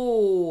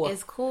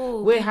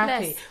cool. We're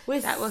happy.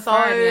 We're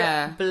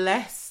so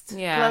blessed.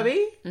 Yeah,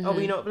 Chloe, are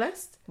we not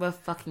blessed? We're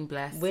fucking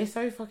blessed. We're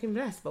so fucking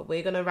blessed. But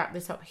we're gonna wrap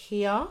this up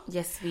here.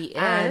 Yes, we is.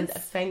 And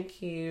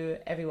thank you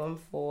everyone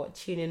for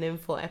tuning in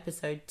for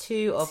episode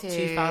 2 of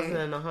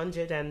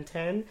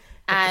 2110.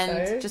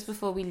 And just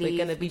before we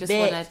leave, we just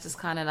want to just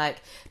kind of like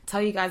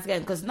tell you guys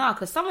again, because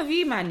some of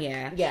you, man,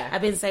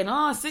 I've been saying,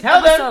 sick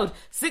episode.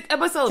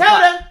 Tell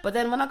them. But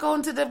then when I go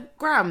onto the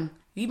gram,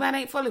 you man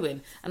ain't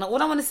following. And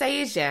what I want to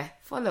say is,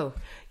 follow.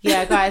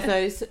 Yeah, guys,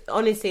 no,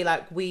 honestly,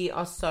 like, we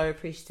are so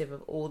appreciative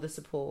of all the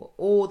support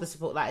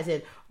that is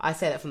in. I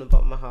say that from the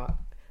bottom of my heart.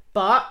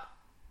 But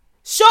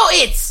show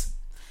it.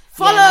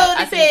 Follow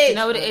the page. You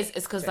know what it is?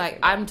 It's because like,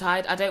 I'm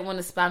tired. I don't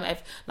want to spam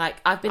it. Like,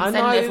 I've been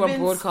sending everyone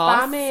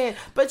broadcasts. Spamming.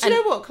 But you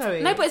know what,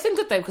 Chloe? No, but it's been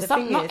good though, because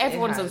not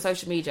everyone's on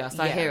social media,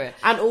 so I hear it.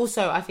 And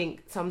also, I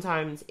think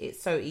sometimes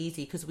it's so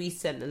easy because we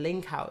sent the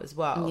link out as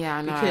well. Yeah,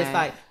 I know. Because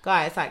like,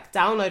 guys, like,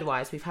 download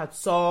wise, we've had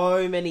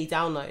so many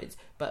downloads,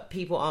 but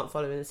people aren't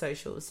following the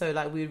socials. So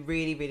like, we'd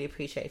really, really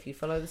appreciate if you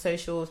follow the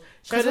socials.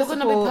 Show the support,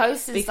 we're going to be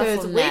posting stuff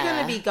because on we're there.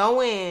 going to be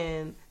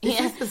going. This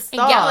is the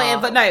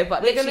start.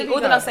 But literally, all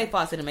that I'll say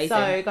fast and amazing.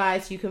 So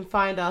guys, you can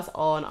find us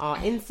on our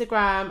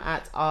Instagram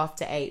at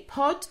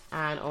After8Pod,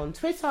 and on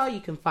Twitter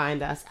you can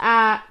find us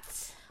at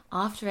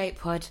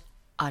After8Pod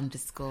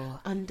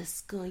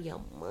 _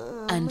 your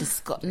mum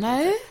 _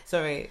 no.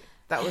 Sorry.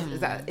 Is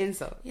that an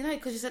insult? You know,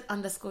 because you said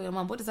 _ your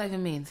mum. What does that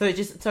even mean? So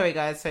sorry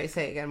guys, say it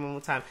again one more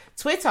time.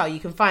 Twitter,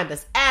 you can find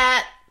us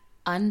at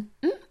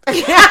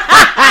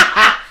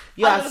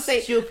You are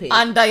stupid.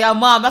 Under your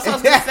mum. That's what I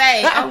was going to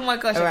say. Oh my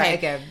gosh. All right,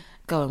 okay. Again.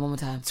 Go on, one more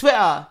time.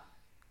 Twitter.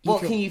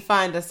 What can you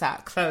find us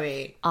at,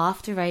 Chloe?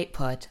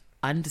 After8Pod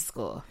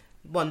 _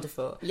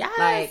 Wonderful.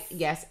 Yes.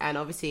 Yes. And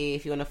obviously,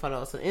 if you want to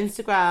follow us on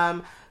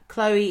Instagram,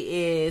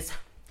 Chloe is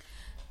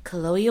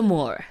Chloe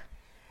Amore.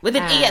 With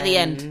an E at the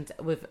end.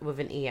 With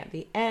an E at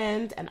the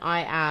end. And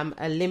I am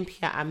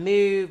Olympia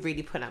Amu.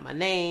 Really putting out my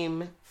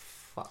name.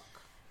 Fuck.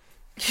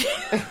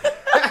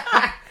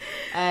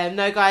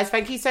 No, guys,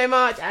 thank you so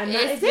much. And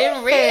it's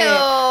been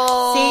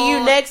real. See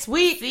you next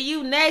week.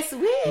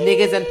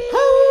 Niggas and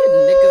hoes.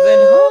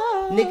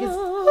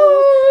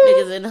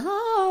 Niggas and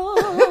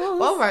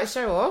hoes. All right,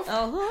 show off.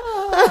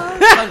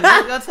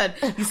 Your turn.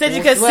 You said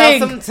you could sing.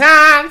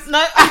 Sometimes.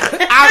 No,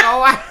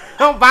 I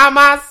go by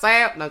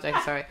myself. No,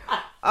 joking, sorry.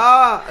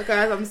 Oh,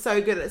 guys, I'm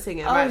so good at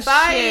singing. Bye,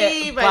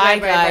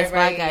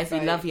 guys.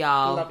 We love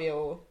y'all. Love you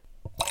all.